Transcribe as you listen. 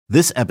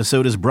This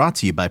episode is brought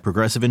to you by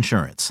Progressive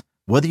Insurance.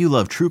 Whether you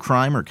love true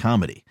crime or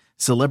comedy,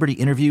 celebrity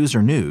interviews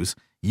or news,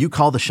 you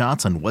call the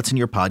shots on what's in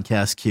your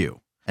podcast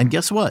queue. And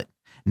guess what?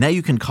 Now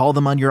you can call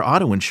them on your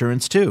auto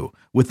insurance too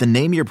with the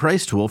Name Your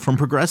Price tool from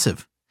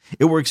Progressive.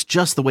 It works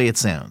just the way it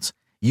sounds.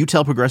 You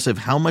tell Progressive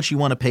how much you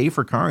want to pay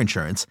for car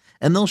insurance,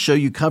 and they'll show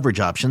you coverage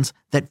options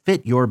that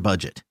fit your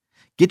budget.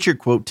 Get your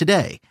quote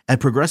today at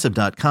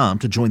Progressive.com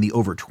to join the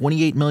over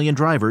 28 million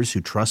drivers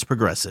who trust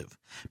Progressive.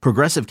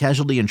 Progressive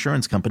Casualty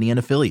Insurance Company and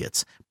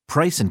Affiliates.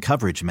 Price and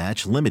coverage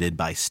match limited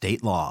by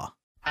state law.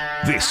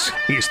 This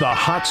is the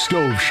Hot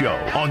Stove Show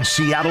on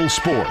Seattle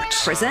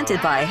Sports.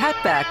 Presented by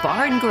Hatback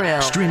Bar and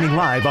Grill. Streaming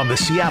live on the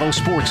Seattle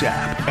Sports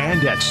app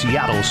and at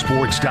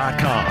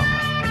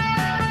seattlesports.com.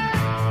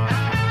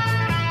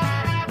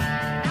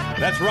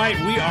 That's right.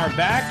 We are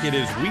back. It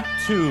is week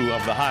 2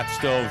 of the Hot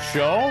Stove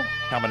Show.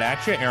 Coming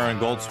at you, Aaron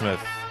Goldsmith,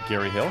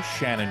 Gary Hill,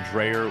 Shannon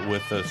Dreyer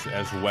with us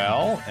as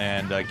well.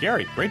 And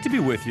Gary, great to be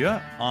with you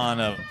on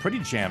a pretty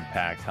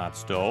jam-packed Hot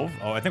Stove.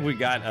 Oh, I think we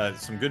got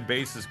some good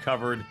bases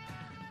covered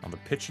on the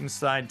pitching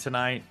side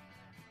tonight,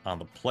 on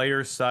the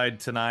players side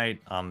tonight,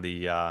 on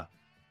the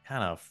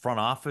kind of front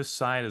office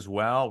side as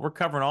well. We're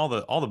covering all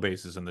the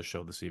bases in the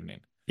show this evening.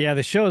 Yeah,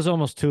 the show is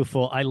almost too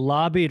full. I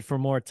lobbied for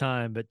more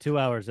time, but 2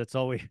 hours, that's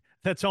all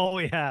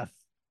we have.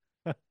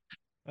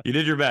 You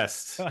did your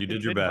best. You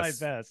did your my best,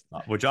 best,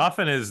 which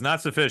often is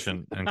not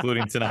sufficient,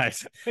 including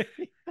tonight.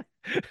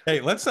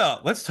 Hey, let's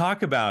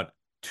talk about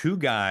two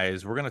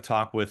guys we're going to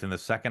talk with in the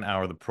second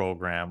hour of the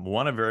program.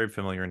 One, a very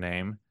familiar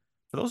name.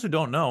 For those who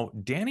don't know,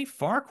 Danny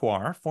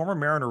Farquhar, former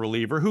Mariner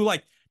reliever, who,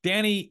 like,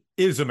 Danny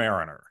is a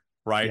Mariner,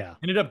 right? Yeah.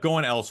 Ended up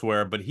going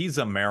elsewhere, but he's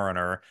a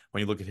Mariner when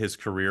you look at his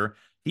career.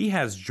 He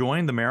has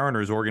joined the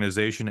Mariners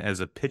organization as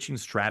a pitching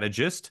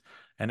strategist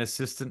and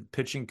assistant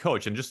pitching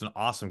coach, and just an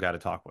awesome guy to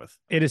talk with.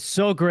 It is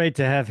so great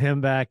to have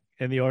him back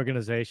in the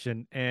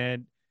organization,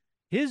 and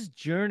his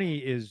journey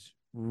is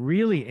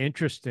really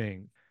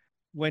interesting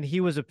when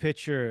he was a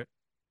pitcher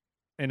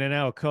and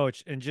now a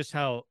coach, and just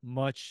how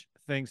much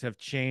things have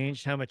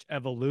changed, how much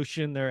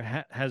evolution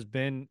there has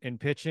been in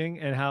pitching,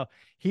 and how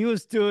he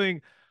was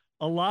doing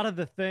a lot of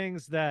the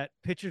things that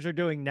pitchers are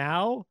doing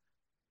now.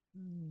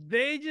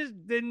 They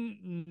just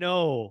didn't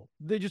know.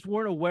 They just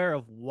weren't aware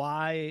of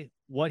why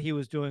what he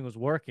was doing was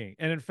working.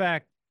 And in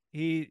fact,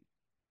 he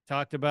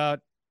talked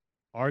about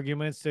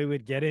arguments they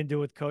would get into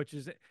with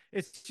coaches.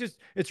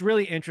 It's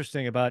really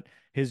interesting about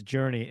his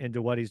journey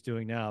into what he's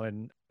doing now,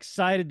 and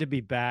excited to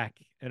be back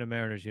in a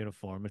Mariners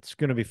uniform. It's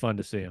going to be fun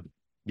to see him.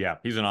 Yeah,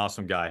 he's an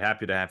awesome guy.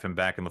 Happy to have him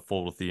back in the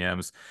fold with the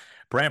M's.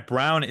 Brant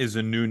Brown is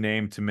a new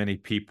name to many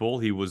people.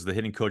 He was the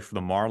hitting coach for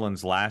the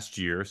Marlins last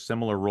year,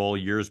 similar role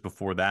years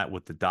before that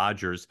with the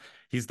Dodgers.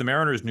 He's the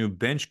Mariners' new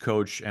bench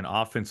coach and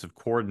offensive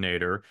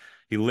coordinator.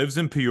 He lives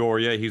in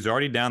Peoria. He's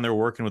already down there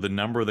working with a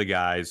number of the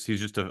guys. He's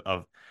just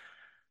a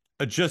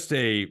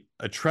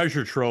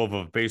treasure trove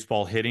of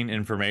baseball hitting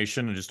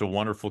information, and just a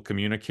wonderful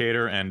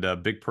communicator and a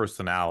big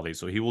personality.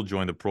 So he will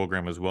join the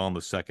program as well in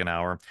the second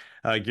hour.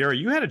 Gary,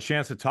 you had a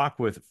chance to talk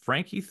with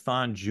Frankie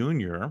Thon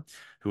Jr.,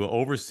 who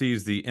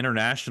oversees the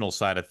international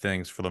side of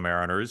things for the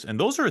Mariners. And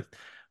those are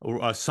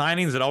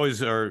signings that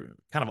always are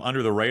kind of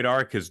under the radar,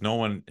 because no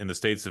one in the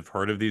States have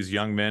heard of these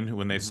young men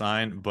when they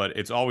sign. But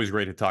it's always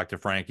great to talk to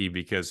Frankie,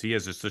 because he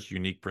has just such a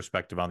unique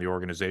perspective on the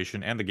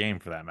organization and the game,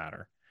 for that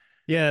matter.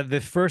 Yeah,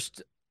 the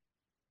first,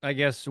 I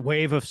guess,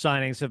 wave of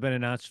signings have been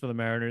announced for the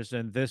Mariners,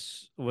 and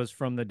this was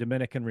from the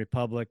Dominican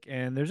Republic.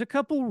 And there's a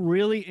couple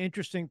really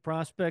interesting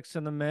prospects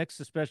in the mix,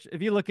 especially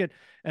if you look at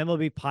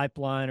MLB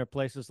Pipeline or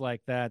places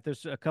like that.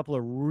 There's a couple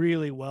of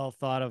really well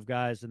thought of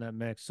guys in that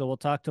mix. So we'll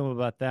talk to him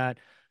about that.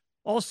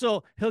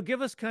 Also, he'll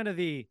give us kind of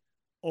the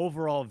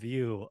overall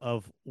view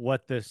of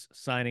what this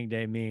signing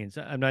day means.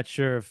 I'm not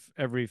sure if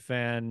every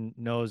fan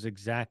knows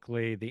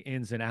exactly the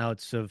ins and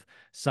outs of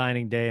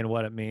signing day and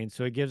what it means.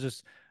 So he gives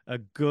us a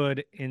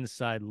good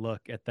inside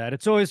look at that.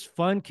 It's always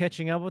fun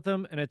catching up with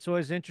him, and it's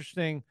always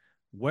interesting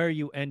where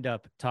you end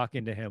up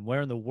talking to him,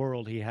 where in the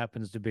world he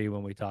happens to be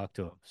when we talk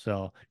to him.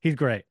 So he's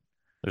great.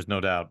 There's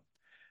no doubt.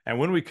 And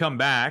when we come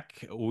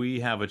back, we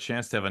have a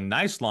chance to have a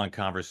nice long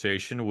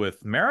conversation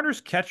with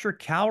Mariners catcher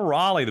Cal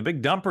Raleigh. The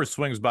big dumper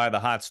swings by the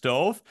Hot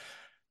Stove,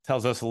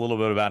 tells us a little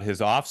bit about his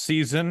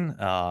offseason,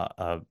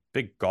 a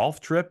big golf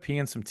trip he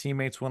and some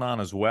teammates went on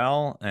as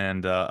well,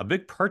 and a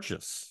big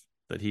purchase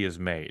that he has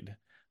made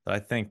that I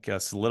think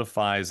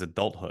solidifies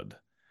adulthood.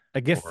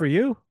 A gift for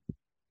you?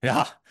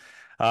 Yeah.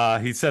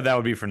 He said that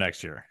would be for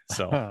next year.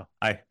 So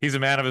he's a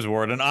man of his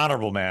word, an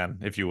honorable man,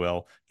 if you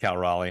will, Cal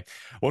Raleigh.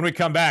 When we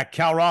come back,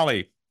 Cal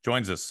Raleigh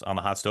joins us on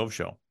the Hot Stove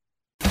Show.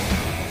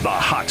 The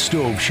Hot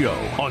Stove Show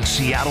on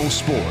Seattle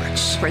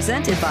Sports.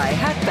 Presented by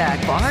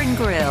Hatback Bar and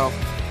Grill.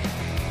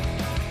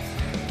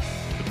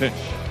 The pitch.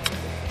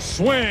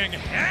 Swing.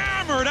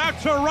 Hammered out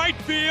to right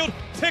field.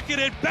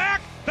 Ticketed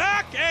back,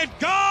 and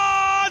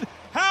gone.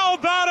 How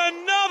about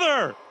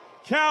another?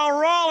 Cal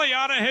Raleigh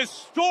on a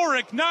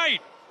historic night.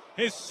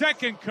 His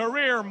second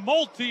career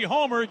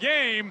multi-homer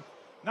game.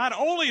 Not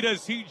only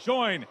does he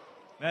join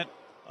that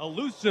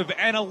elusive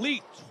and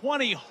elite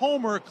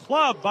 20-homer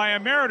club by a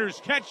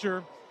Mariners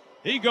catcher.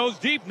 He goes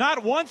deep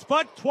not once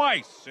but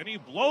twice, and he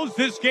blows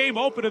this game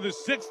open in the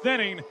 6th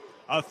inning.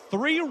 A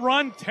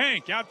 3-run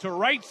tank out to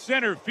right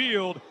center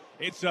field.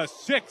 It's a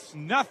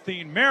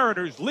 6-0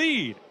 Mariners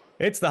lead.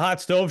 It's the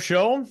Hot Stove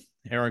Show.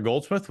 Aaron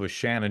Goldsmith with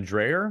Shannon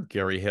Drayer,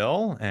 Gary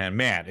Hill, and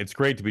man, it's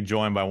great to be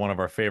joined by one of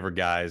our favorite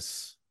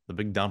guys. The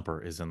big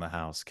dumper is in the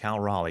house, Cal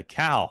Raleigh.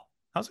 Cal,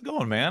 how's it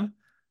going, man?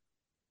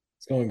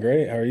 It's going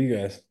great. How are you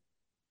guys?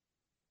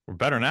 We're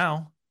better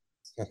now.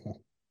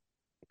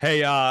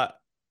 Hey,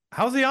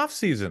 how's the off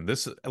season?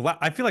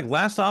 I feel like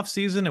last off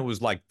season it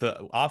was like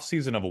the off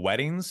season of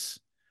weddings.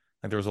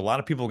 Like there was a lot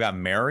of people who got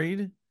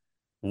married.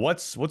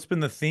 What's been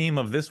the theme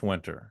of this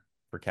winter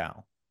for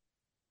Cal?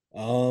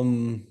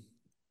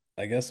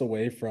 I guess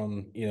away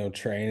from,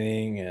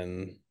 training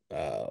and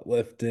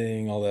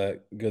lifting, all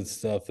that good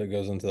stuff that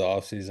goes into the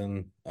off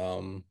season.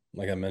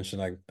 Like I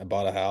mentioned, I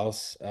bought a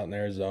house out in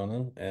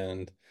Arizona,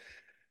 and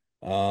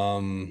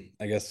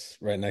I guess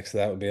right next to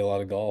that would be a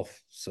lot of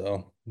golf.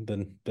 So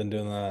been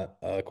doing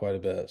that quite a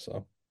bit.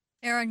 So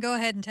Aaron, go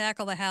ahead and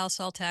tackle the house.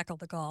 I'll tackle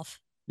the golf.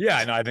 Yeah,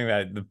 I know. I think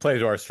that the plays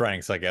to our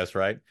strengths, I guess,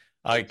 right?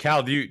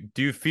 Cal, do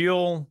you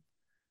feel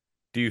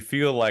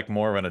like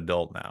more of an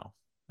adult now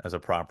as a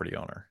property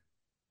owner?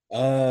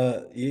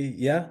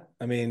 Yeah.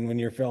 I mean, when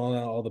you're filling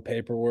out all the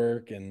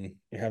paperwork and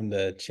you're having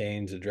to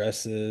change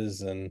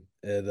addresses, and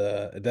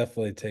it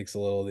definitely takes a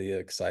little of the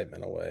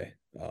excitement away.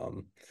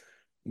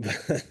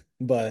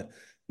 But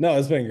no,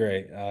 it's been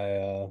great.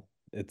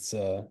 It's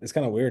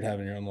kind of weird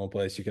having your own little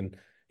place. You can,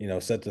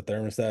 set the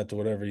thermostat to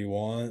whatever you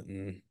want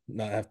and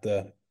not have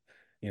to,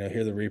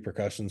 hear the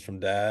repercussions from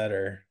dad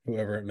or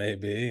whoever it may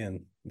be.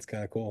 And it's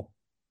kind of cool.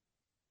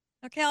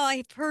 Okay,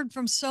 I've heard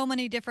from so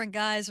many different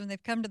guys when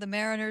they've come to the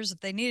Mariners, if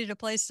they needed a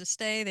place to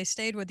stay, they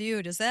stayed with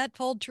you. Does that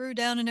hold true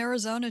down in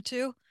Arizona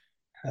too?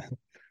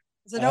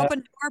 Is it open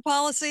door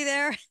policy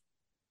there?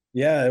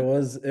 Yeah, it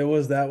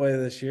was that way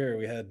this year.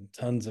 We had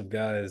tons of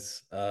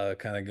guys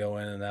kind of go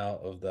in and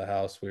out of the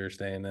house we were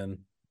staying in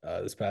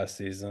this past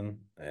season,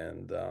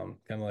 and kind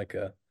of like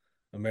a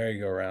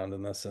merry-go-round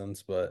in that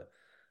sense. But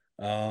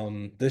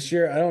this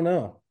year, I don't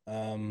know.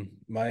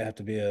 Might have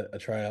to be a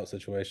tryout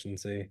situation,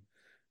 see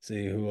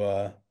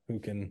who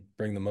can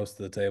bring the most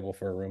to the table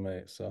for a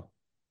roommate. So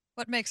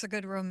What makes a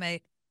good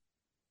roommate?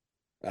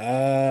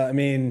 I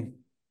mean,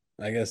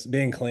 I guess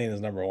being clean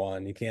is number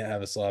one. You can't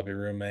have a sloppy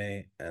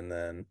roommate, and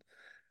then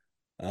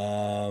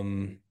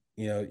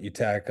you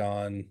tack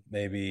on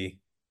maybe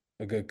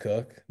a good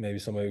cook, maybe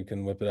somebody who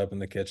can whip it up in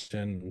the kitchen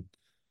and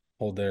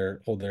hold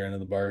their end of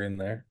the bargain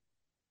there.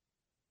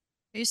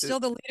 Are you still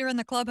the leader in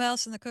the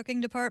clubhouse in the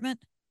cooking department?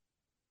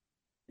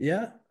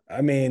 Yeah,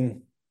 I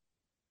mean,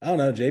 I don't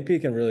know.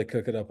 JP can really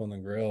cook it up on the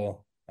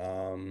grill.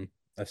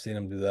 I've seen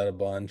him do that a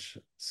bunch,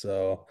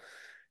 so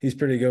he's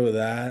pretty good with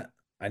that.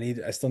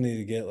 I still need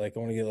to get I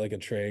want to get like a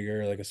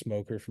Traeger, like a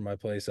smoker for my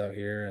place out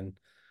here,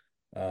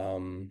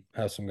 and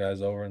have some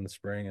guys over in the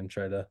spring and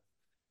try to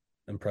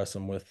impress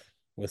them with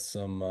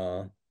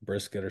some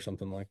brisket or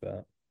something like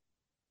that.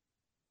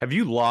 Have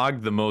you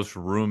logged the most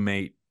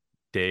roommate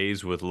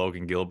days with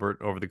Logan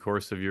Gilbert over the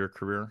course of your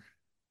career?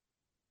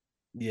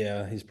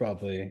 Yeah, he's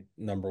probably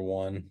number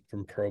one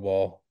from pro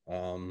ball.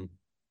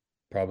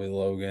 Probably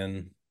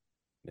Logan.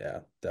 Yeah,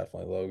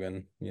 definitely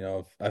Logan.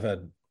 I've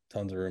had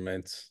tons of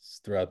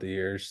roommates throughout the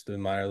years, through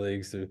minor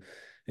leagues, through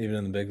even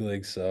in the big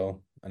leagues.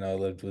 So I know I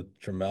lived with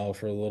Trammell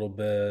for a little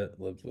bit,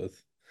 lived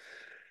with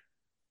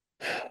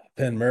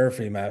Penn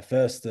Murphy, Matt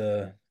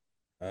Festa,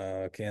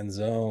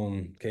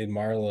 Canzone, Cade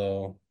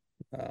Marlowe,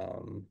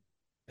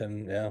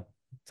 yeah,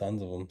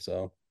 tons of them.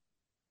 So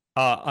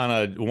On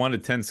a 1 to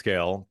 10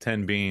 scale,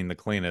 10 being the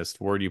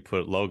cleanest, where do you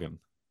put Logan?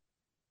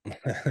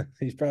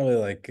 he's probably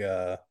like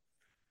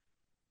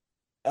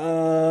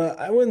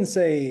I wouldn't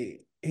say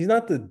he's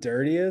not the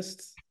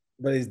dirtiest,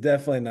 but he's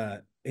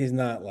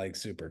not like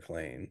super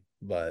clean,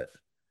 but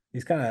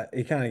he kind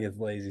of gets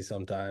lazy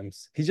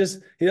sometimes. He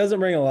doesn't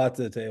bring a lot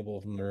to the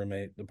table from the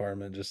roommate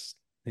department.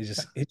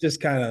 He's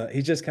just kind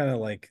of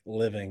like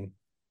living,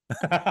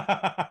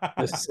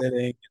 just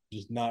sitting,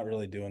 just not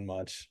really doing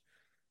much.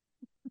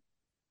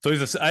 So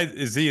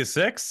is he a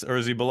 6 or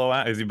is he below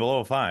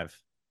a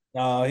 5?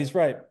 No, he's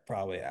right,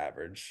 probably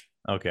average.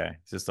 Okay,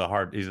 he's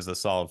just a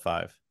solid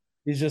 5.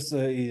 He's just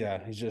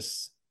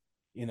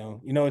you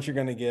know what you're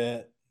gonna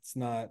get. He's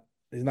not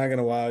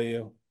gonna wow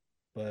you,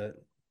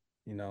 but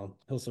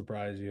he'll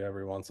surprise you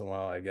every once in a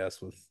while, I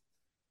guess, with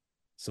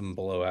some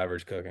below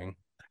average cooking.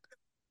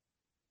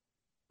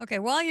 Okay,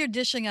 while you're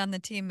dishing on the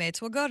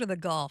teammates, we'll go to the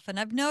golf. And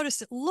I've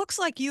noticed it looks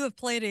like you have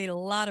played a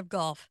lot of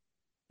golf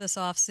this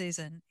off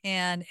season.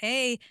 And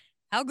A,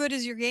 how good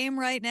is your game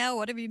right now?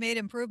 What have you made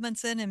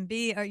improvements in? And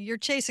B, you're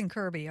chasing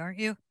Kirby, aren't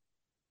you?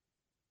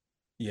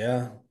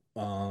 Yeah.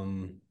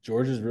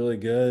 George is really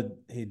good.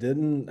 He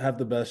didn't have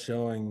the best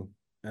showing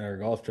in our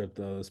golf trip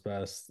though this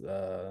past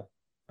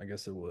I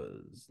guess it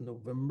was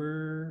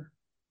November.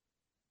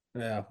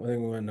 Yeah, I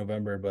think we went in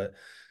November, but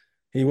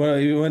he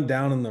went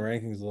down in the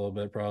rankings a little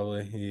bit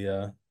probably. He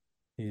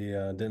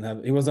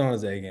He wasn't on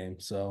his A game,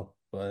 so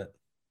but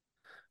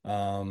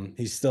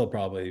he's still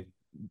probably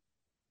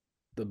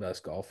the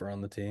best golfer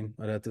on the team,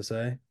 I'd have to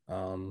say.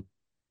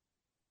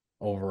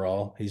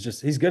 Overall,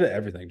 he's good at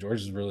everything.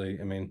 George is really,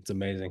 I mean, it's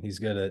amazing. He's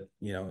good at,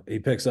 he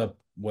picks up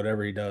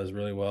whatever he does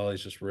really well.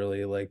 He's just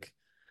really like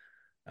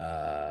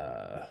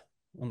I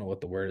don't know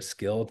what the word is,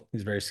 skilled.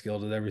 He's very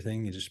skilled at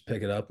everything. You just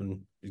pick it up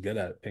and he's good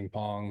at it. Ping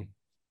pong,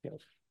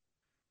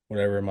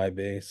 whatever it might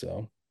be.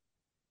 So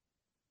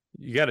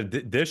You got to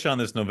dish on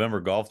this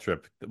November golf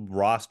trip.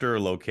 Roster,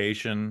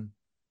 location.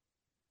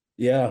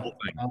 yeah.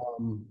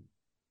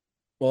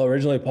 Well,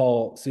 originally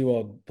Paul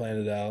Sewald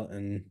planned it out,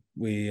 and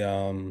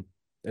it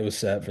was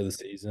set for the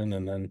season,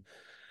 and then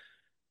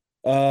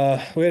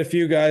we had a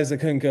few guys that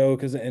couldn't go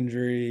because of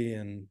injury,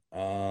 and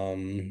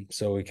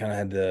so we kind of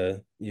had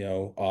to,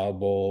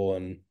 audible,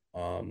 and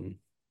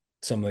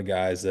some of the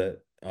guys that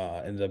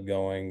ended up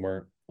going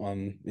weren't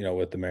on,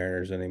 with the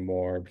Mariners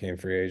anymore, became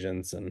free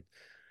agents, and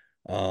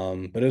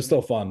but it was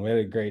still fun. We had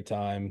a great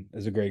time. It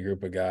was a great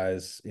group of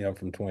guys,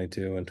 from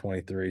 22 and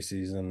 23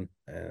 season,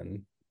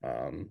 and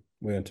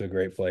we went to a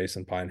great place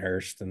in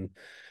Pinehurst, and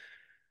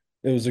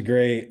it was a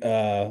great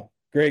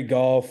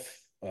golf,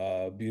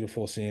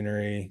 beautiful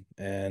scenery,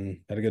 and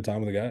had a good time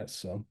with the guys.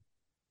 So,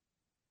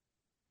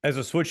 as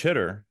a switch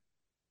hitter,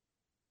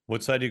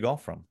 what side do you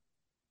golf from?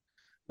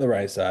 The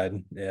right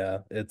side. Yeah,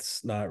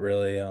 it's not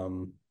really.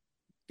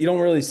 You don't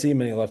really see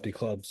many lefty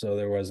clubs, so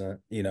there wasn't.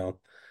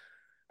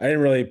 I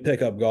didn't really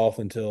pick up golf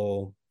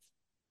until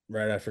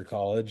right after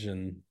college,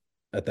 and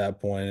at that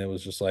point, it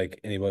was just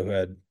like anybody who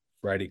had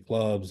righty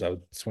clubs, I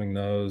would swing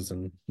those,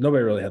 and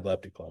nobody really had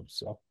lefty clubs.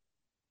 So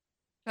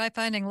try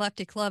finding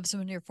lefty clubs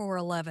when you're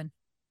 4'11".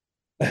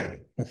 And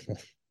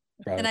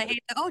I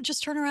hate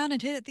just turn around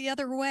and hit it the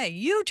other way.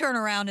 You turn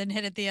around and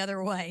hit it the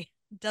other way.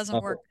 It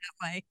doesn't work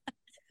that way.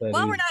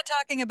 Well, we're not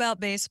talking about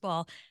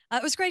baseball.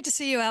 It was great to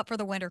see you out for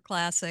the Winter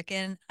Classic.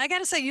 And I got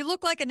to say, you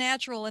look like a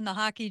natural in the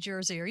hockey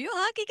jersey. Are you a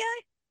hockey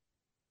guy?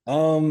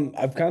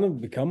 I've kind of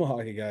become a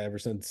hockey guy ever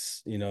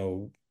since,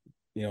 learning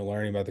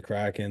about the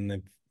Kraken.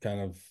 They've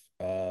kind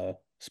of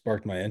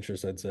sparked my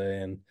interest, I'd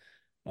say. And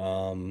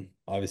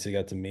obviously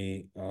got to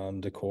meet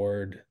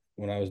Decord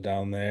when I was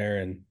down there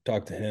and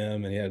talked to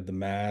him, and he had the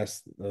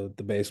mask,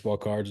 the baseball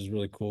cards was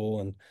really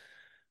cool.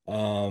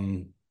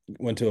 And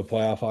went to a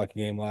playoff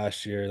hockey game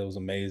last year that was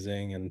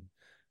amazing, and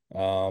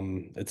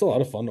it's a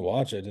lot of fun to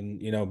watch it. And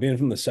being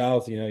from the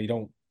South,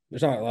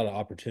 there's not a lot of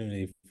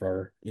opportunity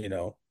for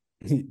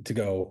to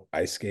go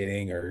ice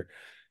skating or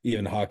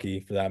even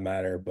hockey for that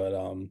matter. But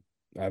I'm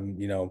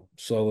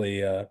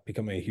slowly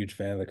becoming a huge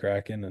fan of the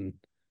Kraken, and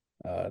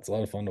it's a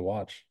lot of fun to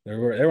watch. They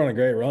were on a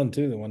great run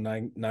too. They won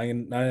nine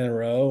in a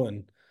row,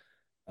 and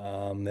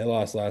they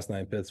lost last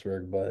night in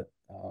Pittsburgh, but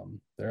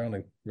they're on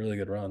a really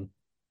good run.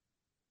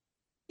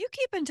 You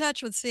keep in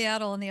touch with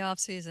Seattle in the off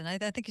season. I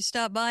think you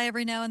stop by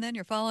every now and then.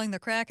 You're following the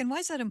Kraken. Why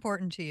is that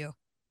important to you?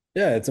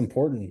 Yeah, it's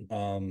important.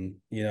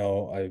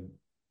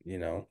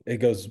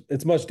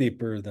 It's much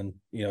deeper than,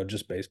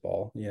 just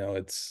baseball.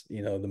 It's,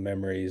 the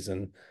memories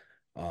and,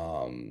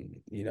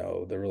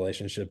 the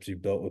relationships you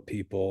built with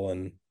people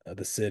and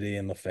the city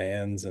and the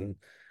fans. And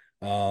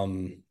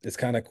it's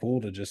kind of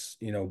cool to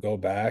just, go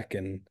back,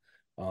 and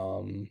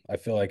I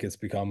feel like it's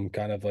become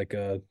kind of like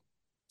a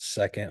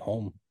second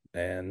home.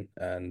 And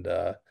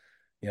I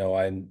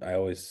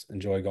always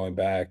enjoy going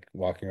back,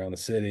 walking around the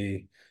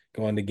city,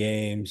 going to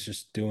games,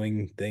 just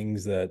doing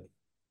things that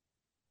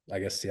I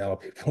guess Seattle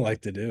people like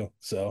to do.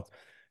 So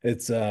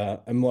it's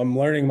I'm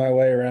learning my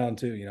way around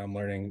too. I'm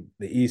learning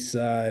the east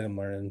side, I'm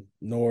learning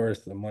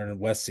north, I'm learning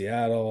West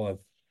Seattle.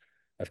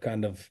 I've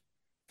kind of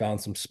found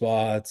some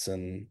spots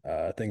and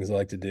things I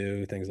like to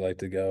do, things I like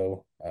to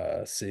go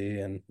see,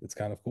 and it's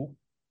kind of cool.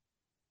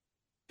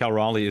 Cal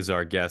Raleigh is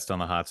our guest on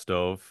the Hot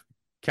Stove.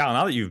 Cal,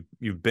 now that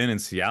you've been in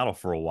Seattle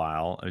for a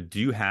while, do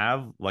you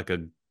have like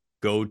a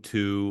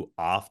go-to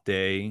off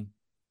day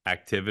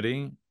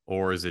activity,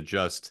 or is it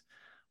just,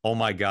 oh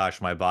my gosh,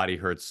 my body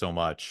hurts so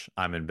much,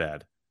 I'm in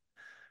bed?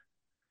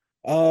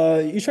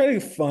 You try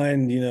to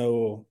find,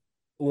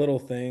 little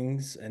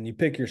things, and you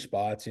pick your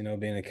spots.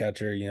 Being a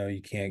catcher,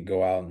 you can't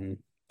go out and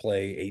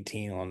play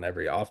 18 on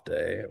every off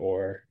day,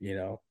 or,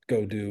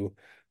 go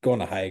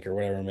on a hike or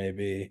whatever it may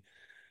be.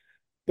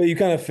 But you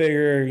kind of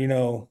figure,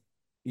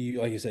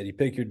 like you said, you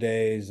pick your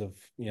days of,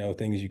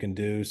 things you can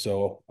do.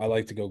 So I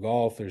like to go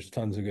golf. There's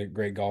tons of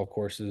great golf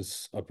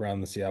courses up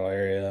around the Seattle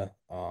area.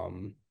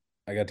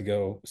 I got to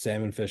go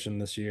salmon fishing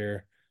this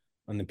year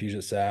on the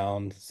Puget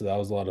Sound, so that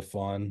was a lot of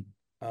fun.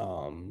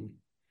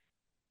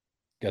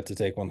 Got to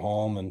take one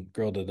home and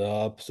grilled it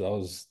up,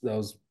 so that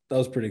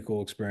was pretty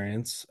cool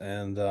experience.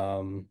 And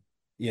I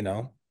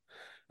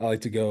like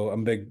to go.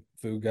 I'm a big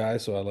food guy,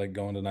 so I like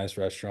going to nice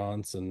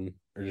restaurants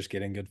or just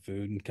getting good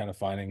food and kind of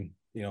finding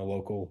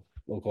local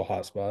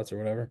hot spots or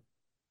whatever.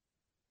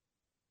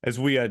 As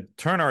we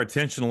turn our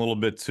attention a little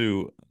bit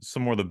to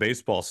some more of the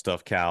baseball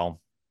stuff,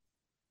 Cal,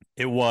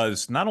 it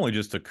was not only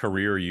just a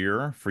career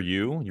year for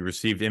you. You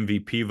received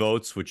MVP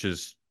votes, which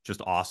is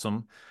just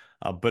awesome.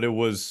 but it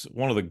was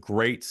one of the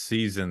great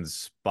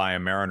seasons by a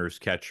Mariners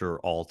catcher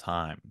all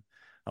time.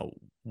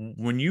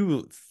 When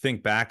you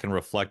think back and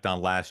reflect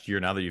on last year,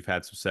 now that you've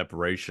had some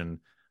separation,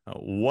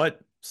 what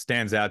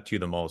stands out to you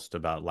the most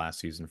about last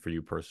season for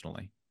you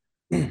personally?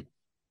 I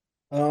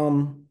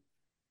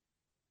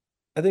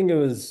think it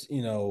was,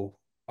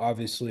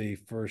 obviously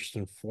first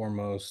and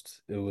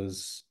foremost, it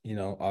was,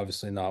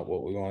 obviously not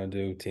what we want to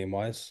do team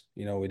wise.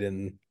 We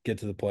didn't get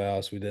to the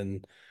playoffs. We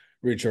didn't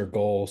reach our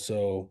goal.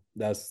 So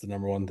that's the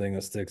number one thing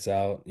that sticks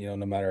out, no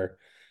matter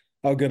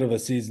how good of a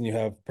season you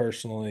have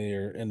personally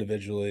or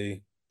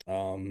individually.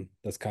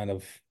 That's kind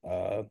of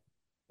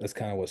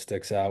what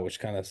sticks out, which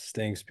kind of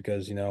stinks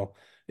because,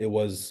 it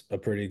was a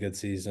pretty good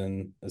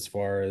season as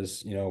far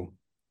as,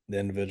 the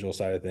individual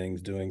side of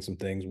things, doing some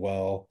things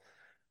well.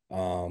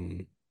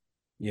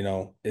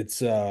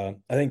 It's I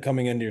think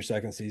coming into your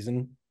second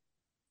season,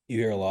 you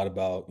hear a lot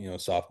about,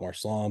 sophomore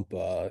slump.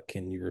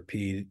 Can you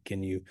repeat?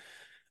 Can you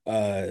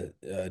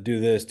do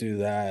this, do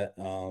that?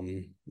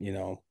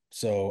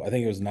 So I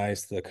think it was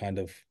nice to kind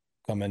of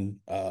come in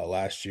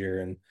last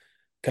year and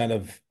kind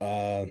of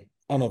I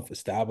don't know if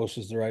establish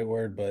is the right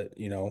word, but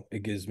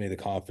it gives me the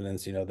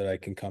confidence, that I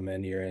can come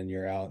in,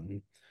 year out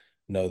and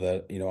know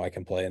that, I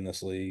can play in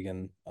this league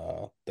and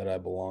that I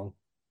belong.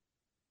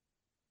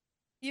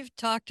 You've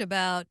talked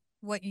about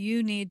what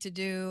you need to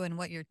do and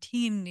what your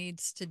team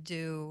needs to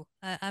do.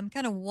 I'm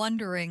kind of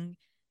wondering,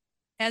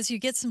 as you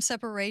get some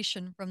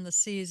separation from the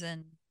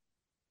season,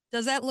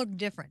 does that look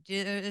different?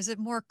 Is it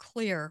more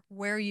clear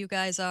where you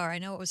guys are? I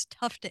know it was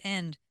tough to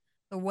end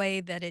the way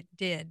that it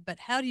did, but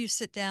how do you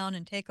sit down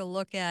and take a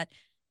look at,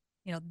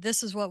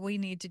 this is what we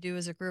need to do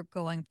as a group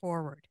going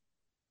forward?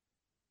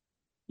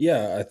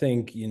 Yeah, I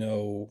think,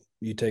 you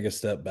take a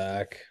step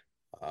back.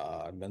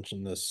 I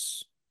mentioned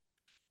this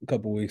a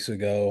couple weeks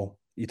ago.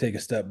 You take a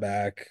step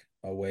back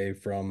away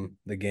from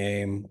the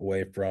game,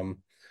 away from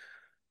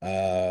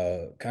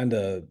kind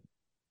of,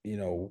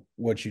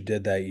 what you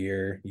did that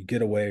year. You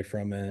get away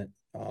from it.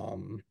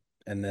 And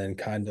then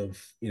kind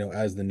of,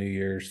 as the new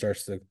year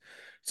starts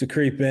to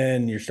creep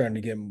in, you're starting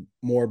to get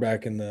more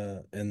back in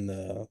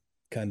the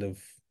kind of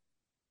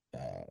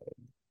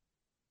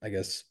I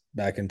guess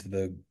back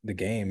into the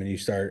game, and you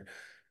start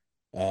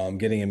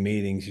getting in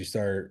meetings, you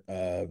start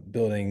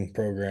building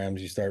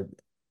programs, you start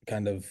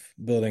kind of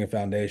building a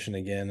foundation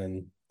again,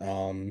 and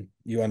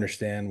you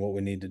understand what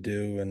we need to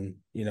do. And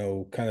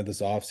kind of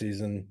this off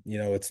season,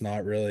 it's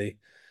not really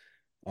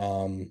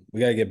we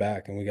got to get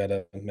back and we got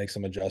to make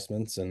some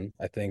adjustments, and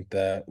I think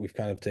that we've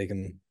kind of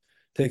taken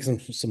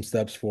some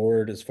steps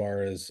forward as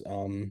far as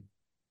what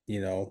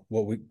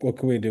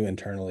can we do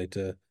internally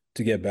to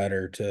get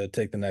better, to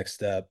take the next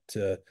step,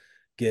 to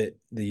get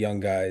the young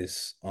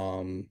guys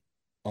on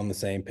the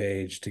same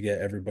page, to get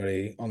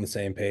everybody on the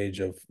same page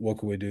of what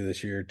can we do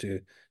this year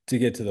to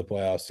get to the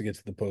playoffs, to get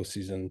to the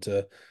postseason,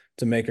 to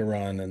make a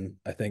run. And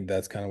I think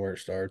that's kind of where it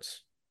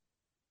starts.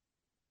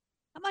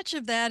 How much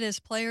of that is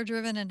player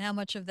driven and how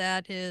much of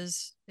that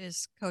is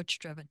coach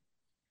driven?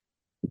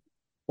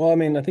 Well, I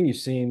mean, I think you've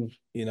seen,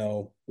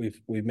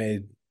 we've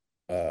made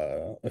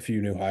a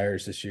few new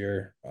hires this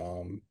year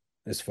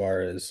as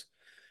far as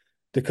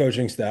the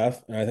coaching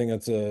staff, and I think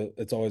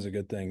it's always a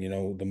good thing.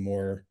 The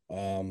more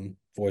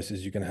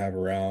voices you can have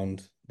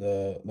around,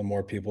 the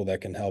more people that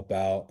can help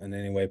out in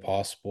any way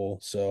possible.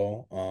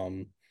 So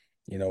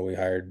we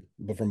hired,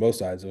 but from both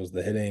sides, it was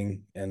the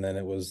hitting and then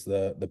it was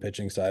the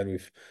pitching side.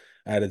 We've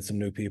added some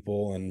new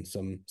people and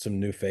some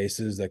new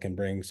faces that can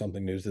bring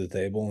something new to the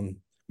table, and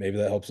maybe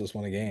that helps us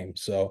win a game.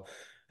 So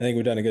I think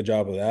we've done a good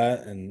job of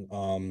that.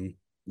 And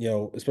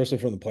especially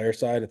from the player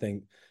side, I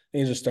think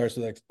it just starts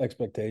with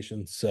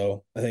expectations.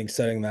 So I think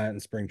setting that in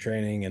spring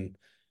training and,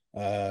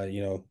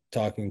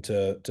 talking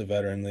to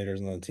veteran leaders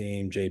on the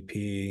team,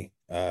 JP,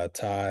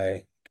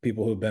 Ty,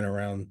 people who've been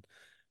around,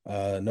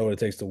 know what it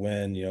takes to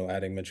win,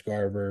 adding Mitch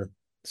Garver.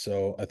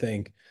 So I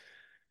think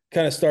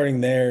kind of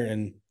starting there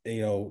and,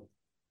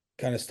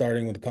 kind of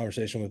starting with the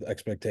conversation with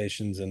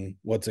expectations and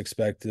what's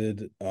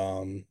expected,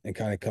 and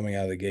kind of coming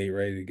out of the gate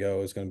ready to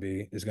go is going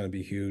to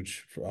be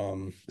huge,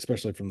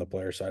 especially from the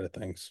player side of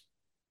things.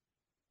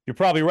 You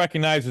probably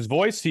recognize his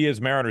voice. He is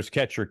Mariners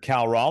catcher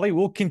Cal Raleigh.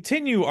 We'll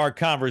continue our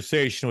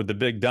conversation with the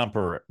Big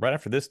Dumper right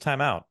after this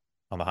timeout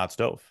on the Hot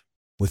Stove.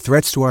 With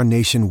threats to our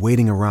nation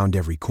waiting around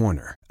every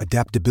corner,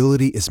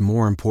 adaptability is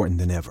more important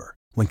than ever.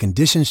 When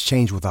conditions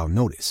change without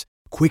notice,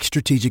 quick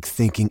strategic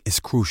thinking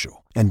is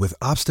crucial. And with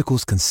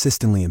obstacles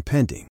consistently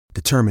impending,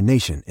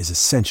 determination is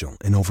essential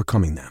in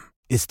overcoming them.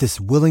 It's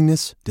this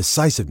willingness,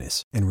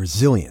 decisiveness, and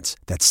resilience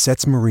that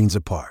sets Marines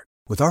apart.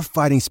 With our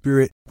fighting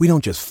spirit, we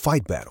don't just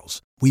fight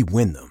battles, we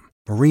win them.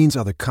 Marines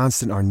are the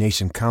constant our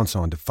nation counts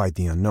on to fight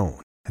the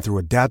unknown. And through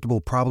adaptable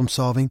problem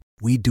solving,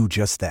 we do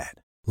just that.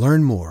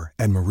 Learn more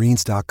at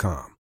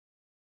Marines.com.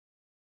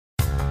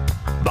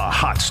 The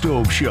Hot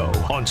Stove Show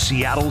on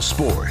Seattle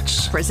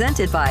Sports.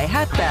 Presented by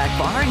Hatback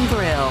Bar and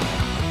Grill.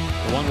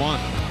 1-1.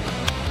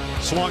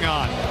 Swung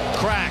on.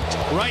 Cracked.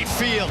 Right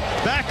field.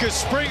 Back is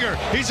Springer.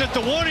 He's at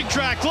the warning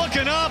track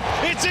looking up.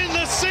 It's in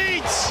the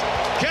seats.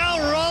 Cal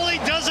Raleigh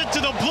does it to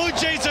the Blue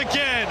Jays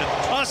again.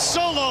 A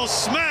solo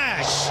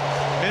smash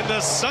in the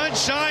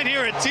sunshine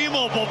here at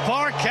T-Mobile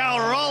Park. Cal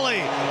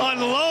Raleigh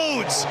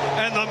unloads,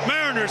 and the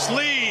Mariners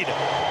lead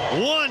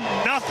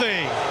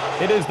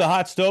 1-0. It is the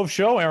Hot Stove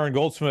Show. Aaron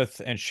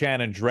Goldsmith and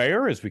Shannon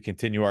Drayer as we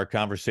continue our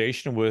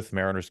conversation with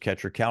Mariners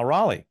catcher Cal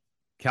Raleigh.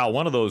 Cal,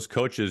 one of those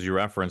coaches you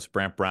referenced,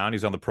 Brant Brown,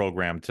 he's on the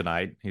program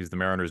tonight. He's the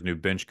Mariners' new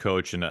bench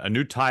coach and a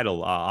new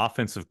title,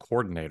 offensive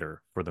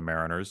coordinator for the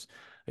Mariners.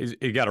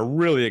 He got a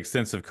really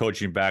extensive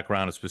coaching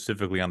background,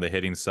 specifically on the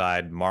hitting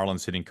side.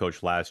 Marlins hitting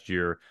coach last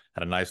year,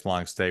 had a nice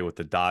long stay with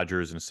the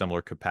Dodgers in a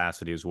similar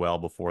capacity as well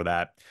before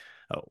that.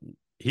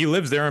 He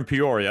lives there in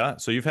Peoria,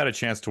 so you've had a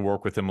chance to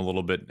work with him a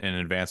little bit in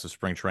advance of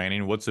spring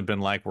training. What's it been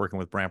like working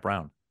with Brant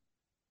Brown?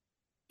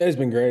 It's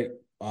been great.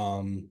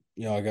 I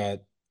got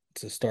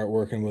to start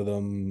working with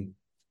him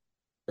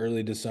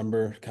early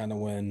December, kind of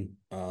when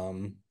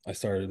I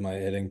started my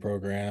hitting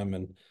program,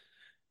 and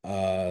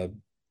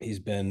he's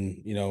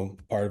been,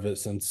 part of it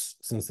since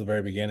the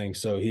very beginning.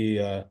 So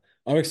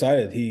I'm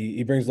excited.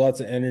 He brings lots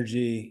of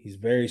energy. He's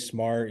very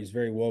smart. He's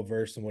very well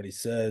versed in what he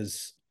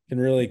says. Can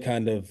really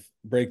kind of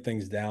break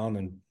things down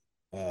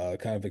and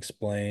kind of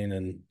explain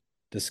and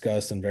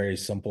discuss in very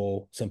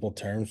simple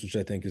terms, which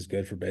I think is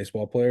good for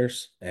baseball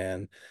players.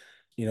 And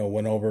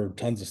went over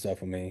tons of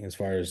stuff with me as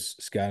far as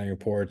scouting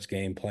reports,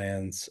 game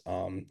plans,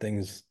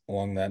 things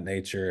along that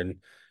nature. And,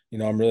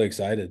 I'm really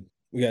excited.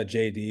 We got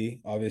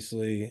JD,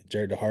 obviously,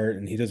 Jared DeHart,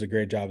 and he does a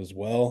great job as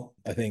well.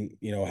 I think,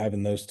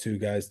 having those two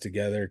guys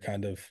together,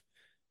 kind of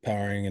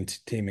powering and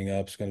teaming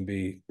up is going to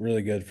be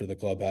really good for the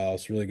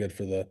clubhouse, really good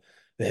for the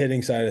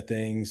hitting side of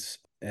things.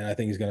 And I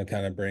think he's going to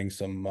kind of bring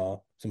some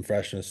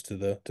freshness to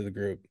the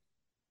group.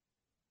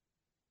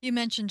 You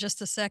mentioned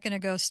just a second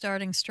ago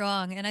starting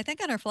strong, and I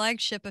think on our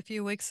flagship a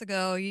few weeks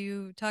ago,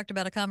 you talked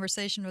about a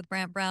conversation with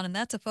Brant Brown, and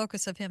that's a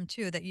focus of him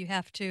too, that you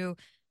have to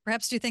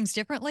perhaps do things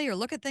differently or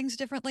look at things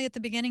differently at the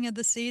beginning of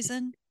the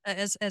season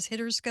as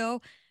hitters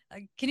go.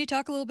 Can you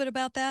talk a little bit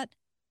about that?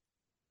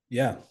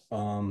 Yeah.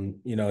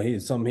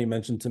 He's something he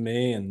mentioned to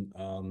me,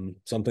 and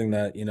something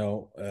that,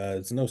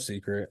 it's no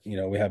secret,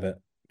 we haven't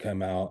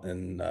come out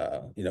and,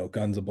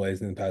 guns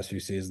a-blazing in the past few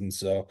seasons.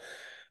 So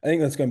I think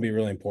that's going to be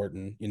really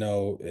important.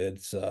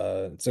 It's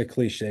a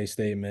cliche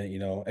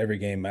statement, every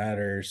game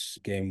matters.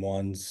 Game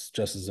one's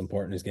just as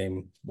important as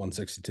game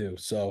 162.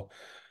 So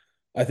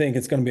I think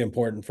it's going to be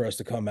important for us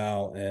to come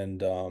out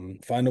and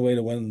find a way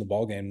to win the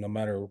ball game, no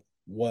matter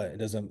what. It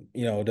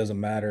doesn't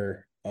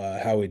matter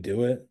how we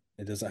do it.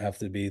 It doesn't have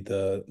to be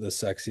the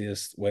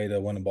sexiest way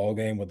to win a ball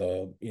game with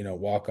a,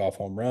 walk-off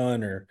home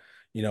run or,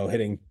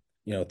 hitting,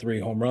 3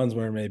 home runs,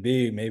 where it may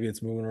be. Maybe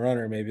it's moving a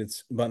runner, maybe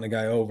it's butting a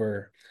guy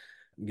over,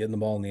 getting the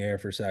ball in the air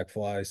for a sac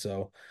fly.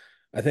 So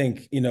I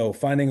think,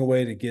 finding a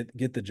way to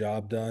get the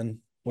job done,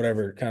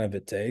 whatever kind of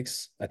it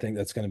takes, I think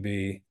that's going to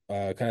be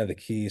kind of the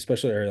key,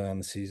 especially early on in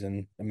the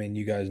season. I mean,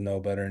 you guys know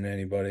better than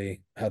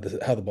anybody how the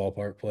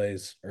ballpark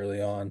plays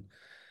early on.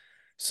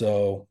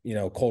 So,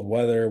 cold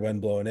weather,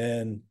 wind blowing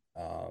in,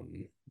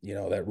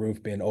 that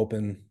roof being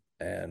open.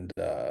 And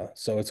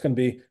so it's going to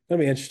be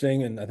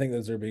interesting. And I think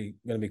those are going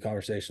to be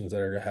conversations that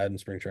are had in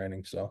spring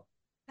training. So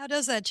how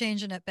does that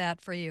change an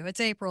at-bat for you? It's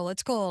April,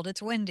 it's cold,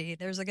 it's windy.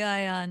 There's a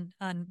guy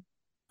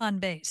on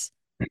base.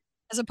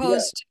 As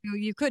opposed to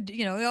you could,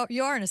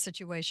 you are in a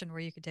situation where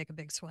you could take a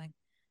big swing.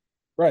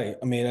 Right.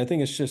 I mean, I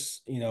think it's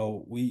just,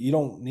 you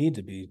don't need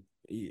to be,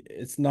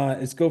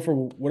 it's go for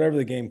whatever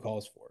the game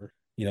calls for.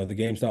 The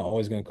game's not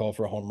always going to call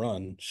for a home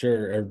run.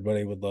 Sure,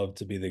 everybody would love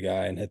to be the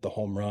guy and hit the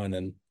home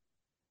run,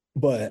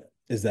 but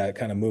is that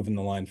kind of moving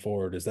the line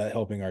forward? Is that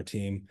helping our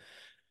team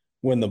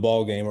win the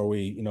ball game? Are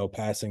we,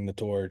 passing the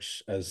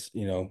torch, as,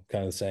 kind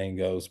of the saying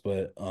goes?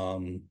 But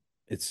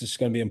it's just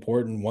going to be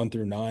important 1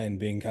 through 9,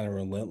 being kind of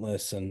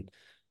relentless and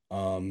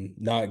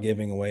not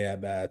giving away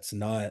at bats,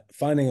 not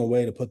finding a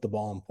way to put the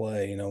ball in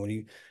play.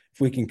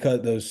 If we can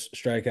cut those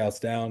strikeouts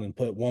down and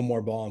put one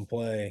more ball in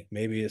play,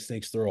 maybe it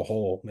sneaks through a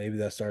hole. Maybe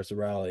that starts a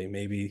rally.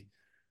 Maybe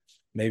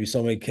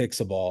somebody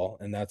kicks a ball,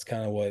 and that's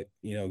kind of what,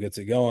 gets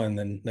it going.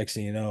 Then next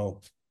thing you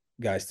know,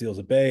 guy steals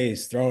a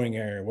base, throwing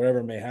error,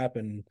 whatever may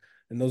happen.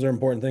 And those are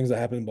important things that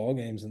happen in ball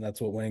games, and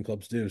that's what winning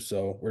clubs do.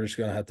 So we're just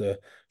going to have to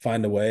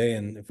find a way.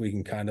 And if we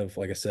can kind of,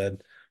 like I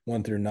said,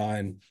 1 through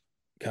 9,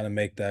 kind of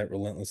make that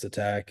relentless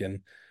attack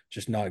and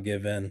just not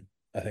give in,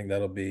 I think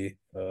that'll be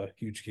a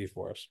huge key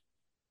for us.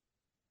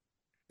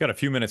 Got a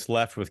few minutes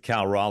left with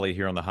Cal Raleigh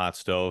here on the Hot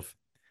Stove.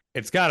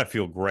 It's got to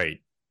feel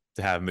great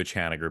to have Mitch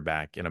Haniger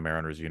back in a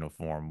Mariners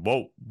uniform.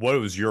 What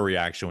was your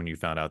reaction when you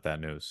found out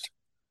that news?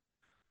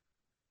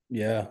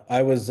 Yeah,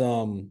 I was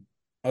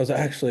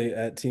actually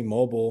at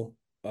T-Mobile.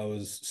 I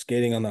was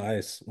skating on the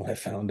ice when I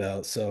found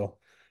out. So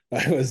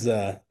I was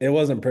it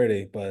wasn't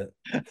pretty, but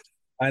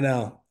I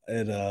know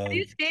it. Have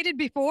you skated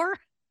before?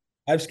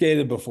 I've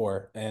skated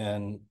before,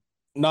 and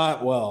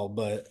not well,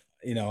 but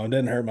I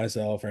didn't hurt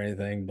myself or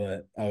anything.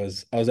 But I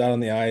was out on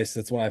the ice.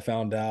 That's when I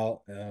found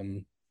out.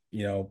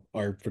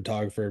 Our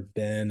photographer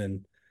Ben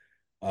and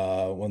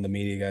one of the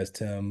media guys,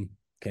 Tim,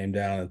 came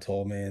down and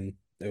told me, and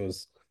it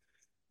was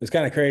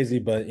kind of crazy.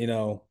 But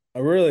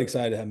I'm really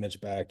excited to have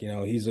Mitch back.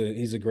 He's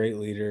a great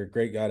leader,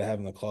 great guy to have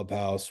in the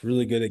clubhouse,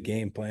 really good at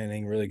game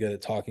planning, really good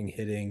at talking,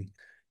 hitting.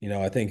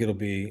 I think it'll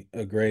be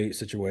a great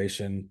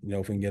situation,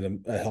 if we can get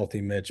a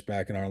healthy Mitch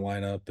back in our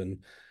lineup. And,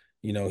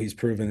 he's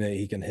proven that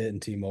he can hit in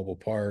T-Mobile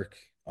Park.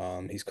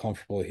 He's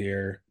comfortable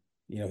here.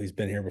 He's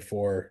been here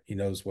before. He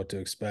knows what to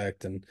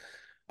expect. And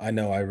I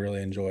know I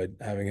really enjoyed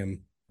having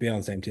him be on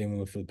the same team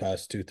with for the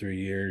past 2-3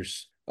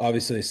 years.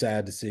 Obviously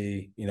sad to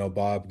see,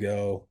 Bob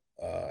go,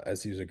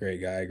 as he was a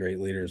great guy, great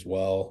leader as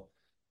well.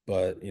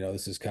 But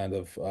this is kind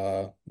of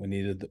we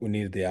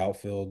needed the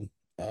outfield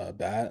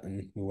bat,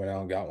 and we went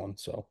out and got one.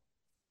 So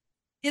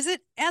Is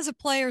it, as a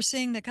player,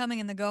 seeing the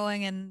coming and the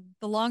going, and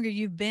the longer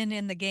you've been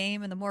in the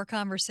game and the more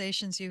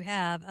conversations you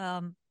have,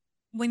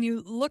 when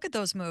you look at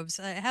those moves,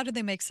 how do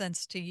they make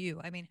sense to you?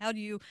 I mean, how do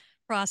you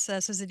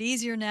process? Is it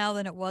easier now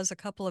than it was a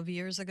couple of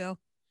years ago?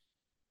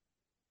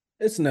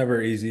 it's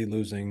never easy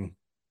losing.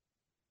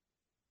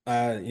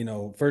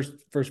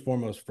 First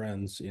foremost,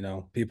 friends.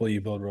 People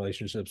you build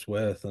relationships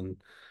with, and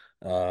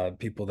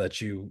people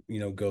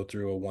that go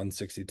through a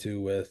 162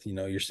 with.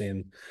 You're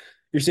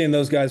seeing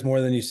those guys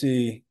more than you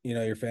see,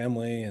 your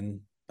family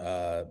and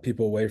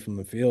people away from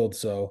the field.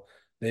 So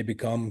they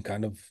become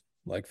kind of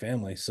like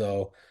family.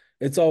 So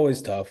it's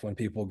always tough when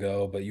people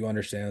go, but you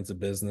understand it's a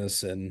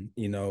business. And,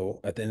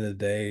 at the end of the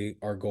day,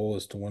 our goal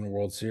is to win a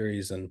World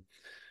Series. And,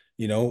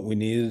 we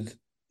needed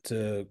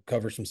to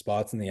cover some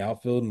spots in the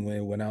outfield, and we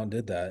went out and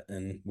did that.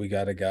 And we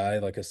got a guy,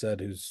 like I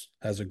said,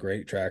 has a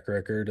great track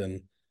record.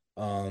 And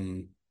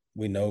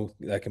we know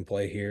that can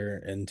play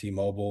here in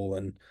T-Mobile,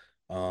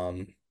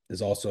 and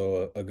is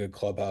also a good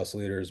clubhouse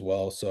leader as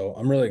well. So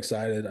I'm really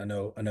excited. I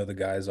know the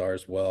guys are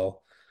as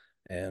well,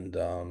 and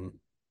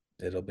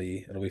it'll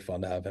be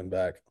fun to have him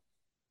back.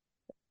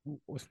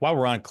 While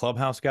we're on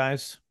clubhouse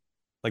guys,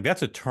 like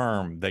that's a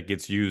term that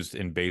gets used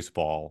in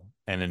baseball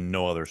and in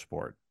no other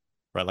sport,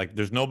 right? Like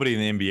there's nobody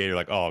in the NBA you're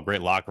like, oh,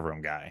 great locker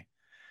room guy.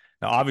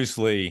 Now,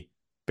 obviously,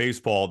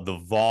 baseball, the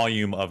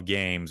volume of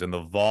games and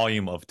the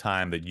volume of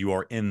time that you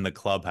are in the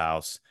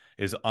clubhouse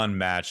is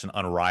unmatched and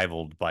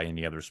unrivaled by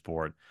any other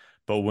sport.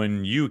 But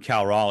when you,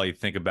 Cal Raleigh,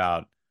 think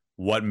about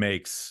what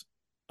makes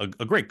a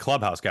great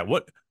clubhouse guy,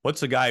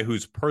 what's a guy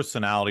whose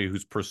personality,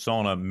 whose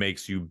persona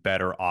makes you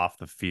better off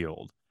the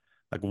field?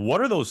 Like,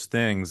 what are those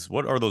things?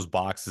 What are those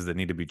boxes that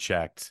need to be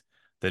checked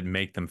that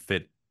make them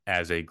fit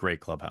as a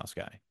great clubhouse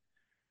guy?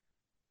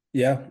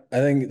 Yeah, I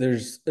think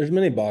there's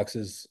many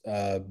boxes.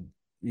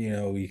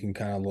 You can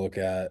kind of look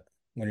at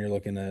when you're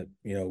looking at,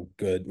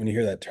 good, when you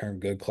hear that term,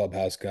 good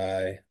clubhouse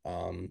guy,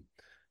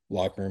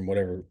 locker room,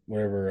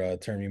 whatever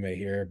term you may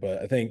hear.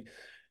 But I think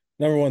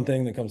number one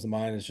thing that comes to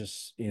mind is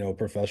just,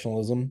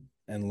 professionalism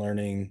and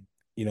learning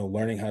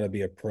how to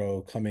be a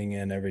pro, coming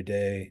in every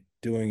day,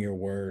 doing your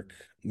work,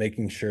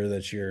 making sure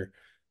that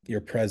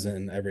you're present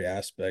in every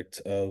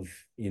aspect of,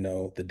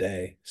 the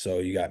day. So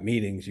you got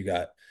meetings, you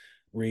got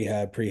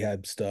rehab,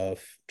 prehab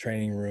stuff,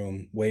 training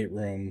room, weight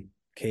room,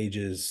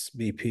 cages,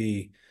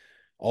 BP,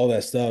 all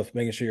that stuff,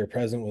 making sure you're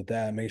present with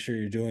that, make sure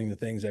you're doing the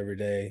things every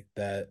day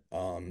that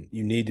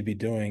you need to be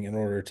doing in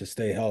order to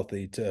stay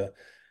healthy,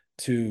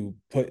 to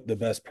put the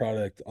best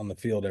product on the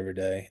field every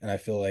day. And I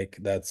feel like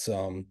that's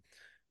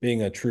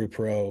being a true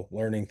pro,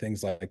 learning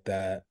things like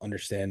that,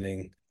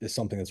 understanding is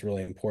something that's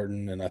really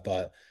important. And I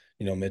thought,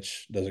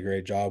 Mitch does a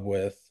great job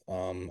with. A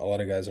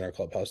lot of guys in our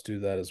clubhouse do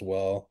that as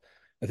well.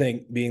 I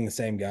think being the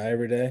same guy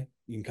every day,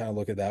 you can kind of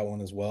look at that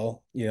one as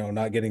well.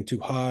 Not getting too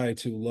high,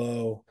 too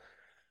low.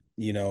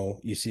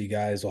 You see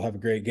guys will have a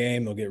great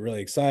game, they'll get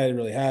really excited,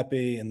 really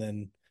happy, and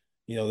then,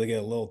 they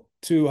get a little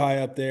too high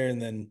up there,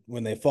 and then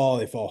when they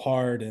fall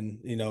hard, and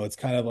it's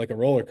kind of like a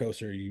roller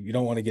coaster. You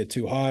don't want to get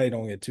too high, you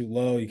don't get too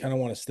low, you kind of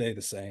want to stay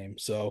the same.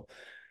 So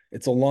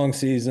it's a long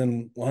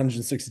season,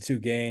 162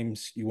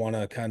 games. You want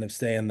to kind of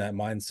stay in that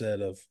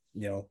mindset of,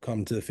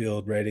 come to the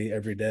field ready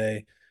every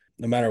day,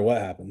 no matter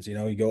what happens. You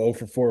go 0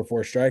 for 4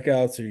 4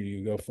 strikeouts, or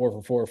you go 4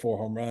 for 4 4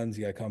 home runs.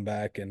 You got to come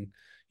back and,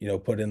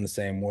 put in the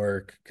same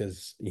work,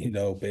 because,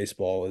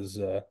 baseball is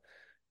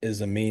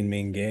a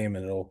mean game,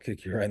 and it'll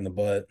kick you right in the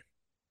butt.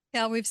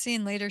 Yeah, we've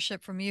seen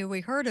leadership from you.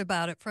 We heard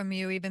about it from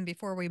you even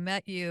before we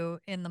met you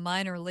in the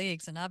minor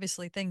leagues, and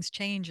obviously things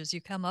change as you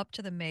come up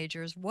to the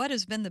majors. What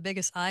has been the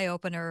biggest eye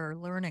opener or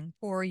learning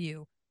for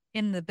you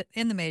in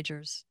the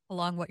majors,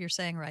 along what you're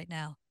saying right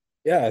now?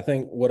 Yeah, I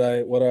think what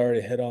I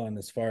already hit on,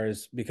 as far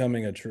as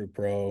becoming a true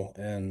pro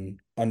and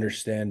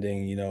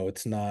understanding,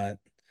 it's not,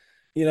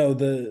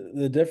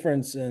 the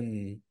difference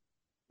in,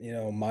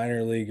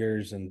 minor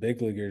leaguers and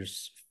big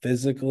leaguers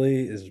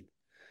physically is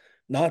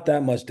not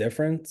that much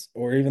difference,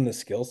 or even the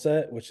skill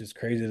set, which is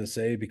crazy to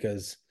say,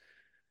 because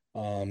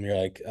you're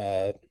like,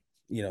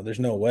 there's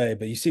no way.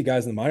 But you see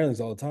guys in the minor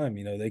leagues all the time,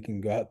 they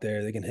can go out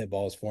there, they can hit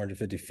balls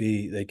 450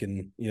 feet, they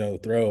can,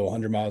 throw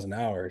 100 miles an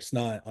hour. It's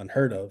not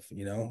unheard of,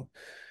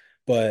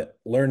 but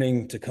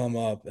learning to come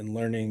up and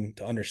learning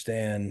to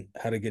understand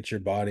how to get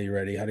your body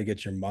ready, how to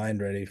get your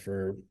mind ready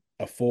for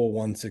a full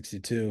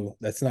 162,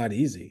 that's not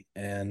easy.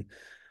 And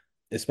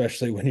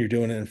especially when you're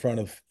doing it in front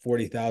of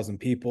 40,000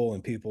 people,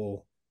 and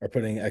people are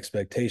putting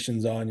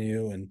expectations on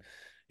you, and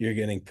you're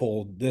getting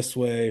pulled this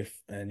way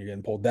and you're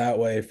getting pulled that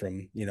way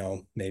from,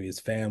 maybe it's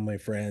family,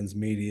 friends,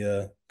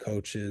 media,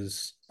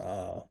 coaches,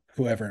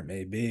 whoever it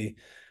may be.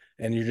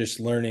 And you're just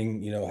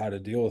learning, how to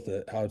deal with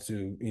it, how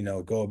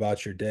to, go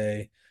about your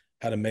day,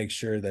 how to make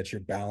sure that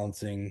you're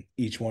balancing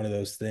each one of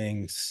those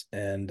things,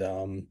 and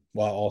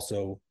while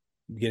also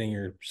getting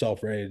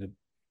yourself ready to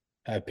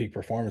have peak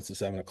performance at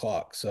 7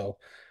 o'clock. So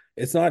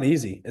it's not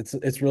easy.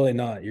 It's really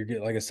not.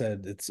 Like I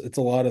said, it's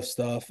a lot of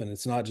stuff, and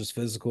it's not just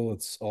physical.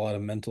 It's a lot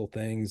of mental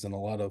things and a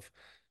lot of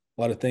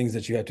things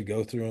that you have to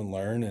go through and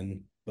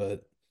learn.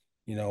 But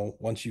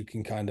once you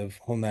can kind of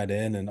hone that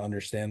in and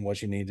understand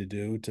what you need to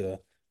do to,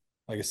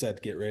 like I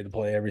said, get ready to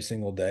play every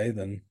single day,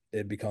 then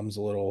it becomes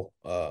a little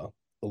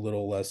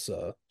less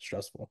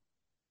stressful.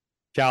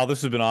 Cal,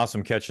 this has been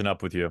awesome catching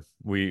up with you.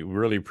 We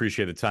really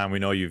appreciate the time. We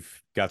know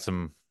you've got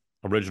some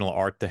original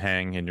art to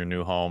hang in your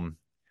new home.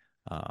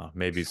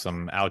 Maybe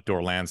some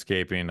outdoor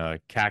landscaping, a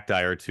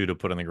cacti or two to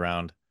put on the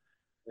ground.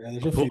 Yeah,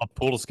 there's a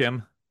pool to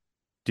skim.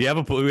 Do you have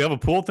a pool? Do we have a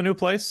pool at the new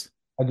place?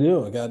 I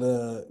do. I got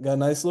a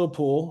nice little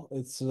pool.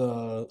 It's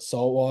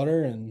salt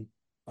water, and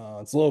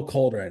it's a little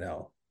cold right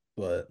now,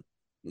 but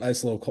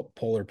nice little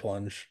polar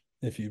plunge,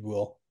 if you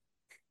will.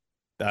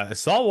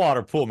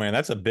 Saltwater pool, man.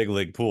 That's a big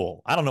league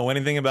pool. I don't know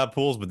anything about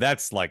pools, but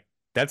that's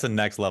a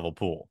next level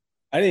pool.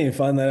 I didn't even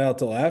find that out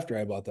till after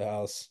I bought the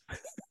house.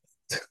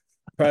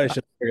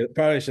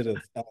 Probably should have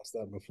asked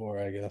that before,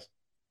 I guess.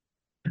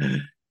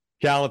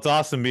 Cal, it's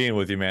awesome being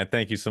with you, man.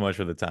 Thank you so much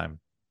for the time.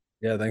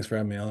 Yeah, thanks for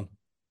having me on.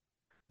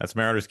 That's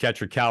Mariners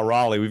catcher Cal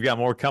Raleigh. We've got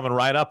more coming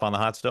right up on the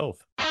Hot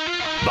Stove. The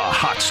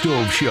Hot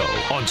Stove Show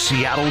on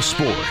Seattle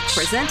Sports.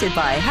 Presented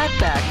by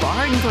Hatback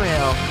Bar and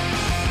Grill.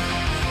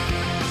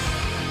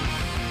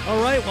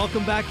 All right,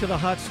 welcome back to the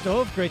Hot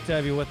Stove. Great to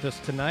have you with us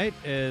tonight.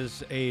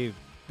 Is a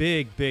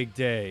big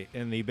day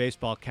in the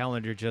baseball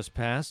calendar just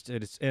passed.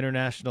 It's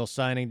International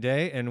Signing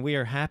Day, and we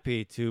are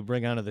happy to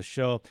bring onto the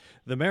show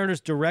the Mariners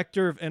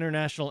Director of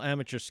International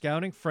Amateur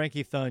Scouting,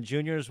 Frankie Thon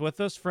Jr. is with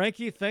us.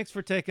 Frankie, thanks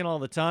for taking all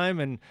the time,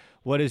 and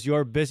what is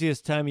your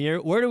busiest time of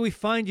year? Where do we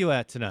find you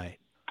at tonight?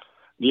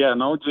 Yeah,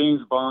 no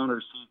James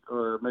Bond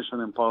or Mission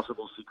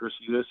Impossible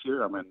secrecy this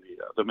year. I'm in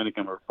the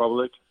Dominican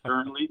Republic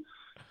currently.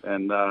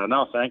 And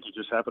no, thank you.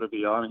 Just happy to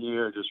be on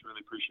here. Just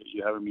really appreciate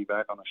you having me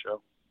back on the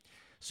show.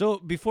 So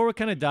before we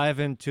kind of dive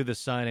into the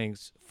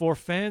signings, for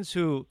fans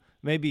who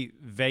may be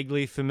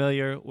vaguely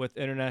familiar with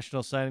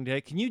International Signing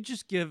Day, can you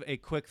just give a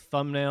quick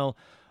thumbnail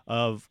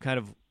of kind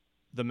of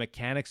the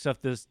mechanics of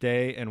this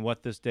day and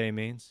what this day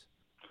means?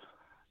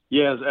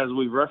 Yeah, as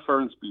we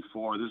referenced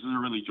before, this is a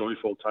really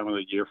joyful time of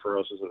the year for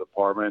us as a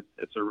department.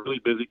 It's a really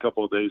busy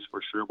couple of days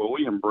for sure, but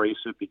we embrace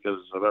it because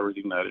of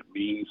everything that it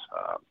means.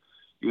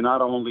 You're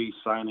not only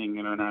signing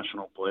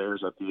international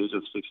players at the age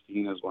of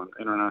 16 is when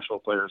international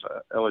players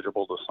are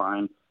eligible to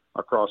sign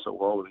across the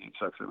world, with the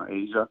exception of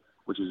Asia,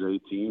 which is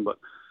 18. But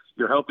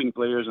you're helping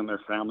players and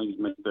their families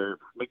make their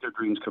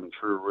dreams come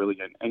true, really.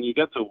 And you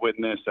get to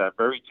witness that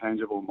very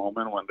tangible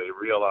moment when they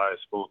realize,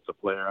 both the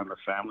player and the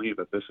family,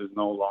 that this is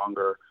no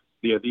longer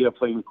the idea of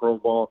playing pro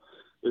ball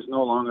is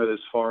no longer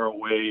this far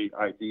away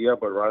idea,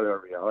 but rather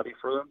a reality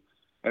for them.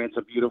 And it's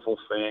a beautiful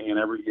thing. And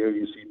every year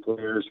you see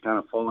players kind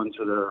of fall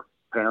into their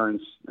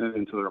parents,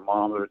 into their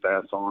mom or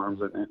dad's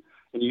arms, and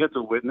you get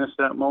to witness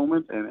that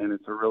moment, and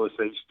it's a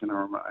realization and a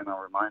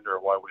reminder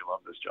of why we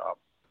love this job.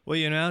 Well,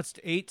 you announced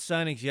 8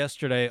 signings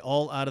yesterday,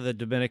 all out of the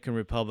Dominican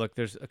Republic.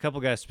 There's a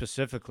couple guys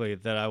specifically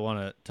that I want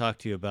to talk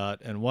to you about,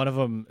 and one of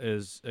them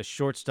is a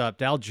shortstop,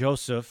 Dal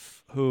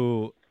Joseph,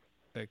 who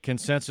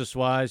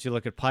consensus-wise, you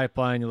look at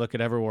Pipeline, you look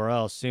at everywhere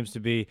else, seems to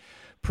be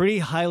pretty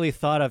highly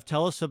thought of.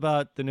 Tell us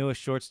about the newest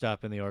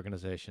shortstop in the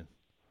organization.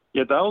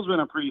 Yeah, Dal's been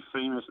a pretty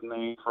famous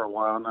name for a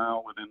while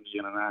now within the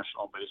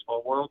international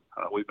baseball world.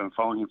 We've been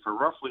following him for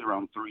roughly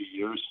around 3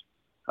 years.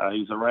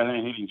 He's a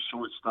right-hand hitting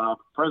shortstop,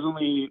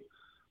 presently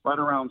right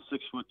around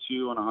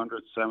 6'2" and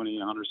 170,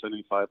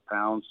 175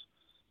 pounds.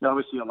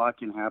 Obviously, a lot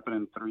can happen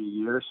in 3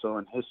 years. So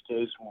in his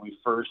case, when we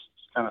first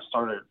kind of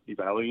started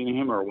evaluating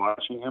him or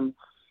watching him,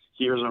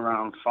 he was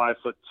around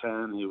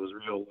 5'10". He was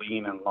real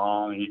lean and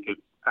long. He could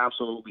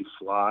absolutely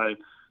fly.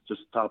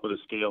 Just top of the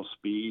scale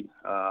speed.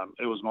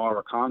 It was more of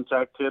a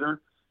contact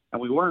hitter,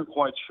 and we weren't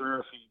quite sure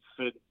if he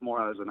fit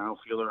more as an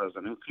outfielder or as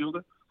an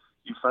infielder.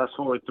 You fast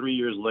forward 3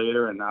 years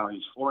later, and now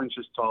he's 4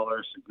 inches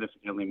taller,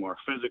 significantly more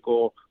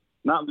physical,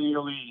 not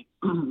nearly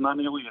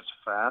as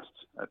fast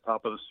at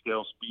top of the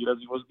scale speed as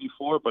he was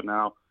before, but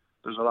now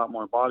there's a lot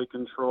more body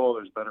control.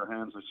 There's better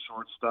hands at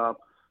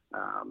shortstop.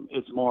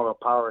 It's more of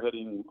a power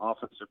hitting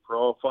offensive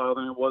profile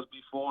than it was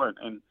before,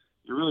 and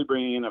you're really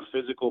bringing in a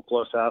physical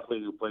plus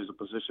athlete who plays a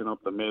position up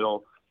the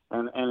middle.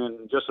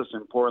 And just as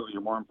importantly,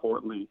 or more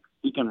importantly,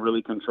 he can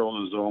really control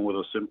the zone with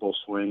a simple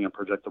swing and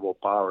projectable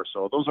power.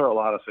 So those are a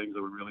lot of things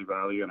that we really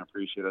value and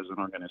appreciate as an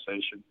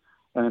organization.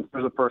 And in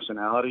terms of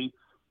personality,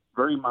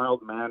 very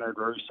mild-mannered,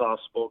 very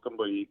soft-spoken,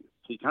 but he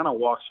kind of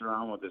walks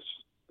around with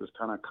this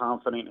kind of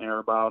confident air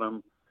about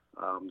him.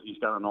 He's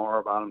got an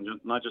aura about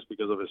him, not just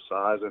because of his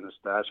size and his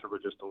stature,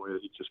 but just the way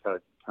that he just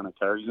kind of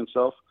carries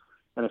himself.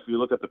 And if you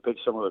look at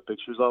some of the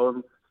pictures of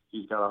him,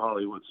 he's got a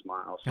Hollywood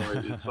smile. So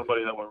it's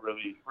somebody that we're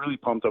really, really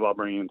pumped about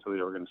bringing into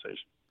the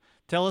organization.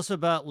 Tell us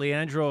about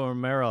Leandro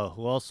Romero,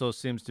 who also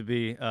seems to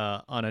be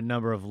on a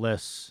number of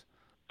lists.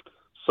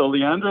 So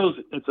Leandro's,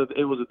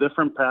 it was a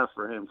different path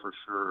for him for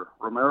sure.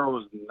 Romero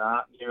was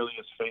not nearly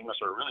as famous,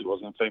 or really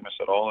wasn't famous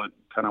at all,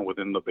 kind of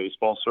within the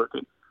baseball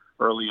circuit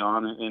early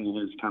on in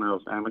his kind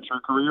of amateur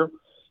career.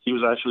 He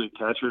was actually a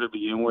catcher to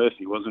begin with.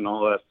 He wasn't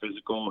all that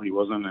physical. He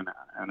wasn't an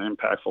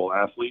impactful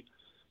athlete,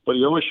 but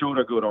he always showed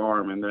a good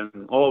arm. And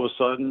then all of a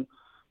sudden,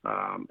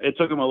 it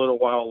took him a little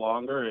while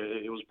longer.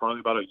 It was probably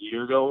about a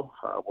year ago,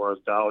 whereas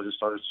Dow just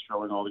started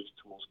showing all these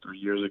tools 3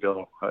 years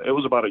ago. It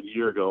was about a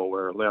year ago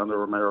where Leandro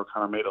Romero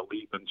kind of made a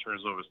leap in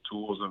terms of his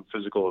tools and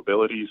physical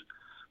abilities.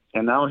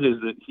 And now he's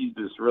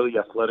this really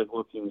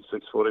athletic-looking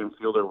 6-foot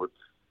infielder with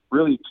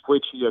really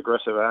twitchy,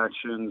 aggressive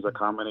actions, a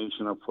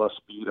combination of plus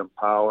speed and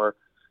power.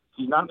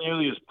 He's not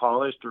nearly as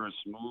polished or as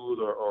smooth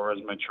or as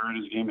mature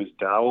in his game as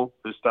Dowell.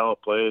 His style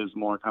of play is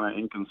more kind of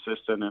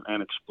inconsistent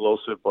and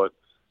explosive, but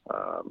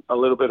a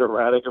little bit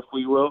erratic, if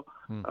we will.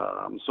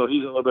 So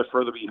he's a little bit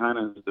further behind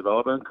in his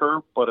development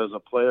curve, but as a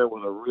player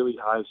with a really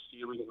high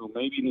ceiling who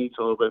maybe needs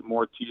a little bit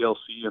more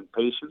TLC and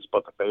patience,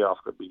 but the payoff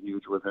could be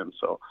huge with him.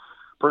 So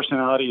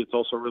personality, it's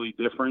also really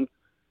different,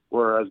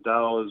 whereas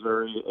Dowell is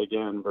very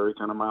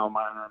kind of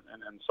mild-mannered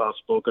and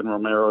soft-spoken.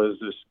 Romero is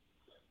this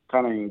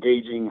kind of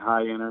engaging,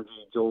 high-energy,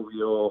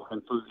 jovial,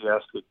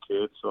 enthusiastic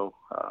kid. So,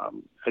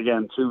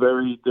 again, two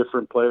very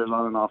different players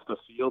on and off the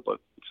field, but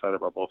excited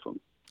about both of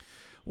them.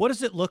 What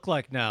does it look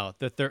like now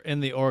that they're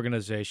in the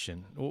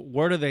organization?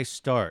 Where do they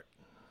start?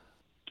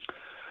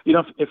 You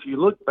know, if you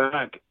look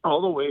back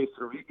all the way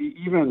through,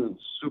 even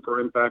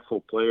super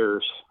impactful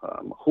players,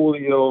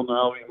 Julio,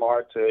 Nelvi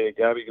Marte,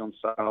 Gabby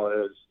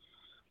Gonzalez,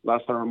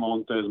 Lázaro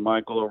Montes,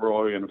 Michael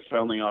Arroyo, and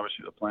Felny,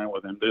 obviously the plan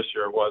with him this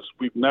year was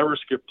we've never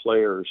skipped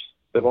players.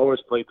 They've always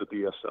played the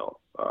DSL.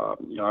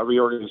 Every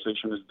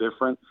organization is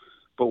different,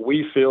 but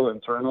we feel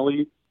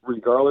internally,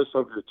 regardless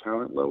of your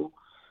talent level,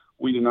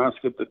 we do not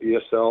skip the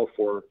DSL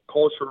for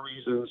cultural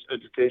reasons,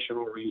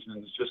 educational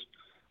reasons, just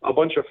a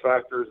bunch of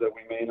factors that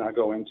we may not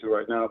go into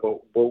right now.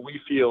 But we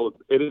feel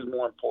it is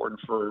more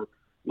important for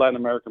Latin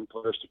American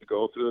players to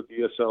go through the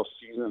DSL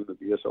season and the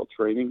DSL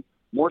training,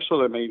 more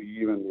so than maybe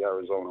even the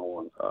Arizona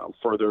one,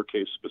 for their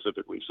case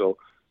specifically. So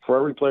for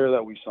every player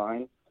that we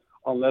sign,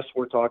 unless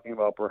we're talking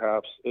about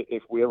perhaps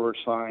if we ever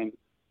sign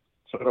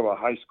sort of a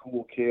high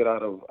school kid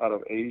out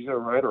of Asia,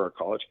 right, or a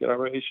college kid out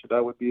of Asia,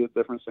 that would be a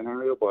different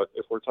scenario. But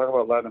if we're talking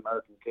about Latin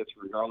American kids,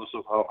 regardless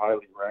of how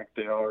highly ranked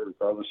they are,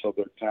 regardless of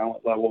their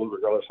talent level,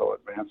 regardless of how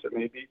advanced it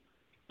may be,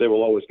 they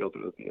will always go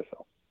through the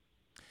DSL.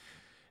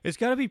 It's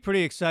got to be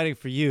pretty exciting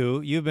for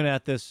you. You've been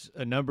at this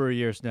a number of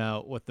years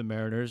now with the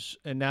Mariners.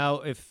 And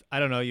now if, I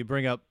don't know, you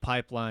bring up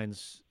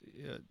Pipeline's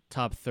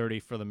top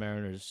 30 for the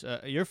Mariners,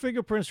 your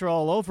fingerprints are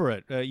all over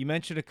it. You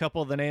mentioned a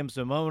couple of the names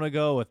a moment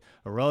ago with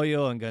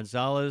Arroyo and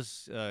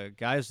Gonzalez,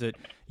 guys that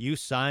you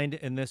signed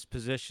in this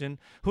position.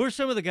 Who are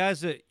some of the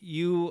guys that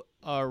you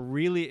are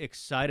really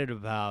excited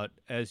about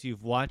as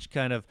you've watched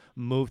kind of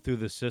move through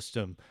the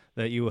system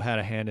that you had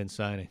a hand in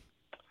signing?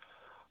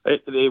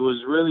 It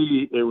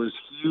was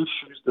huge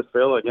shoes to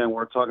fill. Again,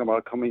 we're talking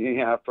about coming in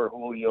after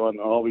Julio and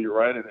Nelvi,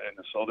 right? And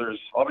so there's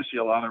obviously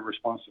a lot of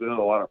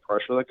responsibility, a lot of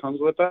pressure that comes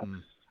with that.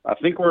 I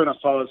think we're in a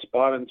solid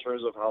spot in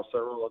terms of how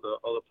several of the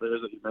other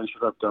players that you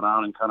mentioned have gone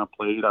out and kind of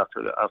played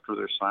after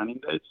their signing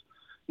dates.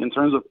 In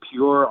terms of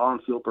pure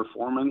on-field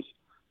performance,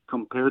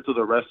 compared to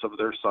the rest of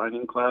their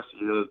signing class,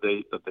 the year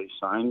that they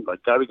signed,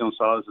 like Gabby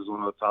Gonzalez is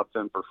one of the top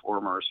 10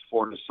 performers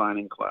for his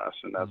signing class,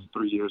 and that's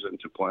 3 years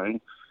into playing.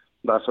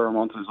 Lázaro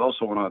Montes is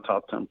also one of the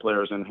top 10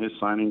 players in his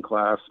signing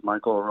class.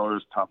 Michael Arroyo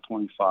is top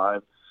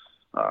 25.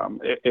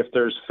 If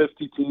there's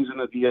 50 teams in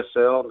the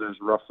DSL, there's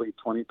roughly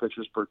 20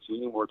 pitchers per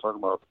team. We're talking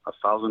about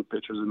 1,000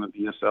 pitchers in the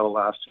DSL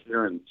last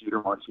year, and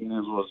Jeter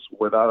Martinez was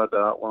without a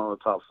doubt one of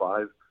the top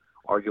 5,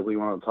 arguably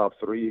one of the top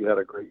 3. He had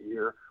a great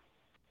year.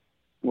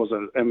 Was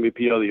an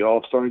MVP of the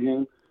All-Star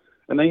game.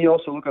 And then you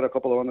also look at a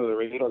couple of under the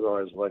radar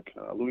guys like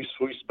Luis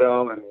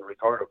Fuisbel and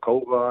Ricardo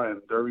Cova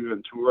and Derby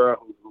Ventura,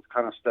 who've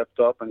kind of stepped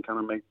up and kind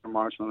of make the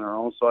march on their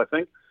own. So I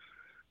think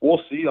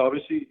we'll see.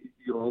 Obviously,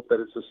 you hope that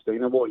it's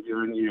sustainable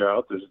year in, year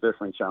out. There's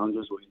different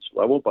challenges with each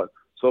level, but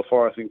so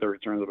far I think the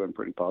returns have been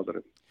pretty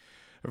positive.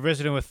 We're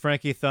visiting with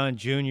Frankie Thon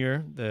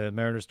Jr., the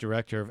Mariners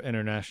Director of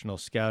International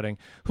Scouting.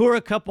 Who are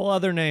a couple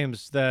other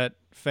names that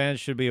fans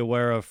should be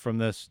aware of from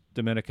this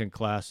Dominican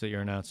class that you're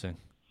announcing?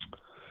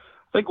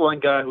 I think one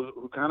guy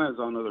who kind of is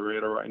under the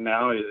radar right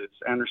now is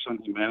Anderson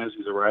Jimenez.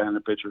 He's a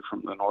right-handed pitcher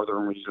from the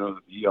northern region of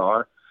the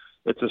DR.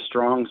 It's a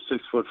strong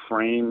 6-foot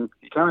frame.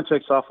 He kind of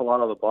takes off a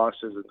lot of the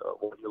boxes of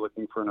what you're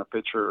looking for in a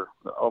pitcher,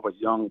 of a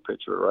young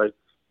pitcher, right?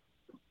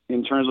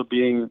 In terms of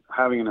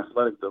having an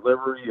athletic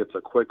delivery, it's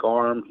a quick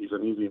arm. He's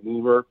an easy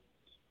mover.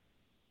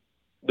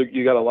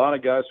 You got a lot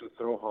of guys who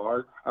throw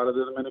hard out of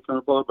the Dominican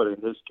Republic, but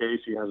in his case,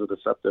 he has a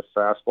deceptive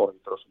fastball. He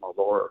throws from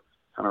a lower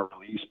kind of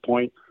release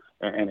point,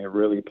 and it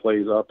really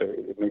plays up.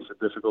 It makes it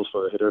difficult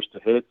for the hitters to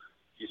hit.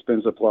 He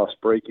spins a plus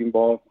breaking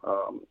ball.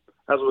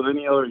 as with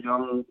any other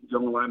young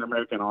Latin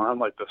American arm,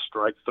 like the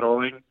strike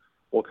throwing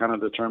will kind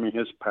of determine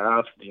his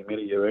path, the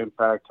immediate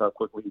impact, how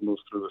quickly he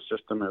moves through the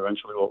system, and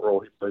eventually what role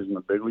he plays in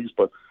the big leagues.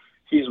 But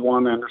he's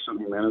one, Anderson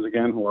Jimenez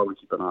again, who I would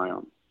keep an eye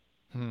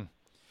on.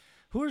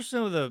 Who are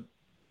some of the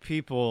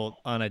people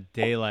on a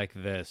day like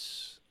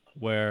this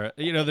where,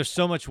 there's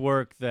so much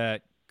work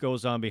that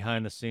goes on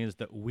behind the scenes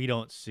that we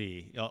don't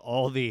see,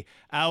 all the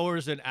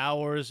hours and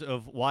hours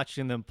of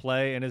watching them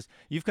play? And as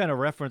you've kind of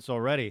referenced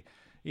already,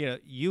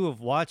 you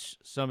have watched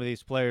some of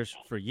these players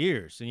for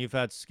years, and you've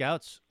had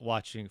scouts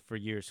watching for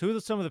years. Who are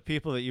some of the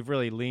people that you've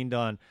really leaned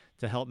on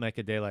to help make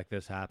a day like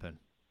this happen?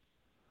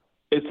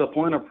 It's a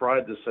point of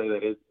pride to say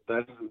that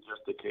that isn't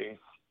just the case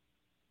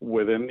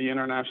within the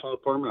international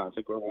department. I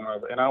think we're one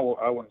of, and I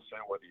wouldn't say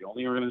we're the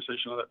only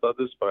organization that does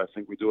this, but I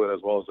think we do it as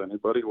well as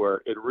anybody,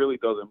 where it really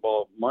does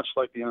involve, much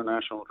like the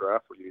international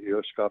draft, where you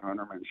hear Scott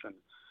Hunter mention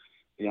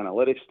the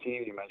analytics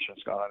team, you mentioned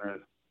Scott Hunter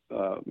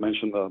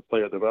mentioned the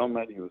player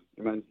development, you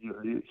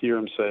hear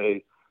him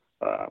say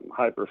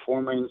high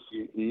performance,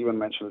 you even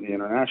mentioned the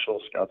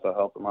international scouts that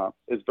help him out.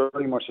 It's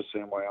very much the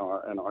same way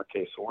in our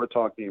case. So we're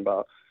talking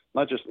about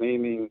not just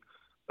naming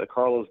the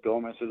Carlos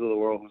Gomez's of the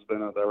world, who's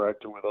been a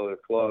director with other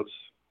clubs.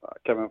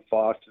 Kevin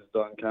Fox has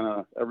done kind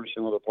of every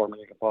single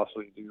department you can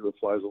possibly do. It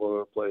flies all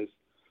over the place.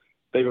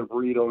 David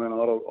Brito and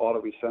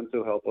Otto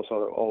Vicente help us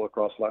out all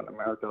across Latin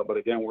America. But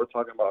again, we're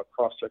talking about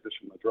cross-checkers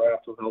from the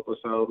draft who help us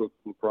out,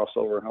 who cross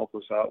over and help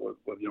us out with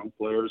young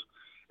players.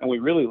 And we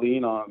really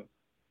lean on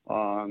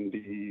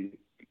the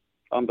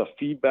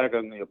feedback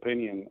and the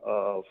opinion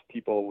of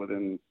people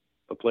within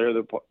the player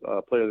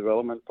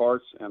development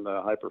parts and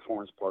the high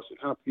performance parts to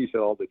kind of piece it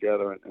all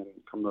together and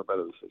come to a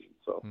better decision.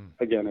 So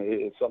again,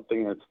 it's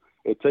something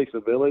it takes a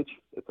village.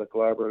 It's a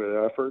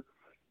collaborative effort,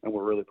 and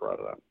we're really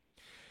proud of that.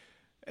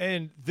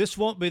 And this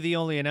won't be the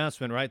only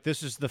announcement, right?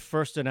 This is the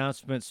first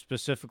announcement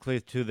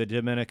specifically to the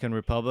Dominican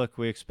Republic.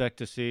 We expect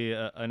to see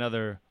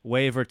another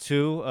wave or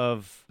two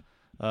of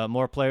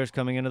more players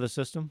coming into the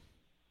system?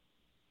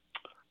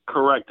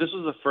 Correct. This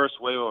is the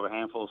first wave of a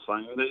handful of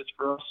signing days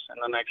for us in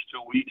the next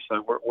 2 weeks.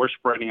 We're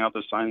spreading out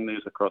the signing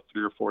days across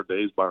 3 or 4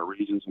 days by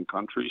regions and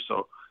countries.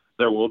 So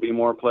there will be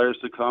more players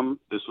to come.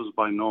 This was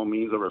by no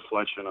means a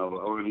reflection of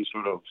any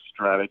sort of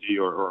strategy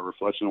or a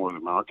reflection of where the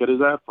market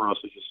is at. For us,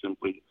 it's just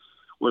simply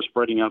we're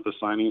spreading out the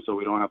signings so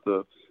we don't have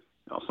to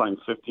sign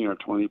 15 or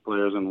 20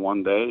 players in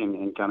one day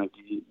and kind of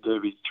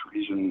give each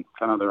region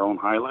kind of their own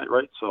highlight,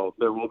 right? So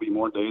there will be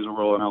more days where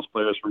we'll announce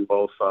players from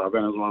both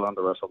Venezuela and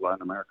the rest of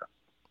Latin America.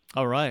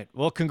 All right.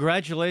 Well,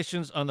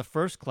 congratulations on the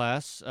first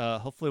class.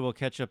 Hopefully we'll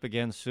catch up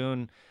again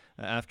soon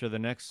after the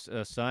next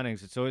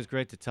signings. It's always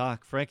great to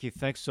talk. Frankie,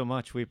 thanks so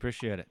much. We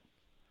appreciate it.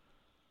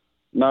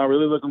 No,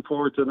 really looking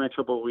forward to the next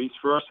couple of weeks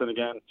for us. And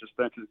again, just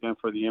thank you again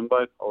for the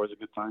invite. Always a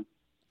good time.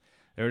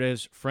 There it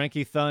is.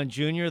 Frankie Thon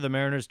Jr., the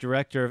Mariners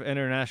Director of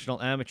International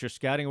Amateur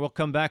Scouting. We'll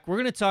come back. We're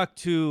going to talk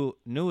to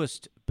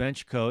newest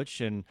bench coach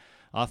and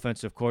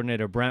offensive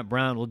coordinator Brant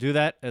Brown. We'll do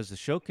that as the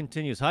show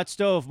continues. Hot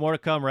Stove, more to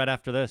come right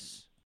after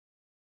this.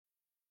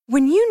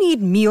 When you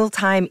need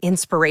mealtime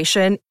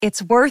inspiration,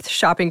 it's worth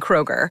shopping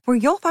Kroger, where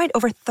you'll find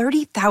over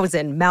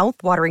 30,000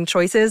 mouth-watering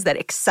choices that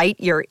excite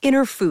your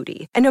inner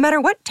foodie. And no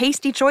matter what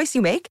tasty choice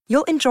you make,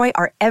 you'll enjoy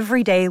our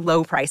everyday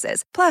low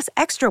prices, plus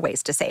extra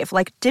ways to save,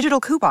 like digital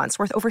coupons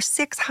worth over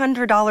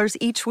 $600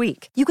 each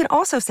week. You can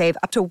also save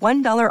up to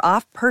 $1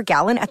 off per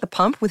gallon at the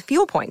pump with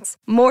fuel points.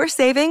 More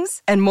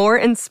savings and more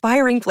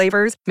inspiring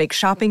flavors make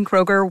shopping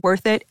Kroger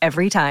worth it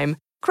every time.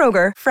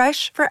 Kroger,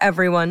 fresh for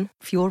everyone.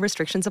 Fuel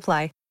restrictions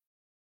apply.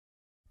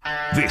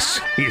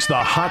 This is the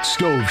Hot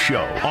Stove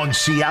Show on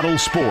Seattle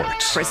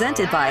Sports.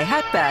 Presented by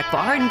Hatback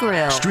Bar and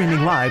Grill.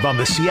 Streaming live on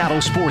the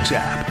Seattle Sports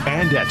app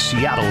and at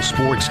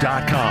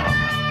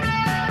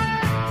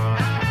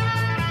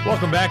seattlesports.com.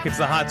 Welcome back. It's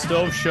the Hot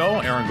Stove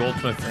Show. Aaron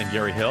Goldsmith and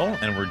Gary Hill.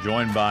 And we're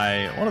joined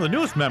by one of the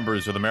newest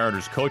members of the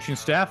Mariners coaching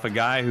staff, a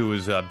guy who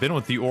has been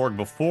with the org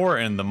before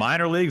in the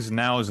minor leagues and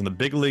now is in the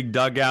big league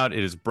dugout.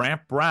 It is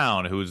Brant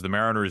Brown, who is the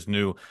Mariners'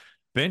 new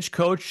bench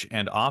coach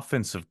and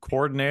offensive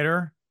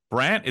coordinator.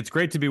 Brant, it's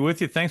great to be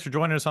with you. Thanks for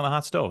joining us on the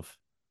Hot Stove.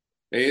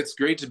 Hey, it's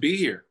great to be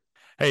here.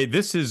 Hey,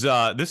 this is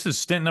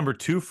stint number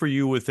 2 for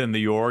you within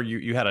the org.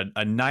 You had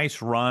a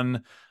nice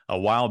run a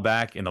while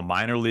back in the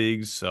minor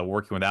leagues,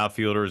 working with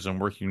outfielders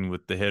and working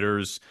with the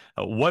hitters.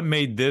 What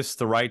made this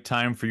the right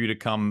time for you to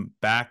come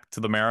back to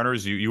the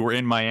Mariners? You were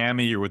in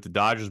Miami, you were with the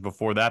Dodgers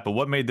before that, but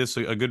what made this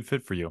a good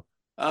fit for you?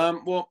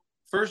 Well,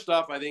 first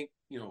off, I think,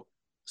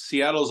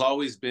 Seattle's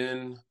always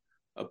been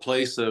a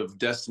place of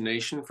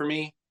destination for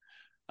me.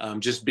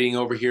 Just being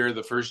over here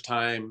the first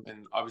time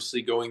and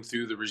obviously going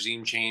through the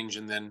regime change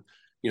and then,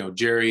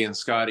 Jerry and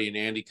Scotty and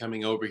Andy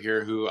coming over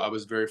here, who I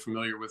was very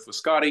familiar with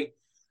Scotty.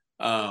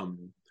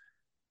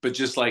 But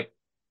just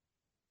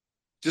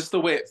the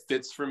way it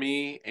fits for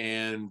me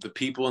and the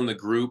people in the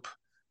group,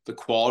 the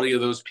quality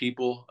of those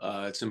people,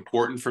 it's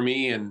important for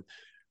me. And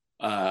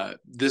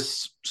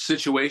this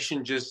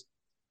situation just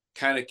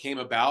kind of came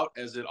about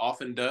as it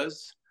often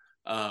does,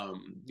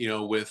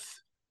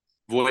 with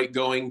Voit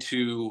going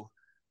to,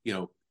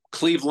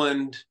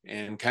 Cleveland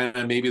and kind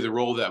of maybe the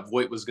role that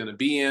Voit was going to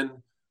be in.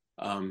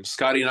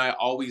 Scotty and I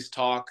always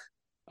talk.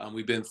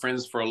 We've been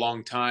friends for a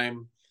long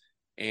time.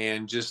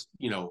 And just,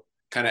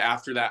 kind of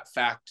after that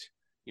fact,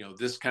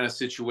 this kind of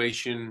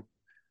situation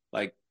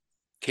like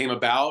came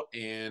about,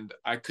 and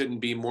I couldn't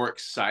be more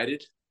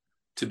excited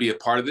to be a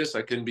part of this.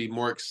 I couldn't be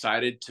more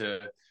excited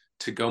to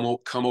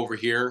come over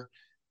here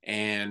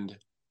and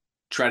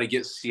try to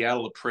get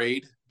Seattle a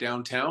parade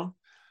downtown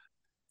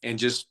and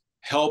just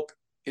help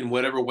in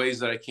whatever ways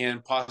that I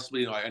can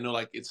possibly. I know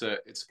like it's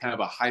kind of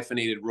a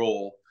hyphenated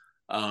role.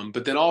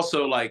 But then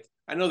also like,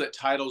 I know that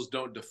titles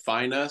don't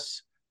define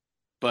us,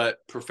 but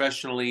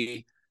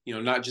professionally,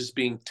 not just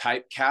being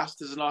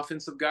typecast as an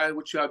offensive guy,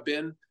 which I've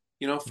been,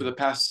 for the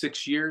past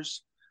 6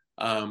 years.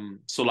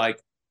 So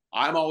like,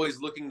 I'm always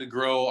looking to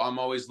grow. I'm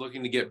always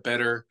looking to get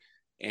better.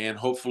 And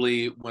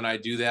hopefully when I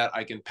do that,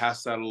 I can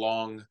pass that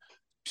along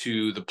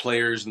to the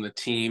players and the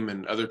team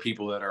and other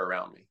people that are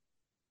around me.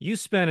 You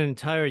spent an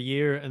entire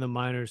year in the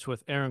minors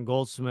with Aaron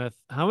Goldsmith.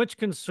 How much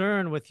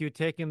concern with you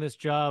taking this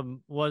job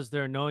was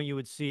there knowing you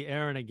would see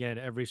Aaron again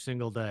every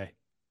single day?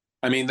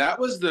 I mean, that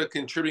was the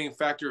contributing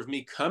factor of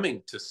me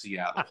coming to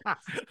Seattle.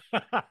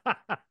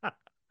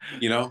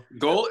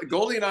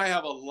 Goldie and I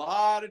have a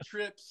lot of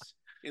trips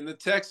in the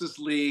Texas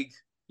League,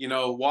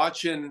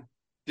 watching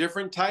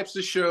different types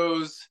of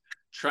shows,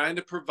 trying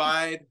to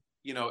provide,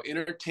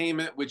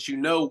 entertainment, which,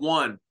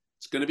 one,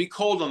 it's going to be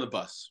cold on the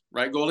bus,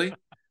 right, Goldie?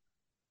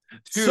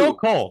 Two, so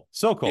cold.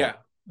 Yeah.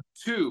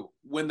 Two,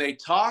 when they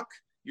talk,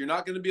 you're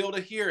not going to be able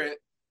to hear it,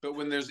 but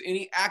when there's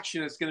any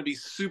action, it's going to be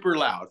super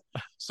loud.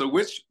 So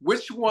which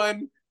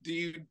one do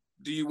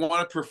you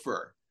want to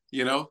prefer? Do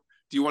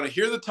you want to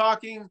hear the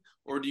talking,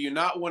 or do you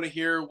not want to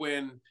hear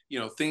when,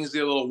 things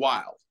get a little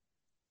wild?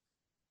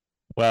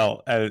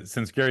 Well,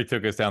 since Gary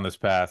took us down this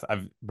path,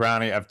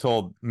 I've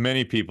told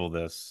many people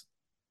this.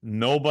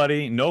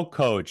 No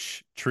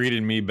coach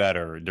treated me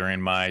better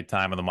during my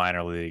time in the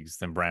minor leagues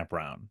than Brant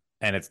Brown.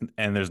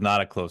 And there's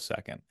not a close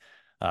second.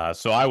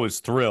 So I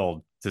was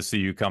thrilled to see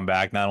you come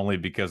back, not only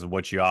because of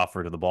what you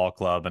offer to the ball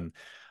club, and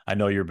I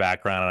know your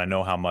background and I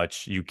know how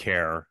much you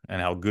care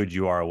and how good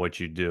you are at what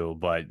you do,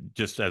 but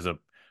just as a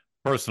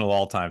personal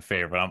all-time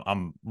favorite,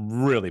 I'm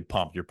really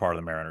pumped you're part of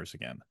the Mariners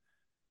again.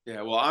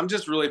 Yeah, well, I'm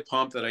just really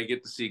pumped that I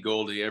get to see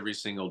Goldie every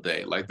single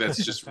day. Like,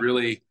 that's just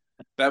really,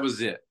 that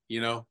was it,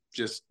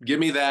 just give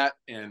me that.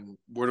 And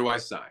where do I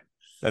sign?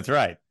 That's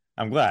right.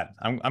 I'm glad.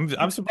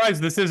 I'm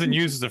surprised this isn't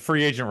used as a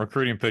free agent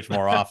recruiting pitch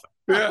more often.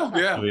 Yeah.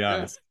 To be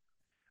honest.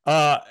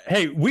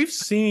 Hey, we've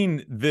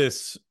seen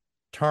this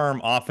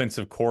term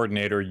offensive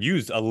coordinator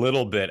used a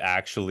little bit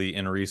actually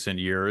in recent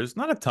years.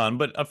 Not a ton,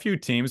 but a few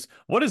teams.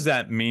 What does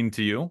that mean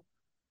to you?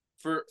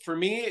 For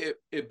me,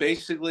 it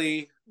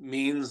basically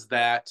means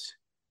that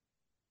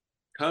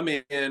come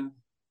in,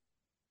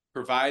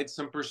 provide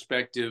some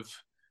perspective,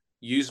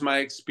 use my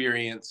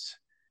experience,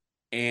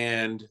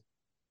 and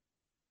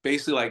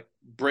basically like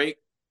break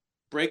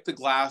the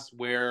glass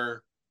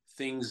where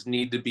things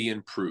need to be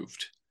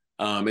improved.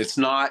 It's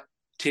not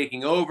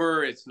taking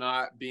over. It's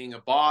not being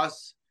a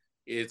boss.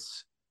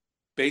 It's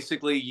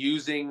basically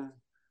using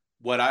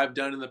what I've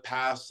done in the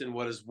past and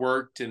what has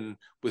worked, and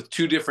with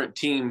two different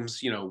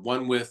teams,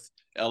 one with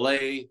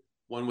LA,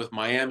 one with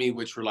Miami,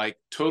 which were like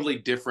totally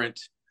different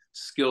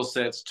skill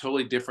sets,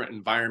 totally different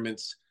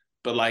environments,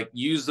 but like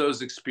use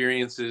those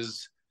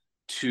experiences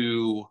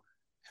to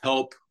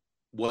help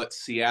what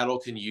Seattle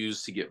can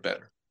use to get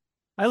better.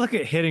 I look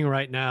at hitting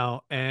right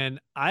now, and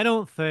I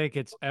don't think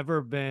it's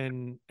ever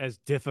been as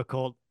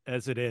difficult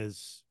as it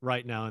is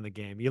right now in the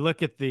game. You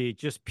look at the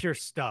just pure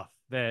stuff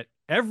that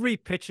every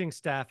pitching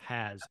staff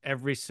has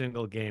every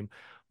single game.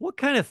 What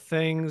kind of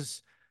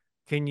things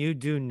can you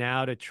do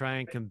now to try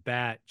and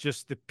combat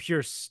just the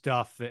pure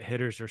stuff that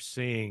hitters are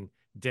seeing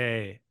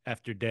day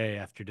after day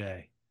after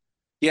day?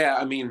 Yeah,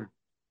 I mean,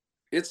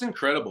 it's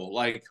incredible.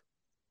 Like,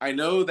 I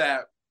know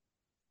that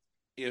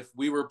if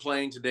we were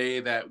playing today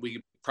that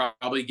we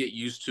probably get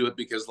used to it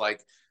because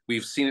like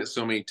we've seen it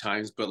so many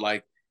times, but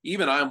like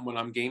even when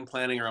I'm game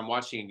planning or I'm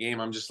watching a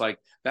game, I'm just like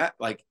that,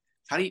 like,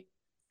 how do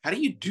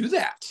you do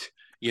that?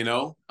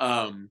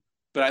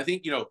 But I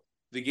think,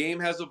 the game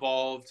has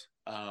evolved.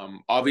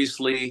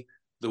 Obviously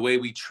the way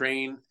we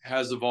train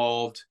has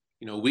evolved.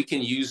 We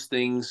can use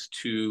things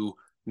to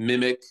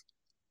mimic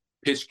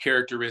pitch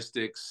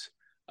characteristics.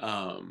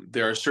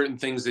 There are certain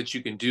things that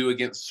you can do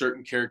against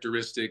certain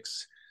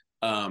characteristics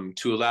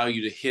to allow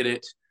you to hit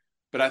it.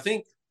 But I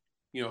think,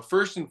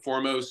 first and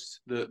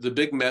foremost, the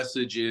big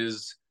message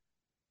is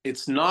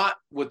it's not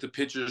what the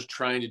pitcher is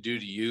trying to do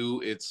to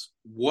you. It's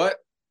what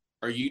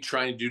are you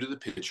trying to do to the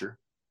pitcher?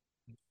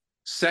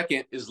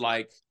 Second is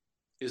like,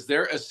 is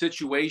there a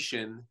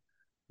situation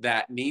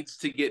that needs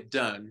to get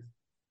done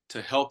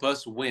to help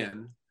us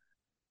win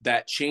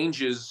that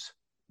changes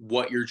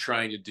what you're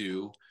trying to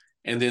do?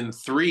 And then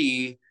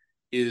three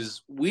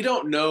is we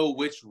don't know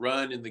which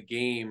run in the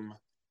game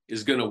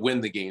is going to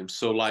win the game.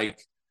 So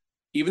like,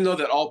 even though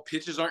that all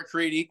pitches aren't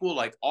created equal,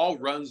 like all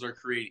runs are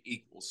created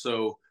equal.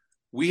 So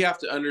we have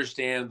to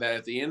understand that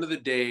at the end of the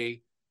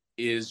day,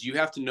 is you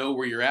have to know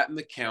where you're at in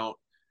the count.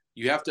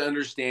 You have to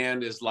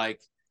understand is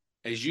like,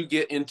 as you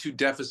get into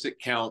deficit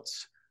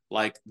counts,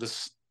 like the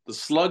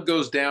slug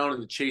goes down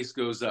and the chase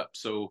goes up.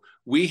 So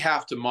we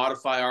have to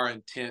modify our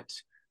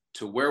intent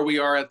to where we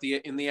are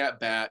in the at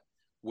bat,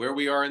 where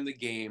we are in the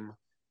game.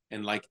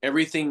 And like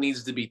everything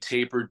needs to be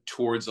tapered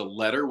towards a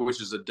letter,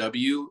 which is a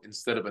W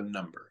instead of a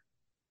number.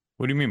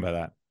 What do you mean by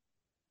that?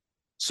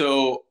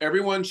 So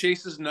everyone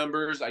chases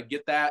numbers. I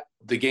get that.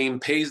 The game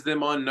pays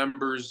them on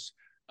numbers.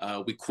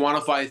 We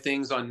quantify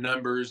things on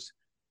numbers,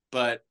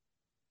 but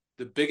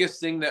the biggest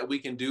thing that we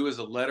can do is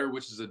a letter,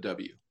 which is a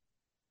W.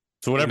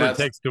 So whatever it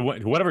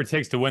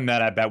takes to win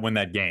that at bat, win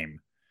that game.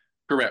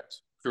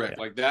 Correct. Yeah.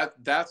 Like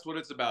that's what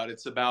it's about.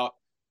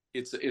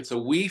 It's a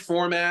we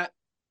format.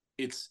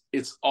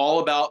 It's all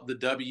about the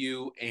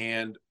W,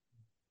 and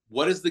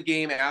what is the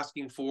game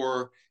asking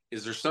for?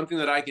 Is there something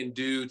that I can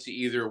do to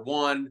either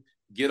one,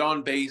 get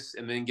on base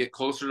and then get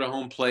closer to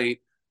home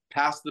plate,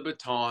 pass the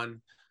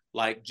baton,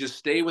 like just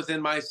stay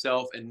within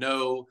myself and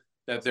know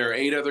that there are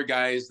 8 other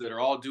guys that are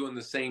all doing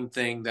the same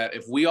thing, that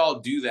if we all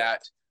do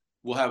that,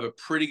 we'll have a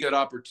pretty good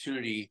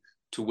opportunity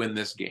to win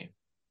this game.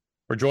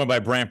 We're joined by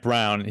Brant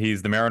Brown.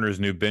 He's the Mariners'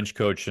 new bench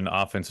coach and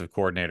offensive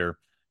coordinator.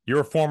 You're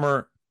a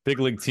former big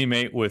league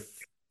teammate with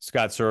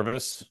Scott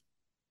Service.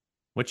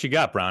 What you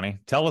got, Brownie?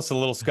 Tell us a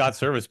little Scott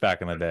Service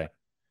back in the day.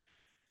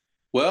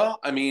 Well,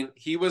 I mean,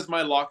 he was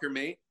my locker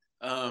mate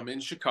in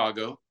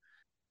Chicago.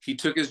 He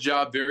took his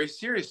job very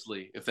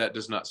seriously, if that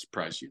does not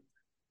surprise you.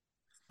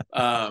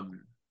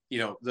 You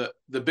know,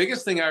 the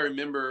biggest thing I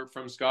remember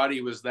from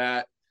Scotty was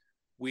that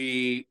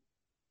it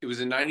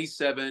was in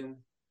 97.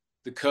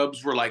 The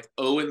Cubs were like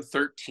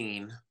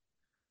 0-13.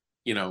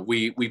 You know,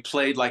 we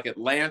played like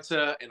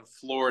Atlanta and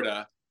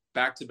Florida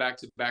back to back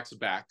to back to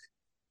back,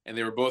 and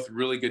they were both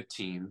really good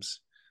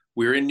teams.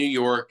 We were in New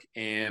York,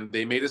 and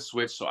they made a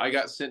switch, so I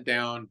got sent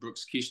down.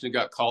 Brooks Kishna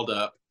got called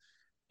up,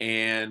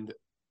 and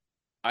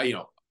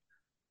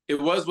it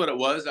was what it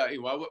was.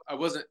 I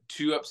wasn't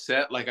too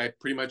upset. Like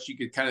you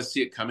could kind of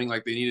see it coming.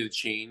 Like they needed a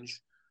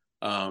change.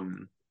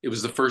 It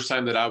was the first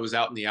time that I was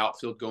out in the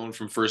outfield going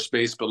from first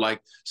base. But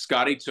like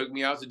Scotty took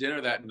me out to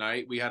dinner that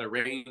night. We had a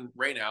rain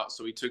out,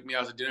 so he took me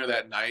out to dinner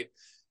that night,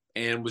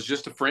 and was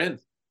just a friend.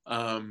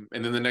 And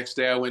then the next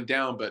day I went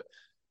down. But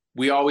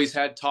we always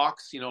had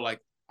talks. You know,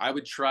 like I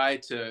would try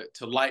to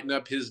lighten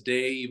up his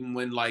day, even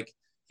when like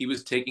he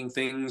was taking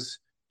things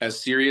as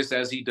serious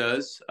as he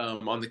does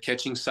on the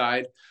catching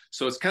side.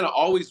 So it's kind of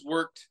always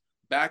worked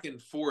back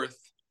and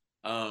forth.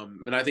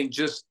 And I think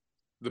just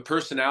the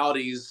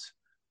personalities,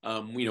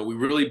 we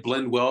really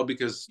blend well,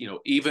 because,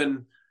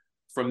 even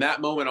from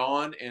that moment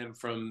on and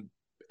from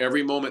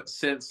every moment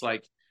since,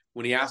 like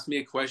when he asked me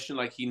a question,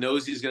 like he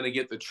knows he's going to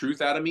get the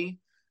truth out of me.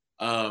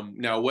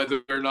 Now,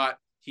 whether or not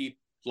he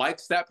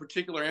likes that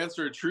particular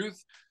answer of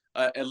truth,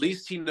 at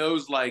least he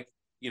knows, like,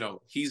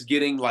 he's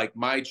getting like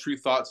my true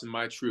thoughts and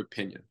my true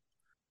opinion.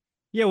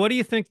 Yeah, what do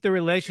you think the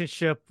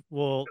relationship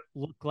will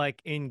look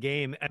like in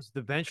game as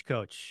the bench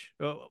coach?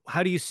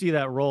 How do you see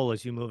that role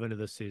as you move into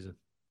this season?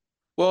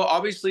 Well,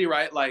 obviously,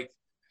 right, like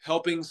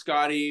helping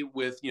Scotty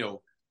with,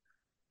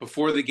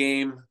 before the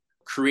game,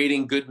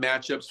 creating good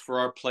matchups for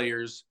our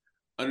players,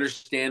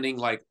 understanding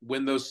like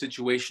when those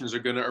situations are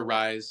going to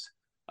arise,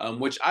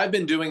 which I've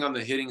been doing on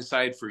the hitting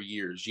side for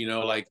years.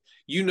 Like,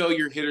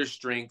 your hitter's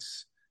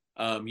strengths,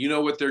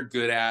 what they're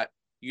good at,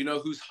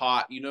 who's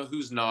hot,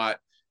 who's not.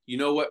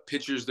 What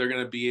pitchers they're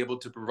going to be able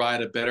to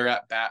provide a better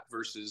at bat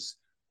versus,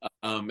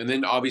 and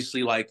then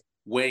obviously like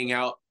weighing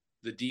out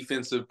the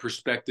defensive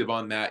perspective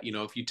on that.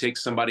 If you take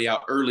somebody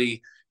out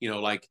early,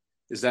 like,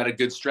 is that a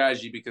good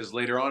strategy? Because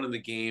later on in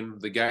the game,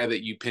 the guy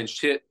that you pinch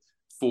hit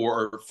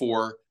for,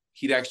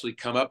 he'd actually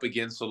come up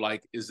again. So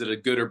like, is it a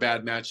good or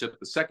bad matchup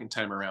the second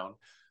time around?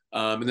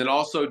 And then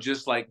also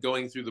just like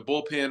going through the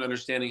bullpen,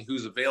 understanding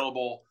who's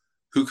available,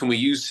 who can we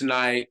use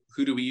tonight,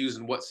 who do we use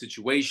in what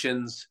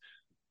situations.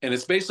 And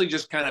it's basically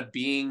just kind of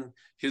being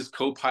his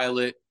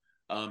co-pilot,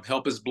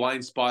 help his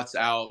blind spots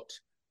out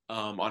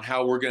on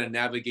how we're going to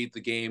navigate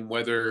the game,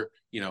 whether,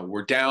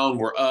 we're down,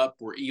 we're up,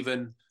 we're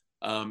even.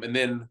 And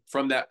then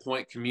from that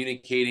point,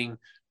 communicating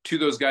to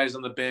those guys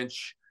on the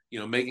bench,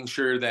 making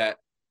sure that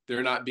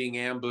they're not being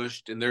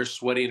ambushed and they're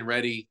sweaty and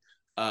ready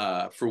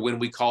for when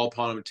we call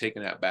upon them to take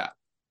an at-bat.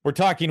 We're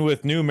talking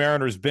with new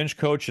Mariners bench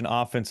coach and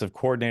offensive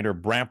coordinator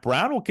Brant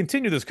Brown. We'll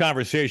continue this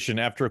conversation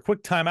after a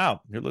quick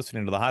timeout. You're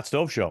listening to The Hot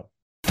Stove Show.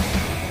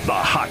 The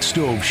Hot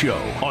Stove Show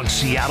on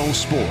Seattle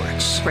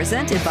Sports.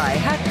 Presented by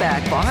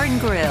Hatback Bar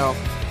and Grill.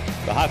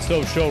 The Hot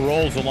Stove Show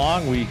rolls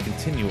along. We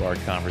continue our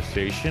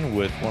conversation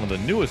with one of the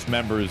newest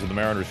members of the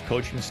Mariners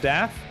coaching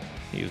staff.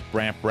 He is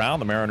Brant Brown,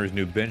 the Mariners'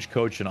 new bench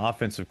coach and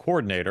offensive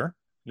coordinator.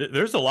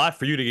 There's a lot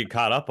for you to get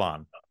caught up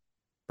on,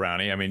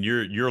 Brownie. I mean,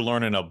 you're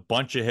learning a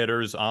bunch of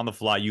hitters on the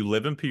fly. You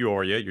live in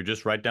Peoria. You're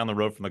just right down the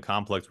road from the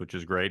complex, which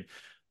is great.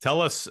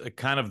 Tell us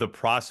kind of the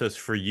process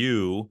for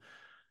you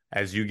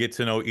as you get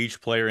to know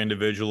each player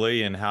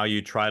individually and how you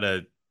try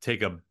to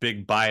take a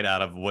big bite out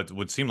of what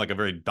would seem like a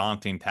very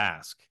daunting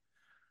task.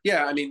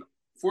 Yeah, I mean,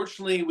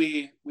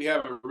 fortunately, we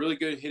have a really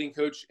good hitting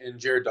coach in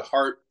Jared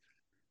DeHart,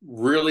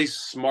 really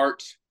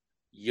smart,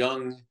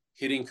 young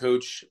hitting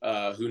coach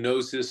who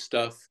knows his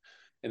stuff.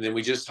 And then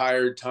we just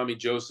hired Tommy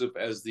Joseph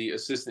as the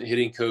assistant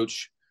hitting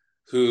coach,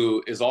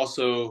 who is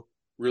also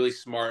really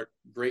smart,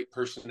 great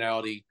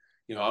personality.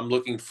 You know, I'm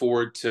looking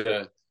forward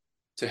to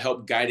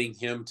help guiding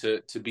him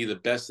to be the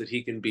best that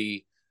he can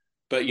be.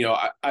 But, you know,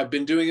 I've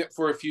been doing it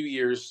for a few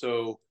years.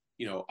 So,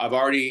 you know, I've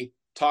already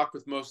talked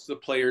with most of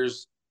the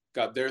players,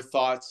 got their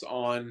thoughts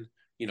on,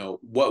 you know,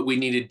 what we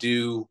need to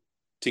do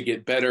to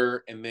get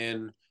better. And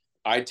then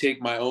I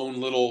take my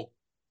own little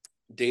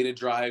data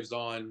drives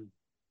on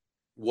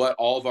what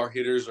all of our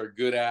hitters are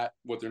good at,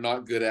 what they're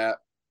not good at,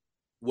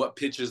 what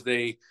pitches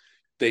they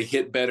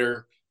hit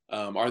better.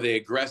 Are they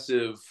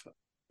aggressive?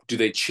 Do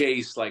they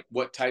chase? Like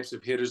what types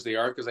of hitters they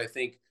are? Because I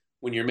think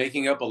when you're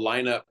making up a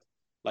lineup,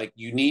 like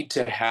you need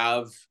to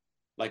have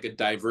like a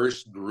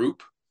diverse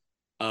group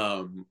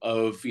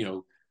of, you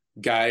know,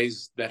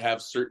 guys that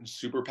have certain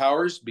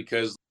superpowers,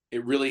 because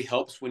it really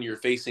helps when you're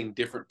facing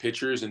different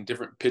pitchers and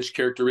different pitch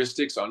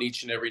characteristics on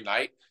each and every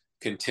night.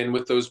 Contend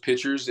with those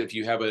pitchers if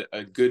you have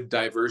a good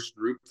diverse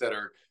group that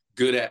are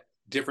good at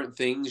different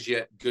things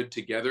yet good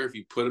together. If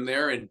you put them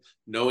there and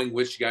knowing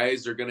which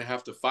guys are going to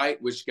have to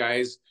fight, which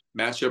guys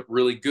match up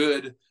really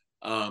good,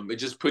 it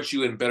just puts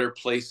you in better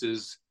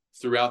places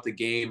throughout the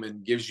game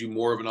and gives you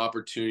more of an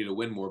opportunity to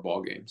win more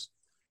ball games.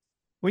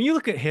 When you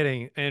look at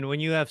hitting and when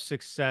you have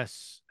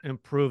success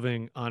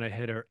improving on a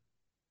hitter,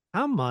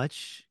 how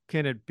much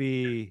can it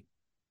be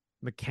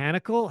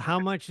mechanical? How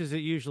much is it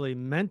usually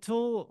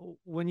mental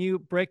when you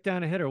break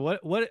down a hitter?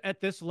 What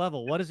at this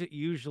level, what is it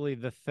usually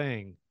the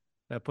thing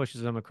that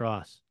pushes them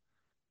across?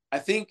 I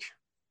think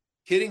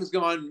hitting's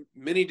gone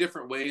many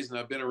different ways, and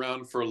I've been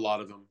around for a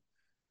lot of them.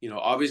 You know,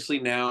 obviously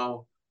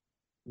now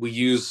we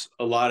use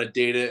a lot of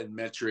data and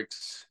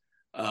metrics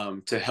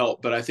to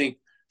help, but I think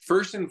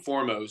first and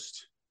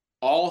foremost,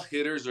 all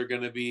hitters are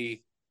going to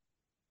be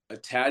a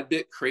tad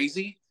bit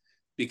crazy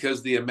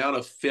because the amount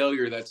of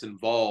failure that's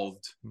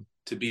involved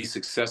to be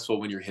successful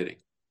when you're hitting.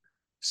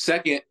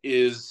 Second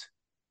is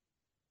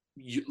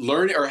you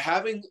learn, or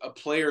having a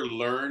player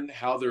learn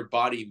how their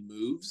body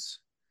moves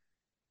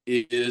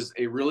is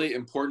a really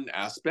important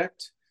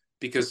aspect,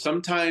 because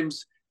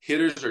sometimes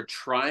hitters are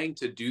trying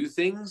to do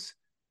things,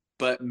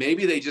 but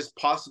maybe they just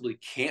possibly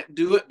can't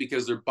do it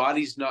because their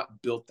body's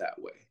not built that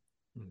way.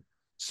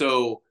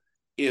 So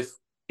if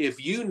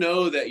you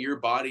know that your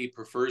body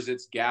prefers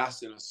its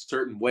gas in a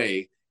certain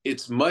way,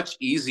 it's much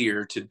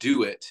easier to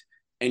do it.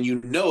 And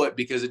you know it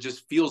because it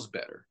just feels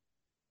better.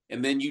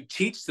 And then you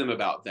teach them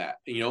about that,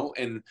 you know,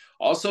 and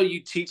also you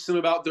teach them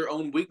about their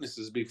own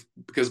weaknesses,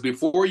 because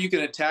before you can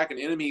attack an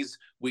enemy's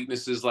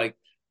weaknesses, like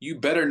you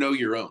better know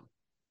your own.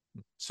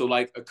 So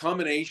like a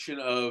combination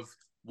of,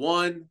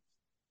 one,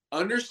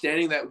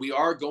 understanding that we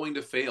are going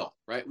to fail,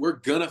 right? We're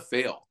going to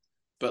fail.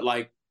 But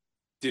like,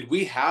 did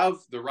we have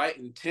the right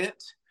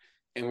intent?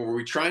 And were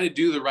we trying to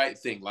do the right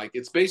thing? Like,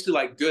 it's basically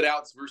like good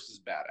outs versus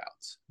bad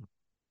outs,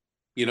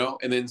 you know?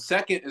 And then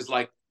second is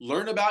like,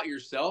 learn about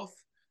yourself,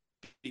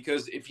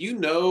 because if you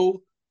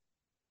know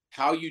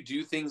how you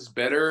do things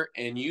better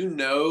and you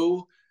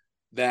know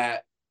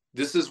that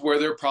this is where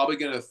they're probably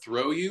going to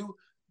throw you,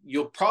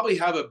 you'll probably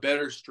have a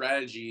better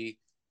strategy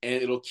and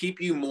it'll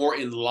keep you more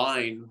in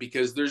line,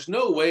 because there's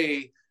no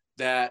way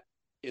that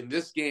in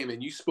this game,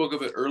 and you spoke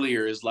of it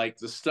earlier, is like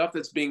the stuff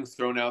that's being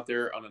thrown out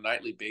there on a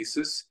nightly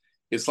basis.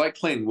 It's like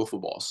playing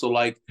wiffle ball. So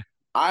like,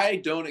 I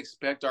don't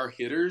expect our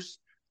hitters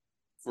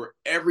for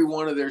every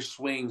one of their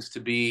swings to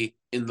be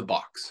in the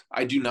box.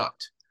 I do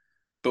not.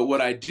 But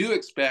what I do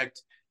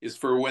expect is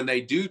for when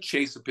they do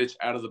chase a pitch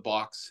out of the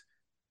box,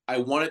 I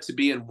want it to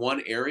be in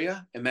one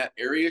area, and that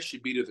area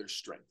should be to their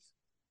strength,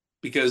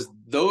 because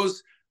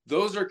those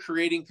are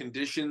creating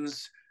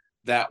conditions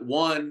that,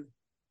 one,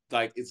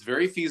 like it's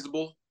very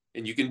feasible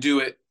and you can do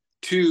it.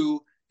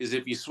 Two is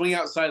if you swing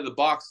outside of the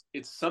box,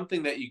 it's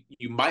something that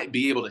you might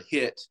be able to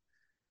hit.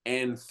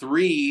 And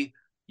three,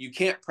 you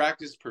can't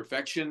practice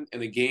perfection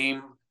in a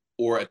game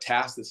or a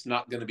task that's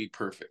not going to be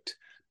perfect,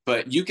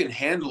 but you can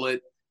handle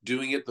it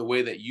doing it the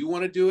way that you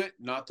want to do it,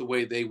 not the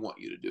way they want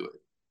you to do it.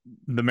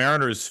 The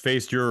Mariners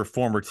faced your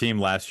former team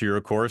last year,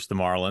 of course, the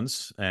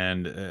Marlins.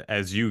 And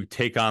as you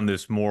take on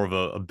this more of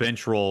a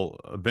bench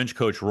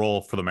coach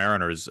role for the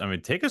Mariners, I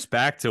mean, take us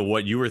back to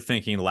what you were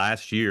thinking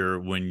last year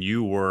when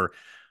you were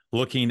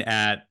looking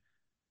at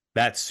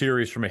that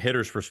series from a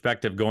hitter's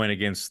perspective going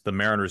against the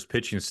Mariners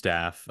pitching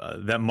staff.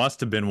 That must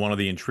have been one of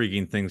the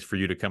intriguing things for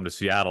you to come to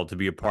Seattle, to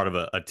be a part of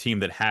a team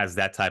that has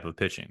that type of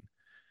pitching.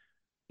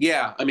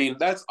 Yeah, I mean,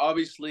 that's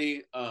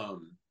obviously a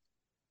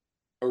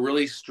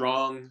really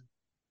strong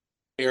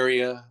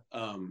area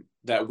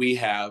that we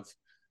have.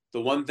 The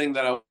one thing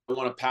that I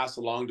want to pass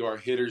along to our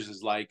hitters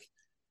is like,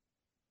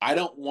 I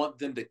don't want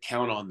them to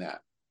count on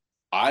that.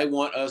 I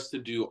want us to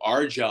do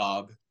our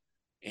job.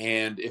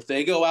 And if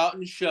they go out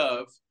and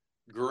shove,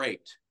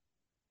 great.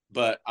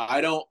 But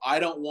I don't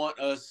want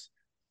us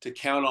to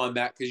count on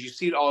that, because you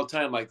see it all the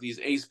time. Like these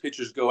ace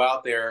pitchers go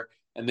out there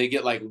and they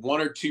get like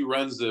 1 or 2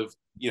 runs of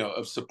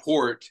of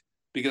support,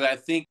 because I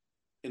think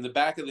in the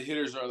back of the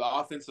hitters or the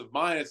offensive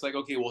mind, it's like,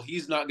 okay, well,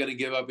 he's not going to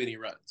give up any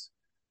runs.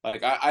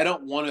 Like, I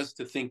don't want us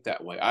to think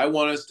that way. I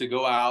want us to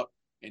go out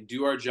and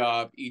do our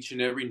job each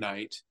and every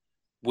night.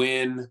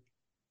 When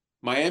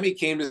Miami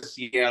came to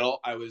Seattle,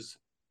 I was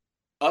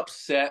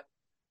upset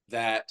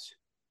that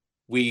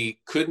we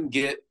couldn't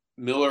get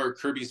Miller or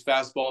Kirby's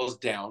fastballs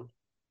down,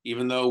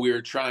 even though we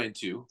were trying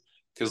to,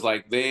 because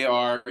like they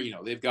are,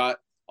 they've got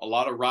a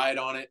lot of ride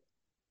on it.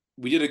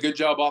 We did a good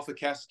job off of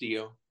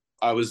Castillo.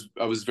 I was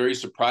very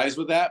surprised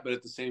with that, but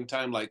at the same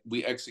time, like,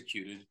 we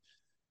executed.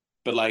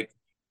 But like,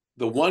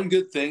 the one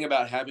good thing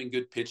about having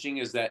good pitching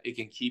is that it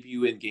can keep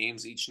you in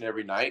games each and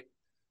every night.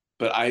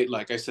 But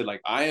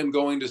I am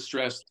going to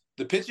stress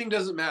the pitching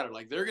doesn't matter.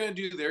 Like, they're going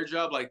to do their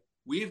job. Like,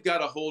 we've got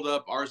to hold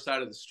up our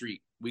side of the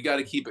street. We got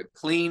to keep it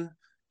clean.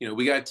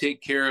 We got to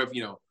take care of,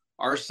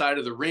 our side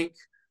of the rink,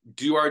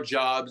 do our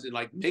jobs, and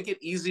like make it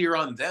easier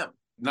on them,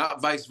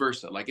 not vice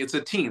versa. Like, it's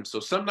a team. So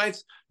some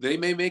nights they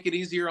may make it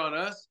easier on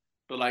us,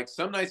 but like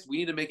some nights we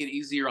need to make it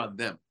easier on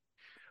them.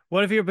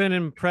 What have your been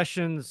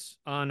impressions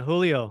on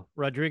Julio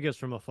Rodriguez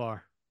from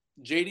afar?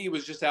 JD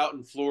was just out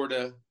in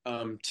Florida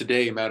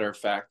today, matter of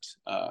fact,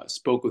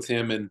 spoke with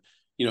him, and,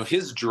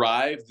 his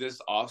drive this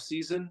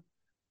offseason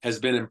has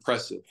been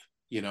impressive.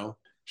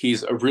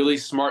 He's a really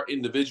smart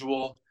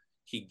individual.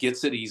 He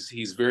gets it.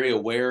 He's very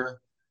aware.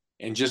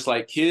 And just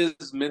like his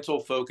mental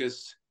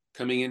focus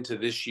coming into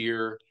this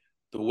year,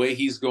 the way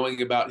he's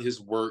going about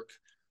his work,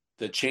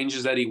 the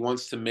changes that he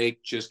wants to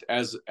make just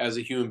as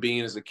a human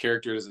being, as a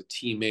character, as a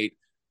teammate,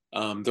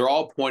 they're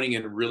all pointing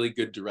in really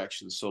good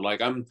directions. So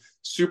like, I'm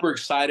super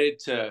excited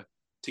to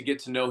get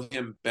to know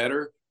him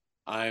better.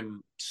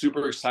 I'm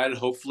super excited,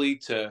 hopefully,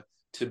 to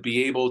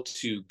be able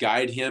to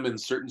guide him in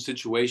certain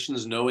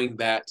situations, knowing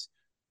that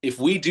if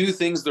we do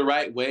things the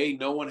right way,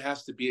 no one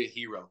has to be a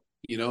hero.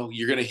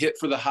 You're going to hit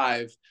for the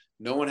hive.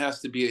 No one has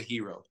to be a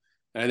hero.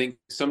 And I think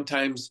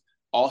sometimes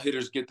all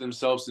hitters get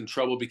themselves in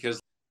trouble because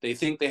they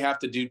think they have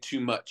to do too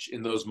much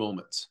in those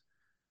moments,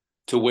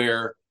 to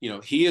where,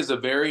 he is a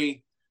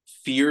very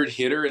feared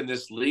hitter in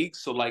this league.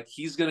 So like,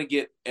 he's going to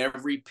get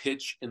every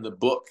pitch in the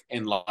book.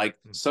 And like,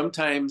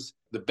 sometimes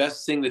the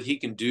best thing that he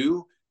can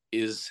do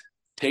is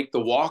take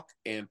the walk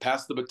and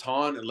pass the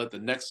baton and let the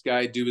next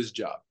guy do his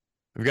job.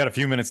 We've got a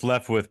few minutes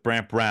left with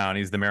Brant Brown.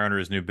 He's the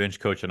Mariners' new bench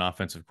coach and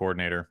offensive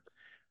coordinator.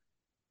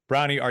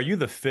 Brownie, are you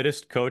the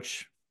fittest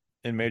coach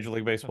in Major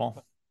League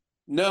Baseball?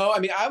 No, I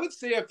mean, I would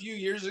say a few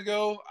years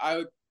ago,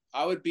 I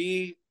would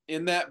be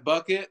in that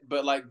bucket,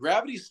 but like,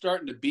 gravity's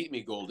starting to beat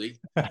me, Goldie.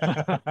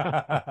 Like,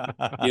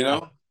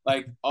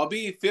 I'll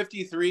be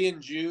 53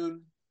 in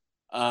June.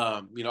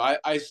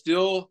 I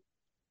still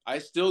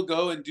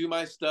go and do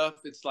my stuff.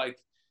 It's like,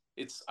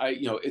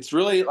 it's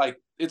really like,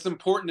 it's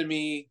important to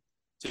me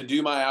to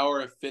do my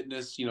hour of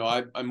fitness.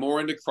 I'm more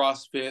into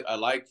CrossFit. I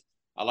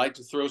like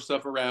to throw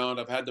stuff around.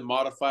 I've had to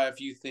modify a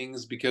few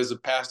things because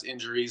of past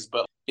injuries,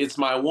 but it's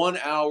my 1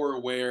 hour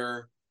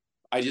where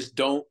I just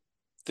don't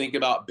think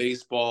about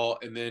baseball,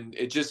 and then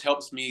it just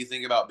helps me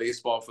think about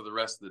baseball for the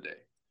rest of the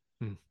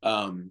day.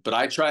 But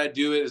I try to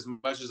do it as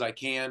much as I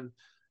can.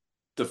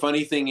 The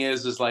funny thing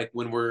is like,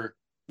 when we're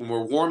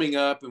warming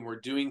up and we're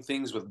doing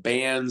things with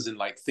bands and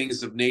like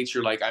things of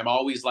nature, like, I'm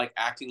always like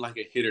acting like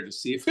a hitter to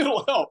see if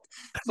it'll help.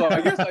 So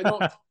I guess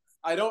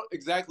I don't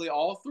exactly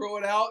all throw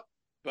it out,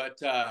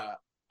 but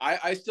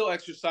I still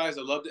exercise.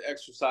 I love to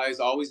exercise.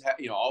 Always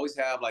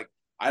have. Like,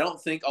 I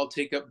don't think I'll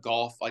take up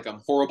golf. Like,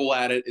 I'm horrible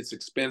at it. It's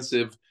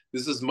expensive.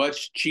 This is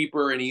much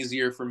cheaper and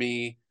easier for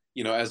me,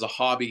 as a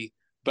hobby.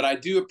 But I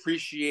do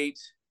appreciate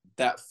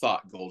that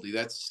thought, Goldie.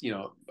 That's,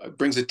 it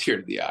brings a tear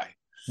to the eye.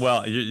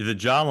 Well, the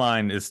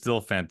jawline is still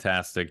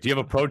fantastic. Do you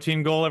have a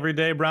protein goal every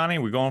day, Brownie?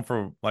 We going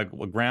for like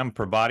a gram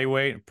per body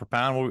weight per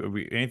pound?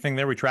 Anything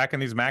there? We tracking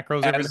these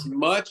macros every day? As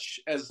much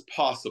as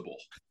possible.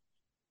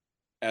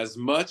 As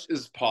much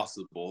as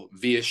possible,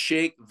 via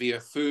shake, via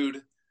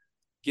food.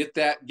 Get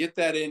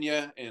that in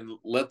you and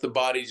let the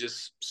body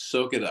just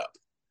soak it up.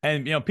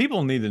 And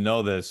people need to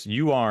know this.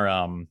 You are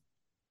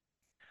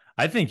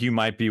I think you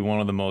might be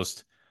one of the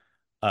most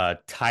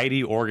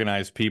tidy,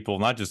 organized people,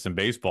 not just in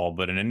baseball,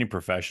 but in any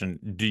profession.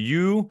 Do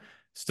you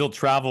still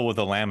travel with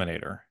a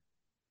laminator?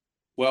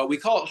 Well, we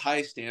call it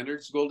high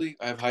standards, Goldie.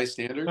 I have high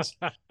standards.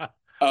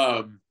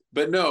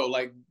 But no,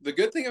 like, the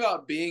good thing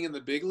about being in the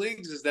big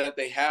leagues is that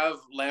they have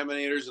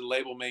laminators and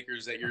label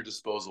makers at your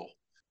disposal.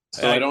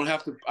 So I don't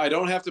have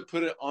to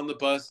put it on the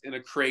bus in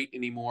a crate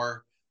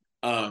anymore.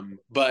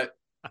 But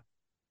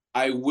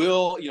I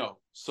will,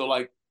 so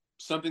like,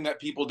 something that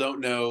people don't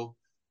know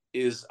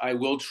is I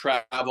will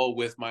travel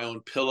with my own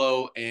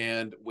pillow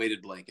and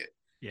weighted blanket.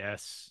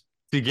 Yes.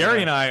 See,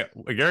 Gary and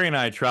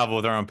I travel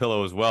with our own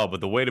pillow as well, but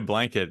the weighted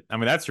blanket, I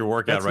mean, that's your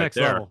workout right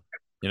there. Level.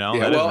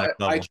 Yeah, well,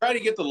 I try to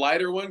get the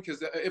lighter one,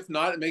 because if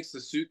not, it makes the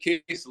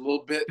suitcase a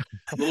little bit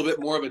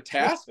more of a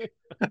task.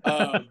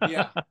 And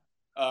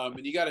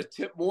you got to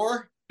tip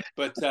more.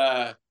 But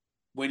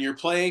when you're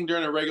playing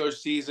during a regular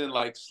season,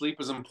 like, sleep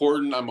is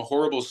important. I'm a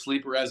horrible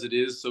sleeper as it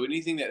is. So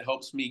anything that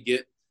helps me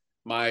get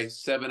my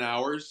 7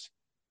 hours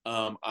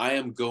I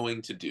am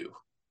going to do.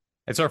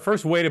 It's our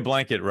first weighted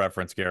blanket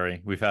reference,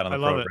 Gary, we've had on the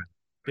program.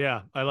 It.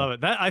 Yeah, I love it.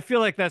 I feel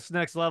like that's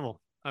next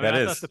level. I mean,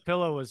 I thought the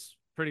pillow was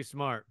pretty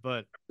smart,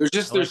 but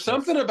there's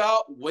something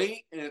about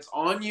weight, and it's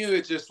on you.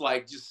 It just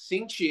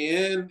sinks you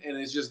in, and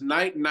it's just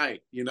night and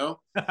night, you know?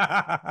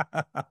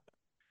 Got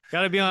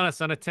to be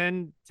honest, on a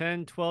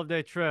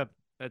 12-day trip,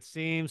 that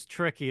seems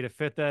tricky to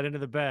fit that into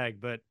the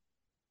bag, but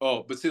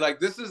see, like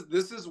this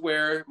is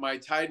where my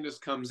tiredness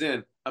comes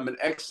in. I'm an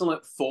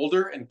excellent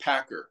folder and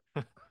packer.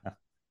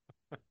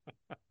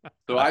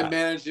 So I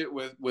manage it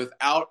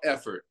without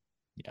effort.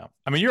 Yeah.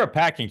 I mean, you're a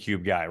packing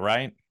cube guy,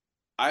 right?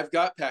 I've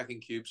got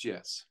packing cubes,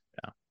 yes.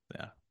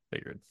 Yeah.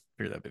 Figured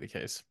that'd be the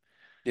case.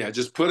 Yeah,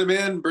 just put them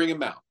in, bring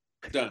them out.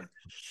 Done.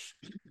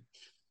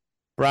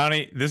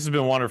 Brownie, this has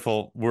been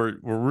wonderful. We're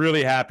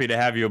really happy to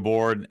have you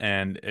aboard,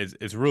 and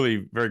it's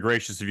really very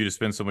gracious of you to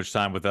spend so much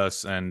time with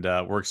us, and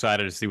we're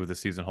excited to see what the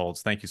season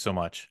holds. Thank you so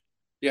much.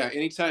 Yeah,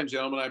 anytime,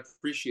 gentlemen. I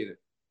appreciate it.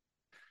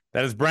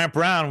 That is Brant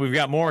Brown. We've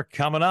got more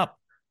coming up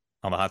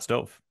on the Hot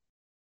Stove.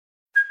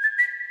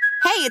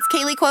 Hey, it's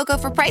Kaylee Cuoco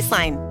for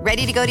Priceline.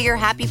 Ready to go to your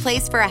happy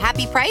place for a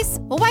happy price?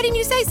 Well, why didn't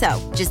you say so?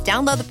 Just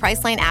download the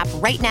Priceline app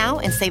right now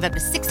and save up to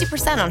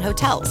 60% on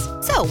hotels.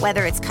 So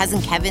whether it's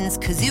Cousin Kevin's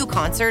Kazoo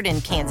Concert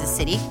in Kansas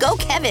City, go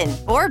Kevin,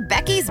 or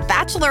Becky's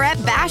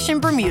Bachelorette Bash in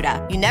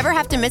Bermuda, you never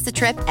have to miss a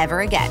trip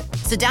ever again.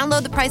 So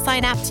download the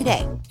Priceline app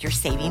today. Your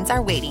savings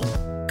are waiting.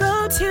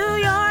 Go to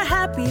your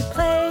happy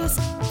place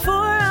for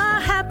a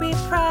happy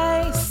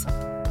price.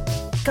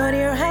 Go to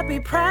your happy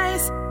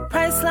price,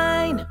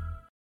 Priceline.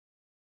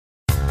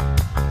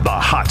 The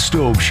Hot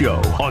Stove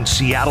Show on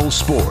Seattle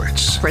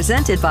Sports.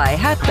 Presented by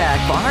Hatback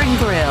Bar and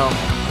Grill.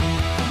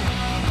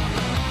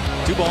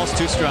 2 balls,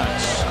 2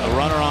 strikes. A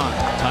runner on.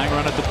 Tying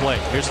run at the plate.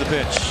 Here's the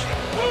pitch.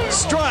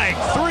 Strike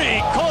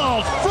 3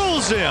 called.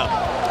 Fools him.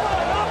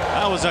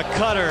 That was a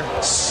cutter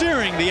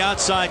searing the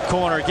outside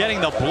corner,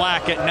 getting the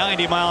black at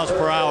 90 miles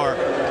per hour.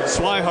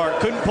 Swihart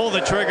couldn't pull the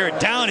trigger.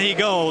 Down he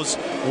goes.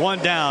 1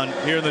 down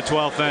here in the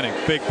 12th inning.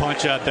 Big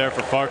punch out there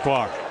for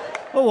Farquhar.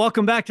 Well,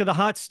 welcome back to the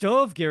Hot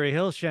Stove. Gary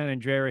Hill, Shannon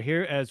Drayer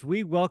here as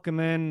we welcome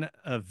in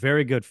a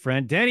very good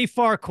friend, Danny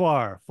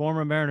Farquhar,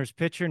 former Mariners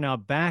pitcher, now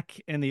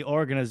back in the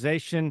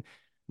organization,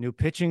 new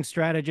pitching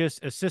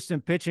strategist,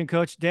 assistant pitching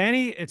coach.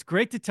 Danny, it's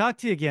great to talk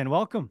to you again.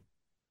 Welcome.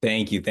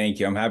 Thank you.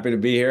 I'm happy to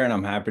be here, and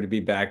I'm happy to be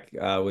back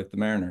with the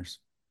Mariners.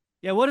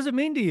 Yeah, what does it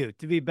mean to you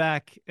to be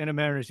back in a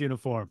Mariners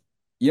uniform?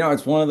 You know,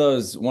 it's one of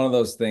those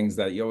things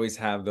that you always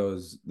have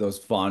those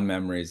fond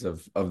memories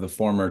of the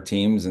former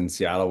teams, and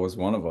Seattle was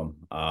one of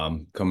them.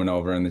 Coming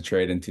over in the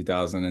trade in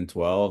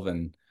 2012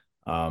 and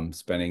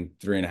spending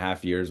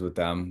 3.5 years with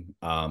them,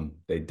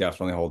 they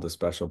definitely hold a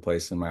special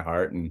place in my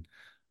heart, and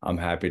I'm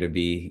happy to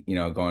be,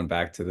 going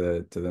back to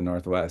the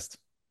Northwest.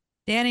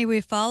 Danny,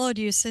 we've followed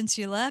you since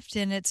you left,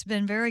 and it's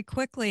been very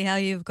quickly how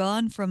you've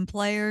gone from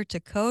player to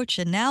coach,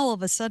 and now all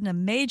of a sudden a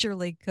major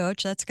league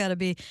coach. That's got to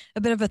be a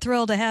bit of a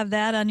thrill to have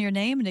that on your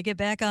name and to get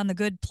back on the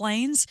good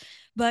plains.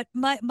 But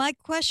my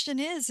question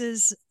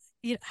is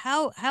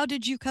how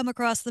did you come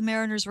across the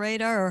Mariners'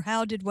 radar, or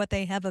how did what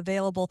they have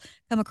available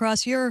come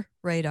across your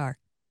radar?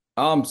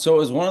 So it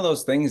was one of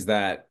those things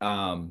that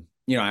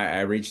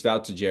I reached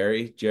out to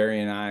Jerry.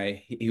 Jerry and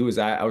I was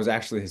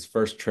actually his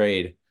first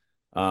trade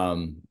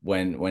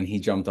when he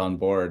jumped on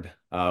board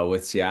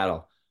with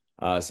Seattle.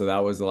 So that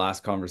was the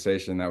last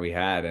conversation that we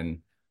had. And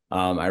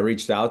I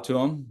reached out to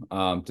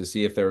him to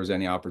see if there was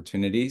any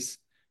opportunities.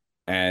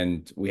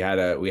 And we had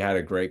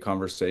a great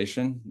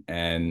conversation,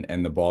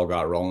 and the ball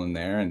got rolling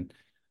there. And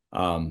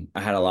I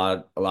had a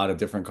lot of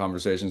different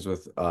conversations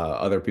with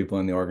other people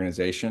in the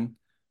organization.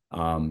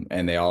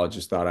 And they all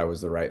just thought I was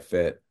the right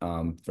fit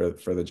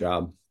for the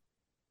job.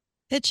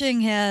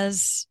 Pitching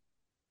has,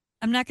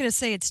 I'm not going to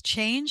say it's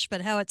changed,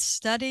 but how it's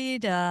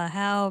studied,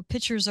 how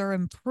pitchers are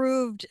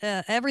improved,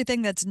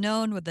 everything that's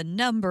known with the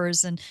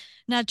numbers, and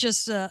not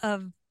just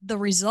of the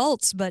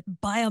results, but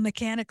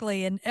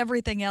biomechanically and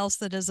everything else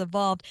that has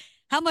evolved.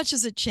 How much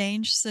has it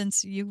changed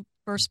since you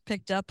first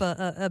picked up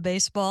a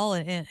baseball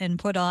and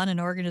put on an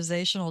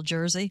organizational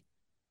jersey?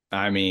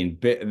 I mean,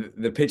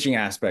 the pitching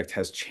aspect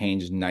has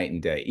changed night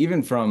and day,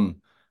 even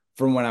from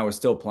when I was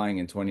still playing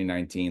in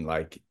 2019,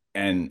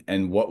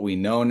 and what we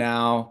know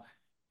now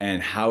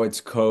and how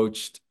it's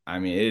coached. I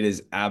mean, it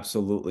is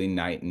absolutely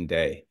night and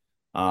day.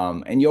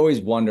 And you always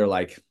wonder,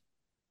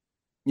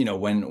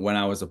 when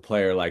I was a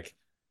player,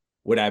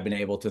 would I have been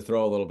able to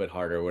throw a little bit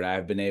harder? Would I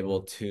have been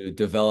able to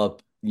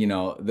develop,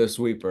 the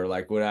sweeper?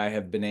 Would I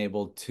have been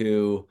able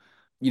to,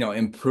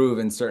 improve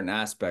in certain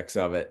aspects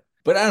of it?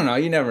 But I don't know.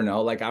 You never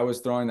know. I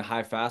was throwing the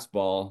high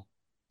fastball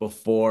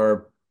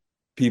before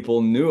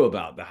people knew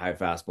about the high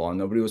fastball, and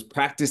nobody was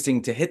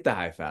practicing to hit the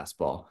high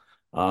fastball.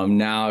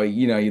 Now,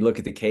 you look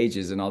at the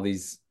cages and all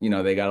these,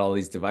 they got all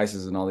these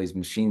devices and all these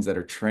machines that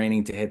are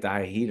training to hit the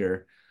high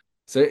heater.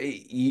 So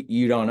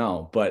you don't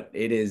know, but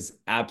it is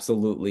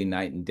absolutely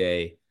night and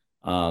day.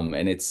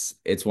 And it's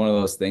one of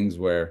those things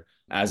where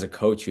as a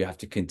coach, you have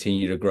to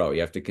continue to grow.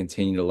 You have to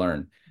continue to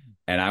learn.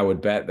 And I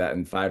would bet that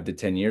in 5 to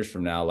 10 years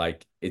from now,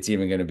 it's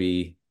even going to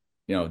be,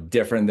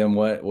 different than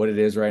what it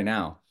is right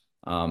now.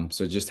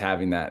 So just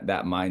having that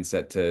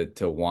mindset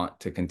to want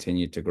to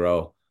continue to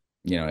grow,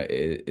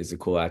 is a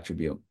cool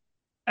attribute.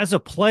 As a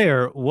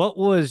player, what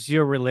was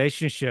your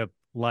relationship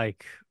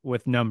like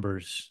with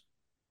numbers?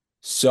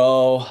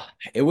 So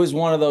it was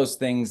one of those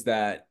things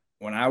that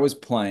when I was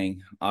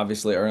playing,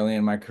 obviously early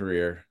in my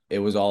career, it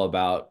was all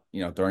about,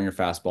 throwing your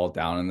fastball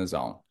down in the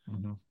zone.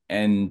 Mm-hmm.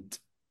 And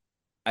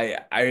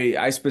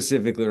I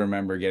specifically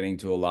remember getting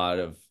to a lot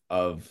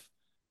of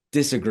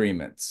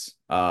disagreements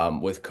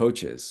with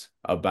coaches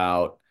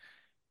about,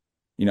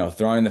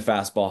 throwing the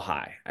fastball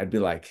high. I'd be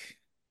like,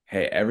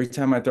 hey, every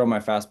time I throw my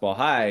fastball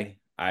high,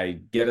 I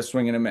get a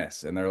swing and a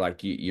miss. And they're like,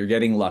 you're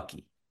getting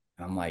lucky.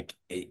 And I'm like,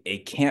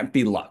 it can't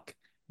be luck.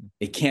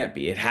 It can't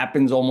be. It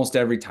happens almost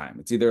every time.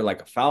 It's either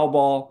like a foul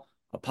ball,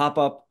 a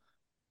pop-up,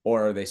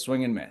 or they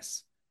swing and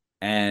miss.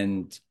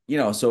 And,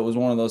 so it was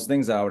one of those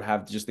things that I would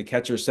have just the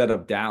catcher set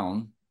up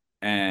down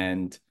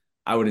and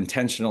I would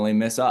intentionally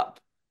miss up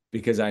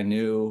because I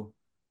knew,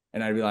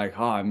 and I'd be like,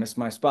 oh, I missed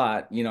my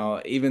spot.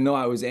 Even though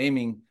I was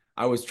aiming,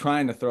 I was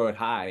trying to throw it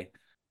high.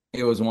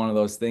 It was one of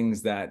those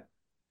things that,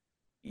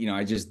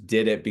 I just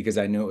did it because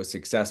I knew it was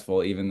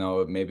successful, even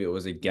though maybe it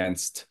was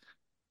against,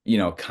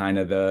 kind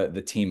of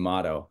the team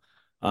motto.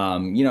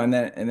 And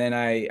then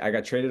I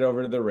got traded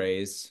over to the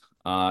Rays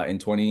in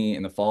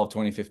the fall of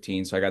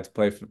 2015. So I got to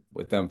play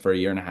with them for a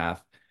year and a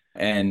half.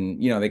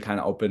 And, they kind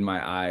of opened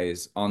my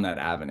eyes on that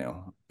avenue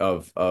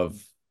of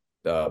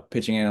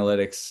pitching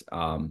analytics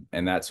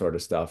and that sort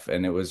of stuff.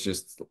 And it was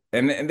just,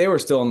 and they were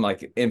still in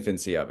like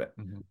infancy of it.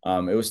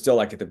 Mm-hmm. It was still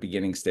like at the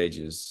beginning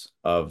stages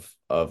of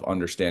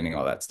understanding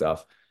all that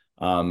stuff.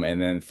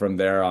 And then from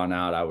there on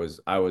out, I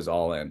was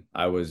all in.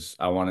 I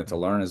wanted to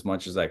learn as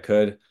much as I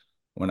could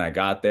when I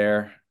got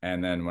there.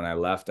 And then when I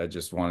left, I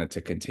just wanted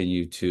to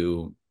continue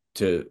to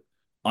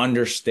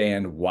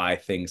understand why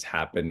things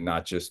happen,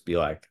 not just be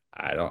like,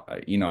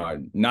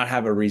 not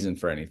have a reason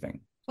for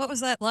anything. What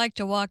was that like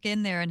to walk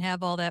in there and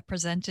have all that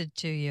presented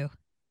to you?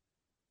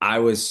 I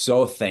was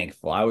so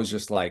thankful. I was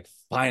just like,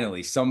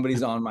 finally,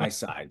 somebody's on my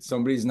side.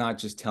 Somebody's not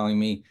just telling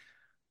me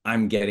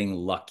I'm getting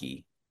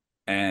lucky.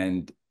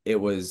 And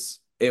it was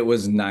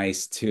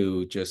nice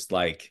to just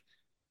like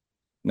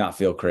not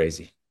feel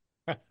crazy.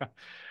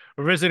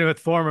 We're visiting with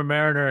former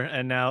Mariner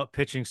and now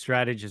pitching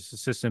strategist,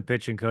 assistant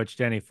pitching coach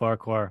Danny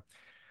Farquhar.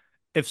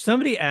 If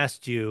somebody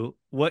asked you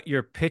what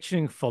your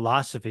pitching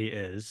philosophy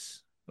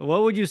is,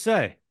 what would you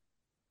say?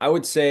 I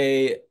would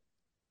say,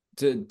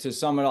 to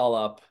sum it all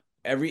up,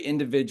 every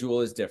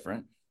individual is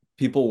different.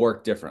 People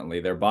work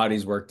differently. Their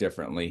bodies work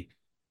differently.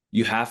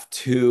 You have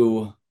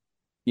to,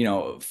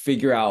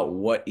 figure out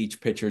what each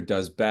pitcher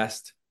does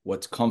best,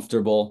 what's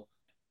comfortable,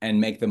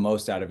 and make the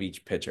most out of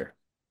each pitcher.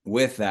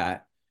 With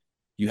that,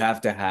 you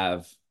have to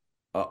have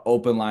an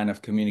open line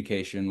of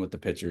communication with the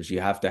pitchers. You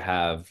have to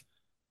have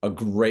a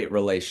great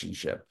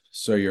relationship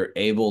so you're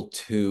able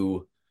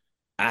to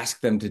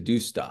ask them to do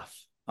stuff.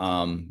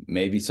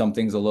 Maybe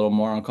something's a little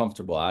more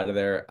uncomfortable out of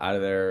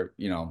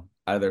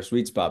their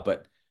sweet spot.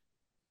 But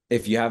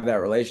if you have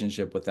that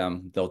relationship with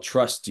them, they'll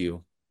trust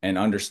you and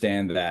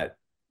understand that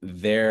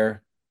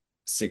their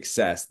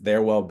success,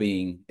 their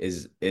well-being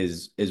is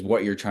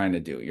what you're trying to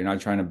do. You're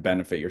not trying to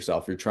benefit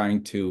yourself. You're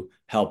trying to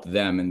help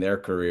them in their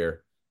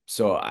career.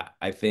 So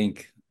I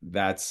think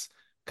that's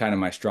kind of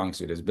my strong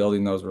suit, is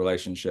building those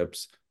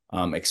relationships,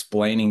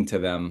 explaining to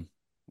them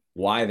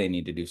why they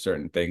need to do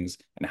certain things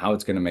and how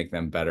it's going to make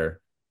them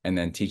better, and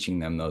then teaching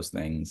them those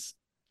things.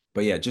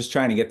 But yeah, just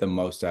trying to get the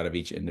most out of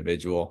each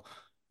individual,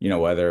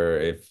 whether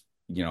if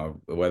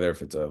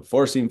it's a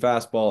four-seam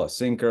fastball, a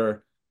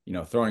sinker,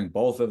 throwing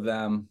both of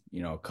them,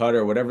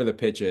 cutter, whatever the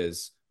pitch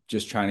is,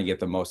 just trying to get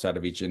the most out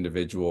of each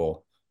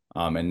individual,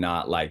 and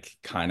not like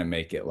kind of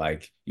make it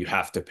like you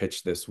have to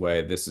pitch this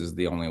way. This is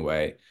the only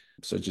way.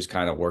 So just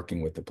kind of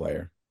working with the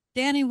player.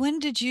 Danny, when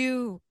did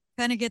you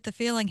kind of get the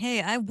feeling,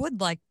 hey, I would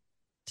like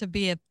to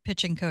be a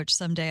pitching coach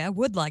someday? I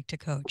would like to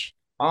coach.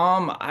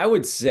 I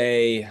would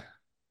say,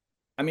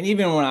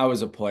 even when I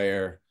was a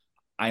player,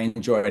 I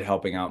enjoyed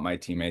helping out my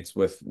teammates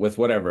with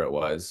whatever it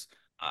was.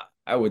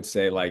 I would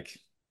say, like,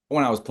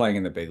 when I was playing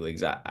in the big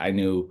leagues, I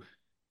knew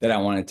that I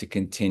wanted to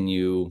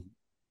continue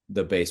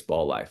the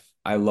baseball life.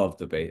 I love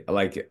the base.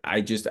 Like,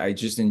 I just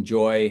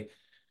enjoy,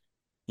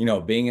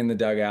 being in the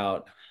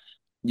dugout,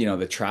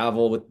 the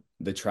travel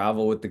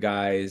with the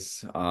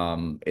guys.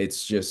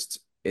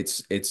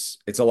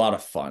 It's a lot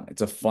of fun.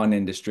 It's a fun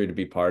industry to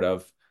be part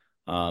of.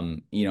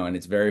 And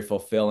it's very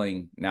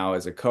fulfilling now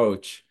as a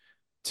coach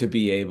to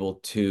be able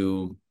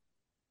to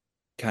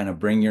kind of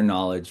bring your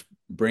knowledge,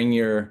 bring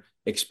your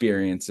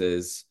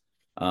experiences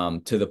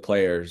to the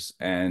players.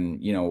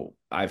 And,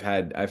 I've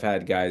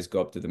had guys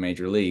go up to the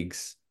major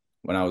leagues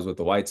when I was with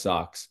the White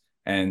Sox,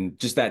 and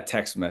just that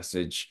text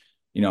message,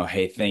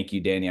 hey, thank you,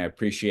 Danny. I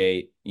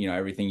appreciate,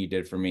 everything you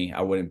did for me.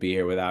 I wouldn't be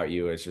here without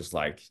you. It's just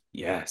like,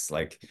 yes,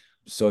 like,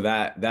 so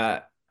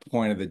that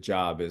point of the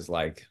job is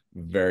like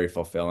very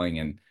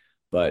fulfilling.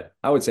 But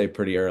I would say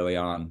pretty early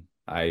on,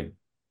 I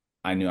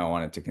knew I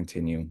wanted to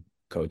continue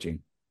coaching.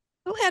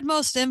 Who had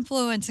most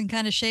influence in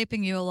kind of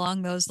shaping you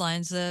along those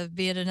lines?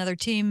 Be it another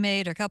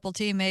teammate, a couple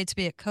teammates,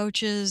 be it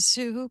coaches.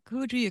 Who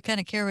do you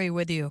kind of carry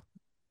with you?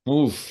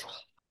 Oof.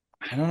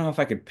 I don't know if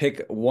I could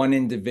pick one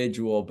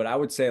individual, but I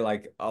would say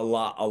like a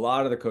lot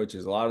of the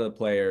coaches, a lot of the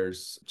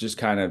players just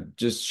kind of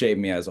just shape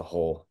me as a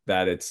whole.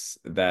 That it's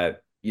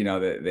that,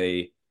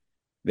 that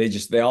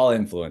they all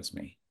influence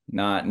me,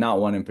 not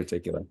one in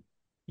particular.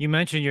 You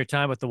mentioned your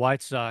time with the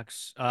White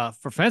Sox.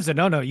 For fans that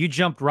don't know, you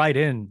jumped right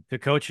into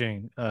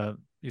coaching.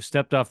 You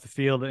stepped off the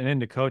field and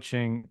into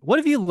coaching. What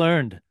have you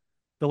learned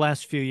the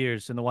last few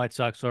years in the White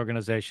Sox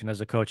organization as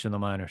a coach in the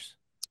minors?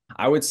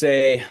 I would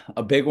say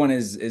a big one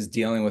is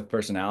dealing with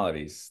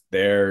personalities.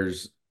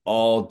 There's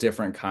all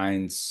different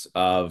kinds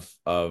of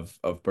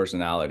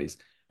personalities.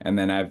 And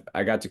then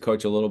I got to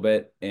coach a little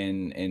bit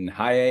in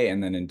high A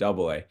and then in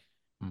double A.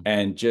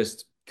 And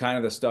just kind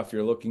of the stuff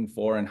you're looking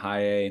for in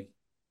high A.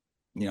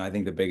 I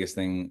think the biggest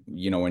thing,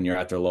 when you're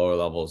at their lower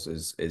levels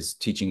is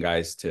teaching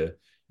guys to,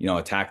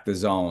 attack the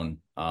zone.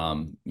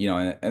 And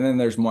then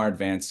there's more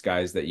advanced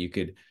guys that you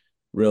could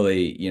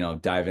really,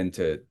 dive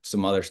into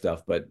some other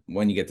stuff. But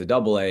when you get to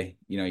double A,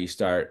 you're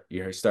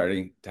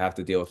starting to have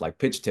to deal with like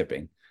pitch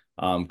tipping,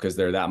 because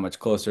they're that much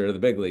closer to the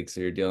big leagues.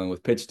 So you're dealing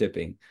with pitch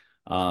tipping,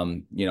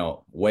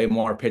 way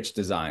more pitch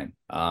design,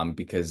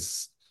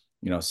 because,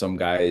 some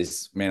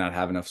guys may not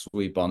have enough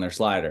sweep on their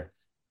slider,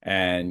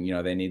 and,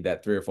 they need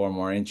that 3 or 4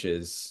 more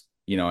inches,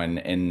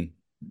 and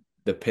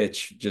the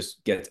pitch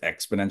just gets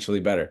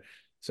exponentially better.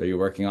 So you're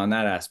working on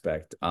that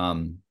aspect.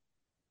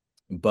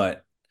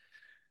 But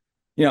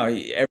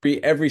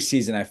every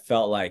season I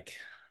felt like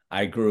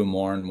I grew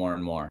more and more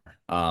and more,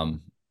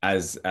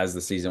 as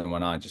the season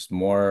went on. Just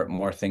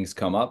more things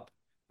come up,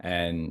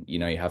 and you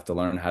have to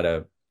learn how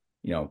to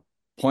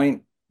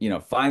point,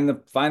 find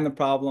the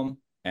problem,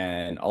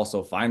 and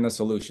also find the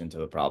solution to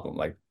the problem.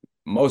 Like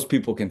most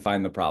people can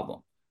find the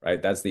problem,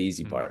 right? That's the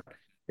easy part.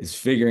 Is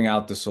figuring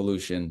out the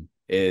solution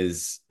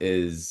is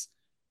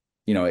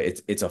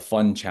it's a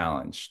fun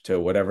challenge to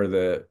whatever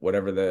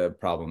the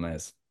problem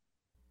is.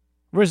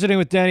 Visiting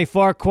with Danny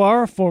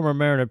Farquhar, former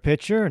Mariner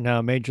pitcher,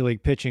 now Major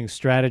League pitching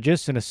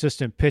strategist and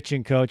assistant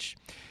pitching coach.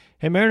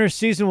 Hey, Mariners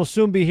season will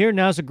soon be here.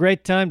 Now's a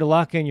great time to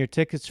lock in your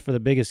tickets for the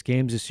biggest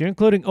games this year,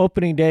 including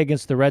opening day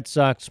against the Red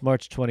Sox,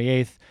 March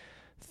 28th.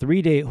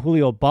 3-day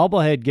Julio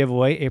bobblehead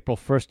giveaway, April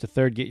 1st to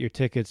 3rd. Get your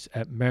tickets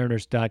at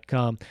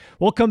mariners.com.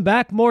 We'll come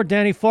back. More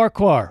Danny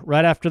Farquhar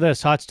right after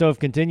this. Hot Stove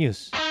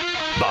continues.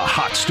 The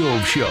Hot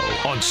Stove Show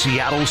on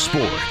Seattle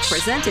Sports.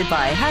 Presented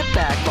by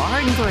Hatback Bar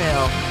and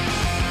Grill.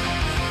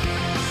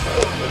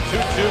 The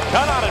 2-2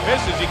 cut on and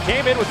misses. He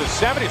came in with a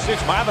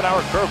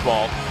 76-mile-an-hour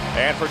curveball.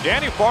 And for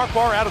Danny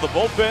Farquhar out of the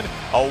bullpen,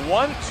 a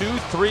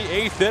 1-2-3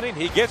 eighth inning.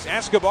 He gets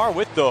Escobar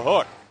with the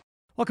hook.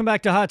 Welcome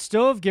back to Hot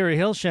Stove. Gary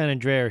Hill, Shannon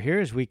Drayer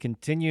here as we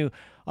continue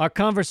our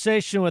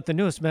conversation with the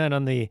newest man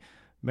on the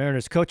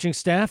Mariners coaching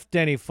staff,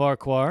 Danny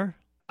Farquhar.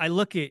 I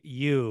look at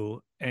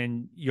you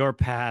and your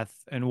path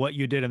and what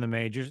you did in the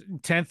majors.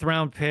 10th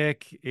round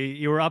pick.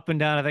 You were up and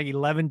down, I think,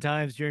 11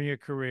 times during your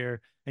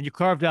career, and you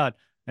carved out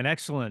an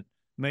excellent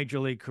major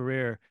league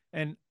career.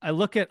 And I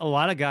look at a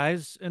lot of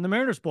guys in the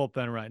Mariners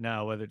bullpen right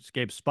now, whether it's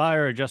Gabe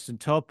Spire or Justin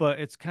Topa,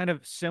 it's kind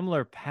of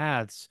similar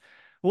paths.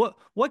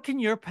 What can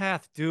your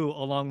path do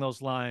along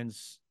those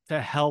lines to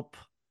help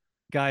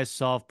guys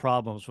solve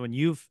problems when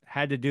you've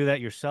had to do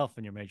that yourself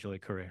in your major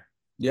league career?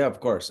 Yeah, of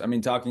course. I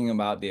mean, talking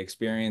about the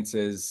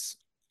experiences,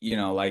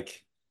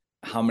 like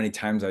how many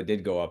times I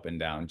did go up and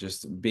down,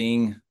 just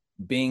being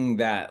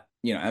that,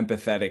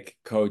 empathetic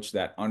coach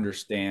that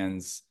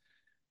understands,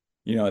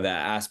 that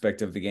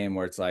aspect of the game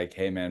where it's like,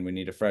 hey man, we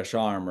need a fresh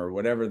arm or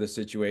whatever the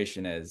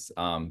situation is.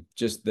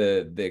 Just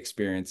the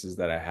experiences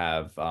that I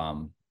have,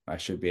 I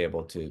should be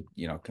able to,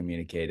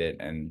 communicate it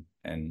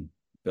and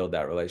build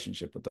that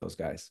relationship with those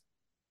guys.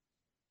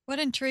 What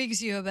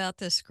intrigues you about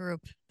this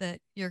group that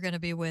you're going to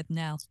be with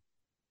now?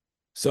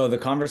 So the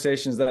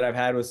conversations that I've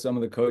had with some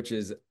of the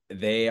coaches,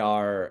 they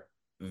are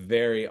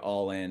very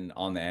all in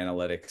on the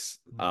analytics,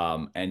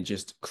 and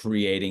just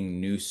creating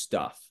new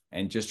stuff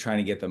and just trying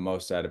to get the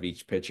most out of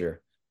each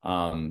pitcher.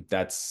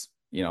 That's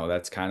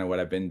kind of what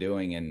I've been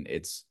doing, and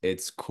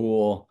it's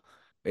cool.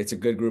 It's a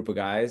good group of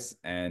guys,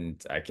 and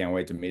I can't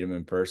wait to meet them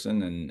in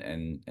person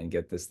and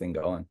get this thing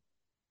going.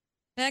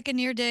 Back in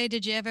your day,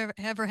 did you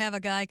ever have a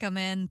guy come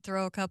in,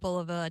 throw a couple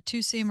of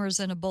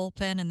 2-seamers in a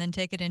bullpen, and then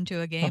take it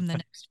into a game the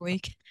next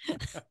week?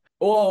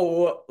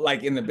 Oh,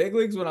 like in the big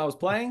leagues when I was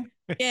playing?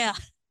 Yeah.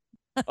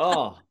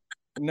 Oh,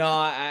 no,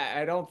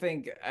 I don't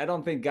think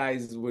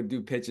guys would do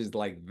pitches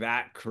like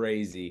that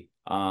crazy,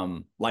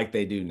 like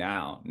they do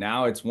now.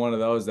 Now it's one of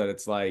those that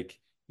it's like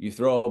you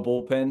throw a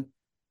bullpen,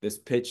 this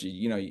pitch,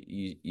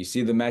 you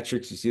see the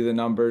metrics, you see the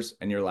numbers,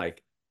 and you're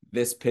like,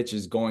 this pitch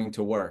is going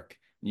to work.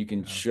 You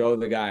can show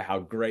the guy how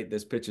great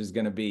this pitch is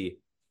going to be,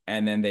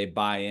 and then they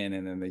buy in,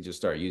 and then they just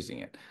start using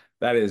it.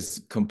 That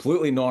is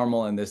completely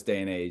normal in this day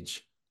and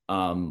age.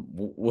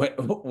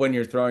 When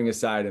you're throwing a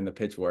side and the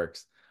pitch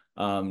works.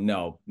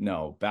 No.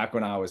 Back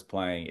when I was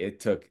playing,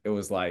 it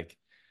was like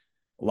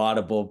lot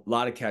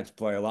of catch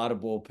play, a lot of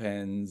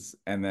bullpens,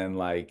 and then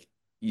like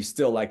you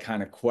still like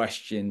kind of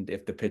questioned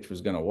if the pitch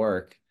was going to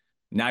work.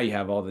 Now you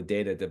have all the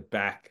data to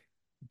back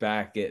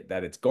it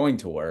that it's going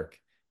to work,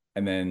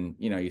 and then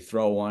you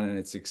throw one and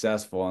it's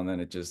successful, and then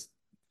it just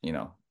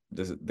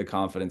the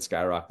confidence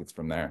skyrockets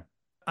from there.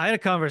 I had a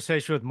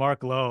conversation with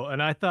Mark Lowe,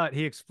 and I thought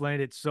he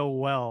explained it so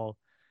well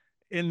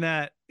in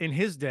that in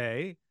his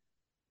day,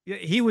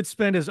 he would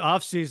spend his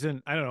off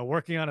season, I don't know,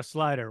 working on a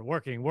slider,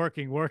 working.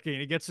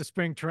 He gets to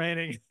spring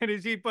training, and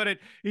as he put it,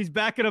 he's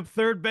backing up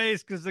third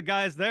base because the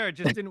guy's there. It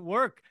just didn't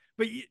work.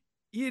 But you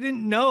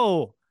didn't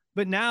know.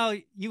 But now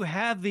you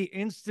have the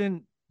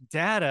instant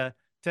data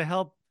to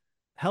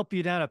help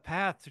you down a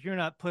path so you're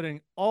not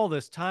putting all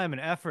this time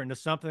and effort into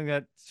something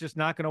that's just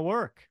not going to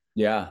work.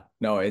 Yeah,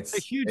 no, it's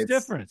a huge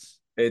difference.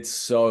 It's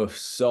so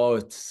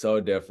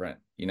different.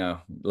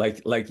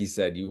 Like you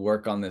said, you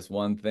work on this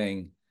one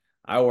thing.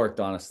 I worked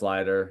on a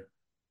slider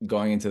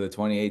going into the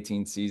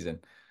 2018 season,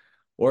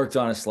 worked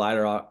on a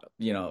slider,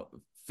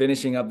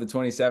 finishing up the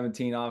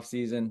 2017 off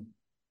season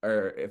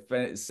or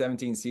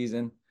 17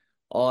 season,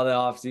 all the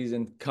off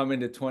season, come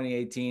into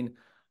 2018.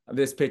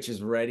 This pitch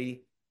is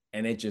ready.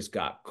 And it just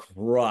got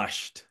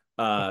crushed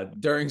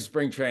during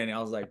spring training. I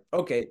was like,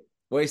 okay,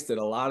 wasted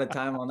a lot of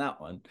time on that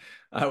one.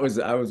 I was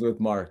with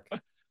Mark.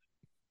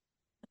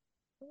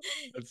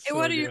 Hey,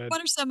 what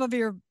are some of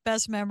your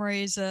best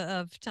memories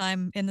of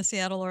time in the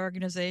Seattle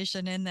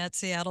organization, in that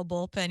Seattle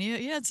bullpen?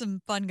 You had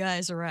some fun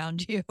guys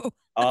around you.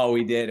 Oh,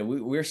 we did.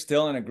 We're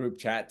still in a group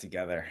chat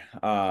together.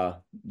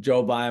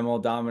 Joe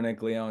Beimel,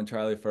 Dominic Leone,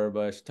 Charlie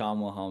Furbush,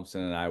 Tom Wilhelmsen,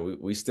 and I.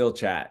 We still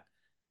chat,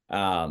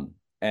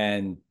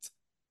 and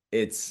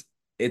it's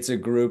a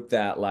group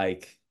that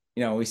like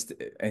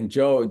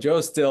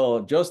Joe's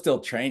still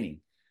training.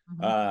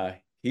 Mm-hmm.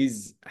 I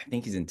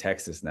think he's in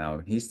Texas now.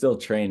 He's still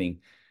training.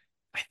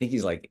 I think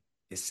he's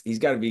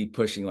got to be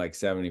pushing like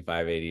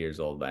 75, 80 years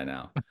old by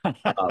now.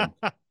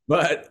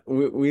 But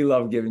we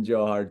love giving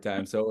Joe a hard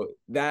time. So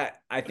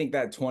I think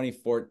that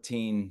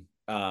 2014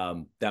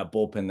 that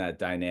bullpen, that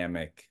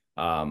dynamic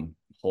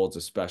holds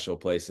a special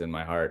place in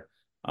my heart.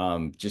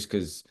 Just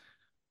because,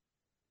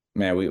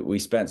 man, we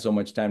spent so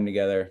much time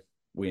together.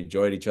 We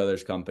enjoyed each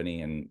other's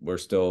company, and we're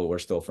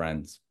still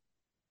friends.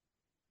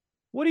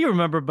 What do you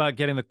remember about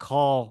getting the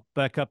call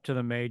back up to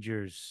the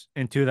majors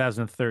in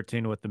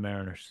 2013 with the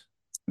Mariners?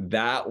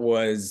 That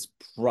was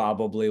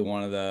probably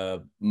one of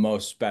the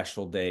most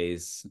special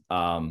days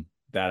that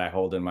I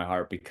hold in my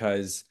heart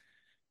because,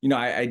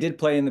 I did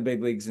play in the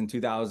big leagues in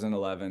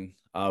 2011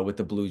 with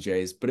the Blue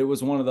Jays, but it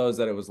was one of those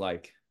that it was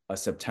like a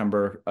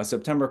September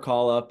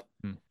call up.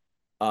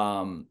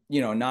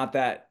 Not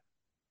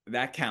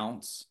that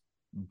counts.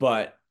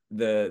 But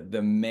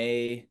the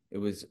May, it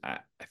was, I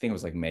think it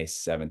was like May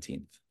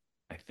 17th,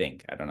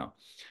 I don't know.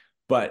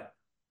 But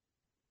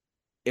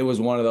it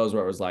was one of those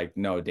where it was like,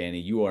 no, Danny,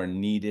 you are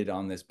needed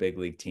on this big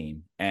league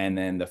team. And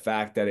then the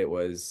fact that it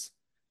was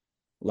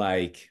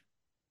like,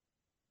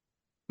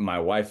 my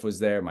wife was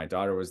there, my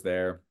daughter was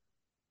there.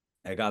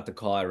 I got the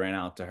call, I ran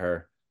out to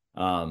her.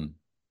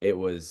 It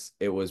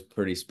was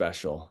pretty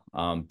special.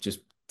 Just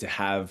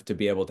to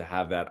be able to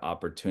have that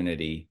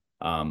opportunity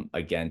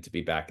again, to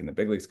be back in the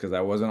big leagues, because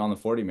I wasn't on the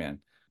 40-man.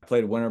 I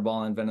played winter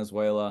ball in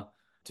Venezuela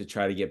to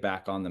try to get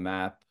back on the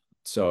map.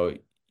 So,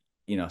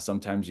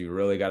 sometimes you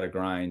really got to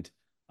grind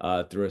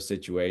through a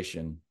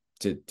situation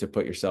to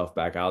put yourself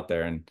back out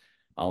there. And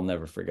I'll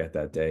never forget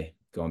that day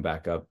going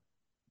back up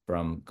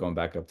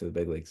to the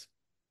big leagues.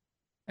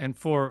 And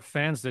for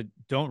fans that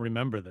don't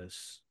remember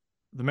this,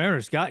 the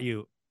Mariners got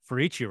you for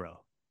Ichiro.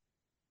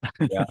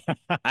 Yeah,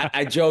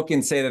 I joke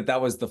and say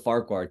that was the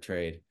Farquhar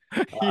trade.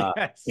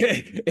 Yes.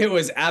 It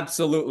was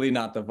absolutely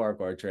not the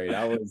Farquhar trade.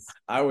 I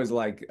was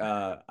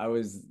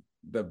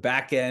the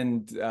back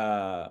end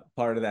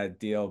part of that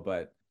deal,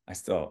 but I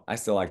still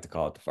like to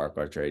call it the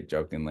Farquhar trade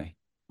jokingly.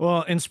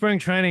 Well, in spring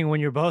training,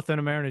 when you're both in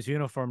a Mariners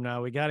uniform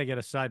now, we got to get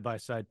a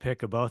side-by-side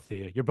pic of both of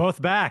you. You're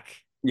both back.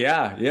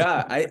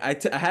 Yeah. I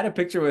had a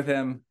picture with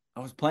him.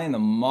 I was playing the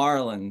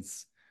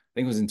Marlins. I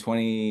think it was in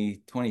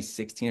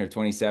 2016 or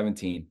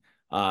 2017.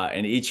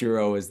 And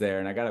Ichiro was there,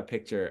 and I got a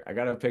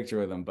picture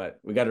with him, but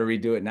we got to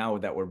redo it now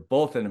that we're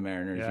both in a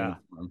Mariners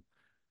uniform.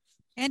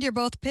 And you're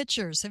both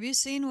pitchers. Have you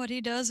seen what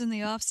he does in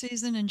the off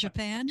season in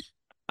Japan?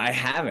 I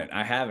haven't.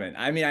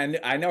 I mean,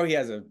 I know he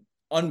has an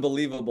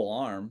unbelievable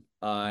arm,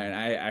 and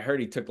I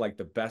heard he took like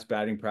the best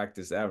batting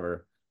practice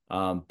ever.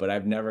 But I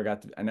never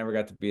got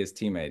to be his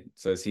teammate.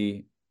 So is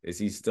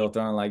he still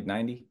throwing like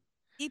 90?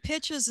 He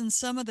pitches in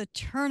some of the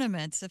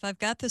tournaments, if I've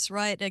got this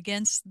right,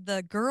 against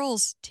the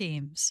girls'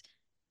 teams.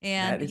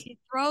 And he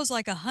throws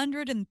like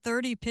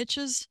 130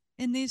 pitches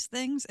in these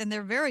things, and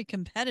they're very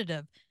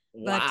competitive.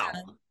 Wow.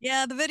 But,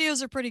 yeah, the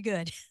videos are pretty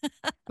good.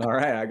 All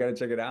right, I got to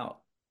check it out.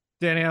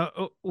 Danny,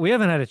 we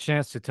haven't had a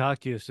chance to talk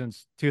to you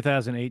since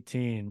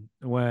 2018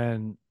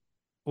 when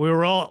we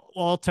were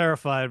all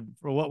terrified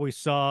for what we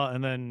saw,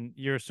 and then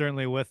you're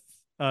certainly with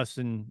us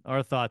in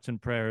our thoughts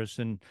and prayers.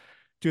 In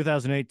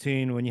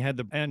 2018, when you had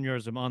the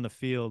aneurysm on the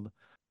field,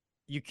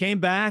 You came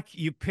back,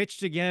 you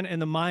pitched again in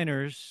the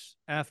minors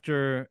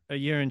after a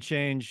year and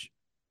change.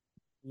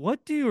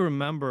 What do you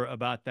remember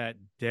about that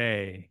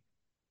day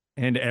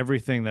and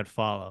everything that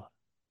followed?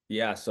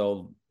 Yeah,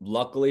 so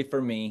luckily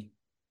for me,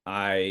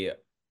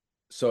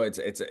 it's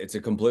a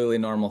completely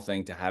normal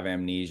thing to have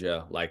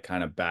amnesia, like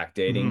kind of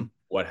backdating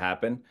what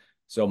happened.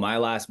 So my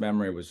last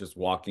memory was just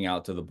walking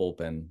out to the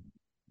bullpen.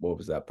 What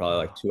was that? Probably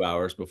like 2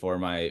 hours before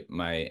my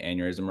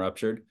aneurysm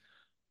ruptured.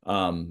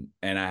 And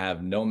I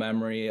have no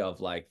memory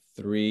of like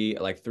 3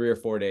 or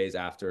 4 days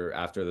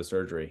after the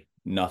surgery.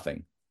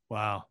 Nothing.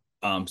 Wow.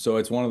 So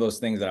it's one of those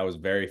things that I was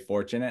very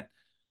fortunate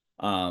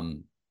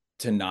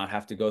to not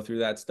have to go through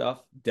that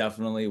stuff.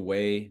 Definitely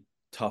way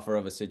tougher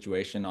of a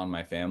situation on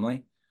my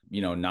family,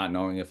 not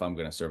knowing if I'm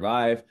going to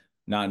survive,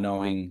 not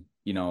knowing,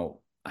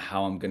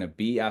 how I'm going to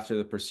be after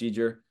the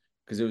procedure.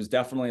 Cause it was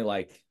definitely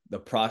like the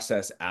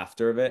process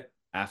after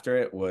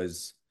it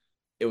was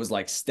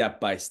like step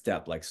by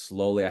step, like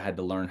slowly I had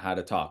to learn how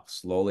to talk.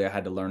 Slowly I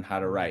had to learn how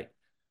to write.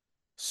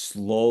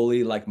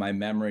 Slowly, like my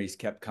memories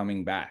kept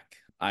coming back.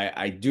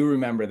 I do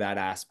remember that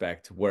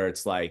aspect where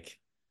it's like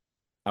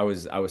I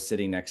was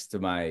sitting next to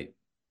my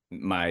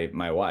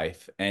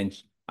wife, and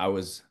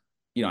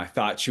I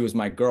thought she was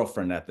my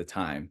girlfriend at the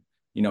time,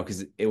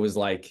 because it was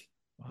like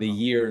the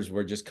years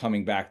were just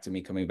coming back to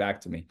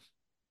me.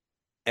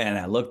 And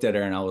I looked at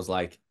her and I was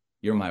like,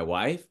 "You're my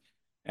wife?"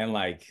 And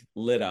like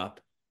lit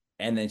up.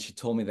 And then she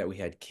told me that we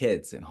had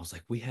kids, and I was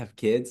like, "We have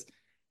kids?"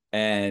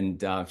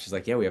 And she's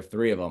like, "Yeah, we have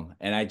 3 of them."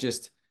 And I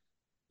just,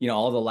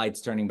 all the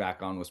lights turning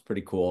back on was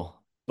pretty cool.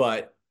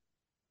 But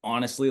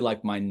honestly,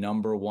 like my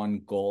number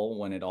one goal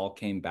when it all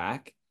came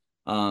back,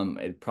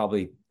 it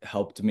probably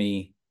helped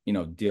me,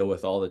 deal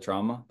with all the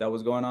trauma that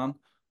was going on,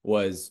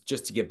 was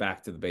just to get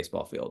back to the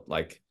baseball field.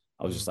 Like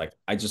I was just like,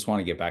 I just want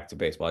to get back to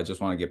baseball. I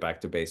just want to get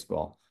back to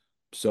baseball.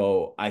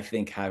 So I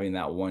think having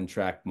that one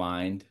track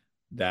mind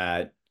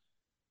that,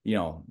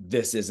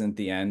 this isn't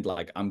the end,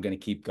 like I'm going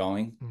to keep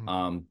going,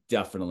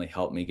 definitely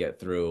helped me get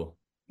through,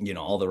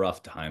 all the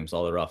rough times,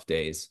 all the rough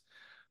days.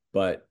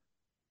 But,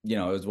 it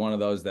was one of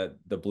those that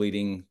the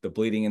bleeding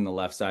in the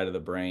left side of the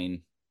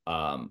brain,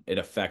 it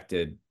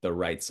affected the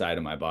right side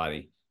of my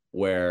body,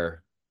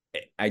 where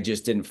I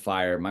just didn't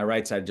fire. My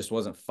right side just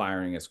wasn't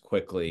firing as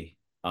quickly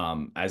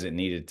as it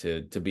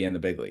needed to be in the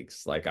big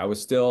leagues. Like I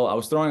was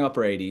throwing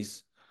upper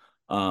 80s,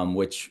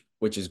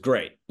 which is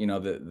great.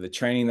 The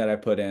training that I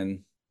put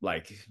in,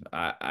 like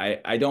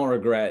I don't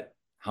regret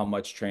how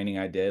much training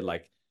I did.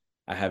 Like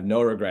I have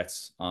no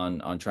regrets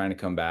on trying to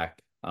come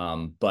back.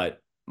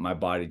 But my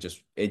body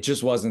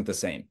just wasn't the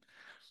same.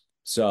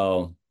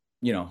 So,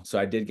 so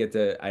I did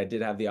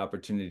have the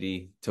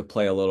opportunity to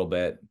play a little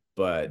bit,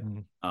 but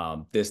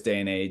this day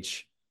and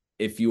age,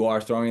 if you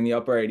are throwing in the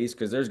upper 80s,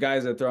 because there's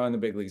guys that throw in the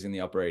big leagues in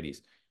the upper 80s,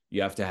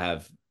 you have to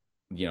have,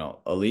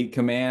 elite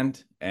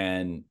command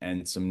and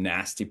some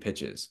nasty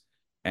pitches.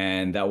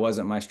 And that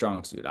wasn't my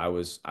strong suit. I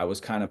was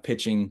kind of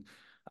pitching.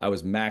 I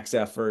was max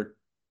effort,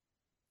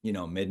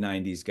 mid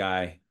 90s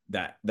guy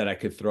that I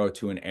could throw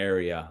to an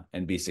area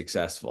and be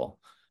successful.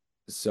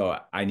 So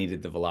I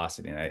needed the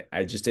velocity, and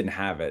I just didn't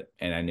have it.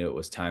 And I knew it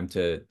was time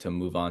to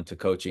move on to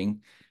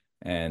coaching.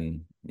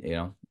 And,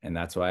 and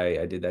that's why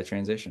I did that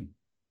transition.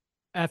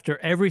 After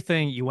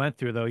everything you went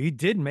through, though, you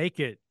did make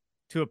it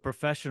to a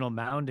professional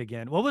mound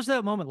again. What was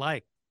that moment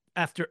like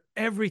after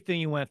everything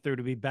you went through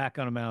to be back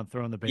on a mound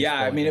throwing the baseball?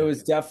 Yeah, I mean, again? it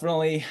was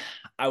definitely,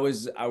 I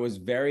was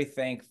very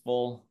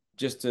thankful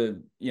just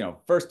to,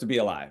 first to be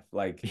alive.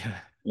 Like,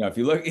 if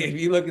you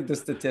look at the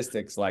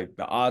statistics, like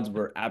the odds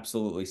were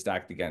absolutely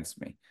stacked against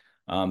me.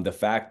 The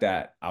fact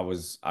that I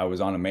was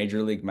on a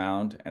major league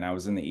mound and I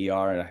was in the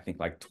ER at I think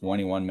like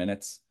 21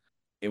 minutes,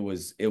 it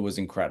was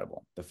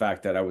incredible. The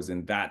fact that I was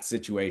in that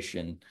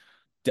situation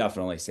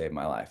definitely saved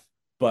my life.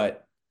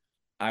 But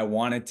I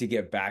wanted to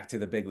get back to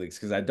the big leagues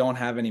because I don't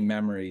have any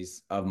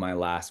memories of my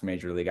last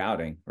major league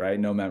outing, right?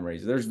 No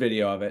memories. There's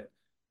video of it.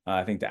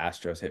 I think the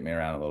Astros hit me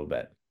around a little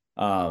bit.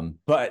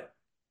 But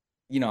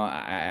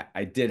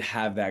I did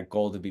have that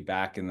goal to be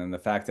back. And then the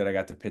fact that I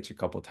got to pitch a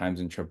couple times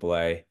in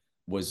AAA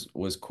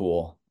was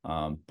cool.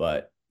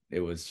 But it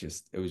was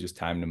just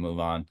time to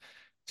move on,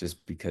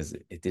 just because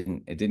it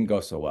didn't go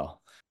so well.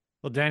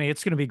 Well, Danny,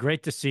 it's going to be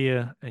great to see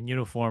you in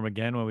uniform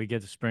again when we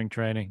get to spring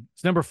training.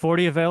 Is number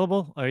 40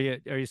 available? Are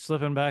you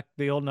slipping back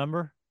the old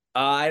number?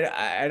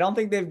 I don't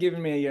think they've given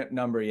me a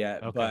number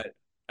yet, Okay.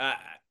 but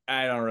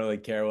I don't really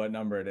care what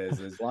number it is,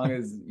 as long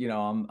as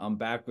I'm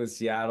back with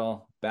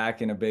Seattle,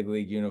 back in a big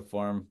league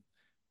uniform.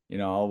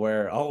 I'll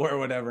wear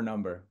whatever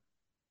number.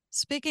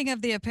 Speaking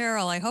of the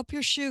apparel, I hope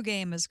your shoe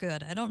game is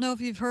good. I don't know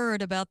if you've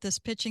heard about this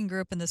pitching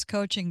group and this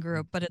coaching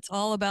group, but it's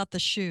all about the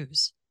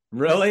shoes.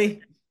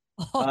 Really?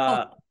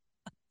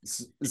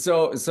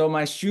 So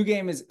my shoe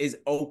game is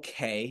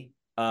okay.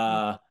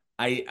 I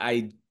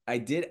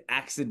did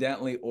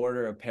accidentally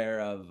order a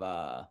pair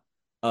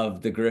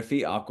of the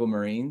Griffey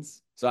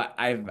Aquamarines. So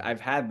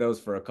I've had those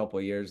for a couple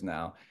of years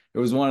now. It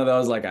was one of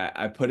those, like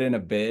I put in a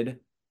bid,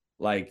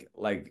 like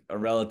a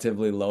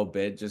relatively low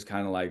bid, just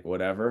kind of like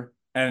whatever.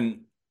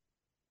 And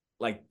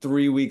like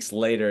 3 weeks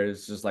later,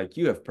 it's just like,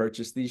 you have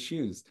purchased these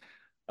shoes.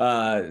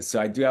 So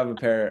I do have a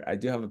pair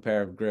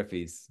of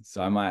Griffeys.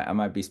 So I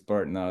might be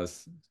sporting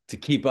those to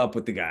keep up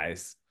with the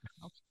guys.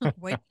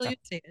 Wait till you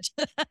see it.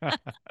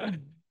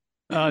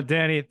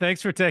 Danny,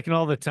 thanks for taking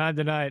all the time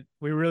tonight.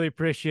 We really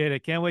appreciate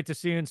it. Can't wait to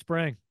see you in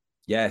spring.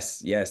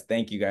 Yes.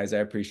 Thank you, guys. I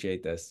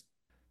appreciate this.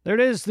 There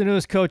it is, the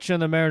newest coach on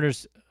the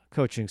Mariners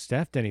coaching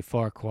staff, Denny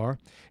Farquhar.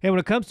 And when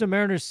it comes to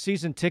Mariners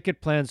season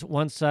ticket plans,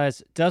 one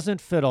size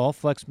doesn't fit all.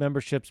 Flex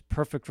membership's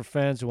perfect for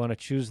fans who want to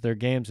choose their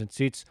games and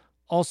seats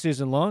all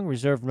season long.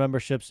 Reserved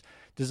memberships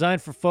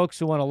designed for folks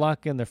who want to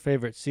lock in their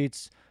favorite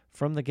seats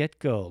from the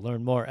get-go.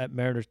 Learn more at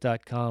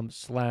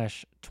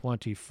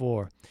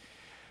mariners.com/24.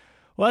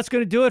 Well, that's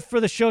going to do it for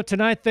the show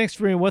tonight. Thanks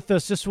for being with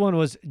us. This one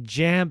was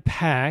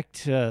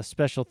jam-packed.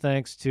 Special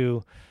thanks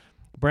to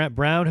Brant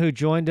Brown, who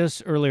joined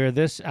us earlier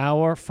this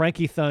hour.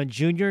 Frankie Thon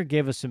Jr.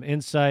 gave us some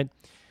insight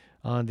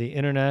on the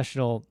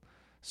international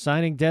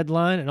signing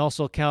deadline, and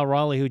also Cal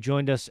Raleigh, who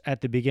joined us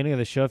at the beginning of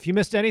the show. If you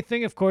missed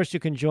anything, of course, you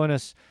can join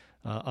us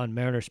on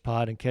Mariners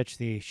Pod and catch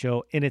the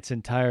show in its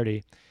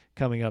entirety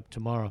coming up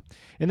tomorrow.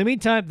 In the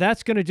meantime,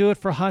 that's going to do it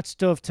for Hot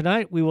Stove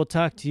tonight. We will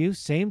talk to you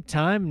same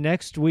time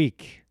next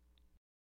week.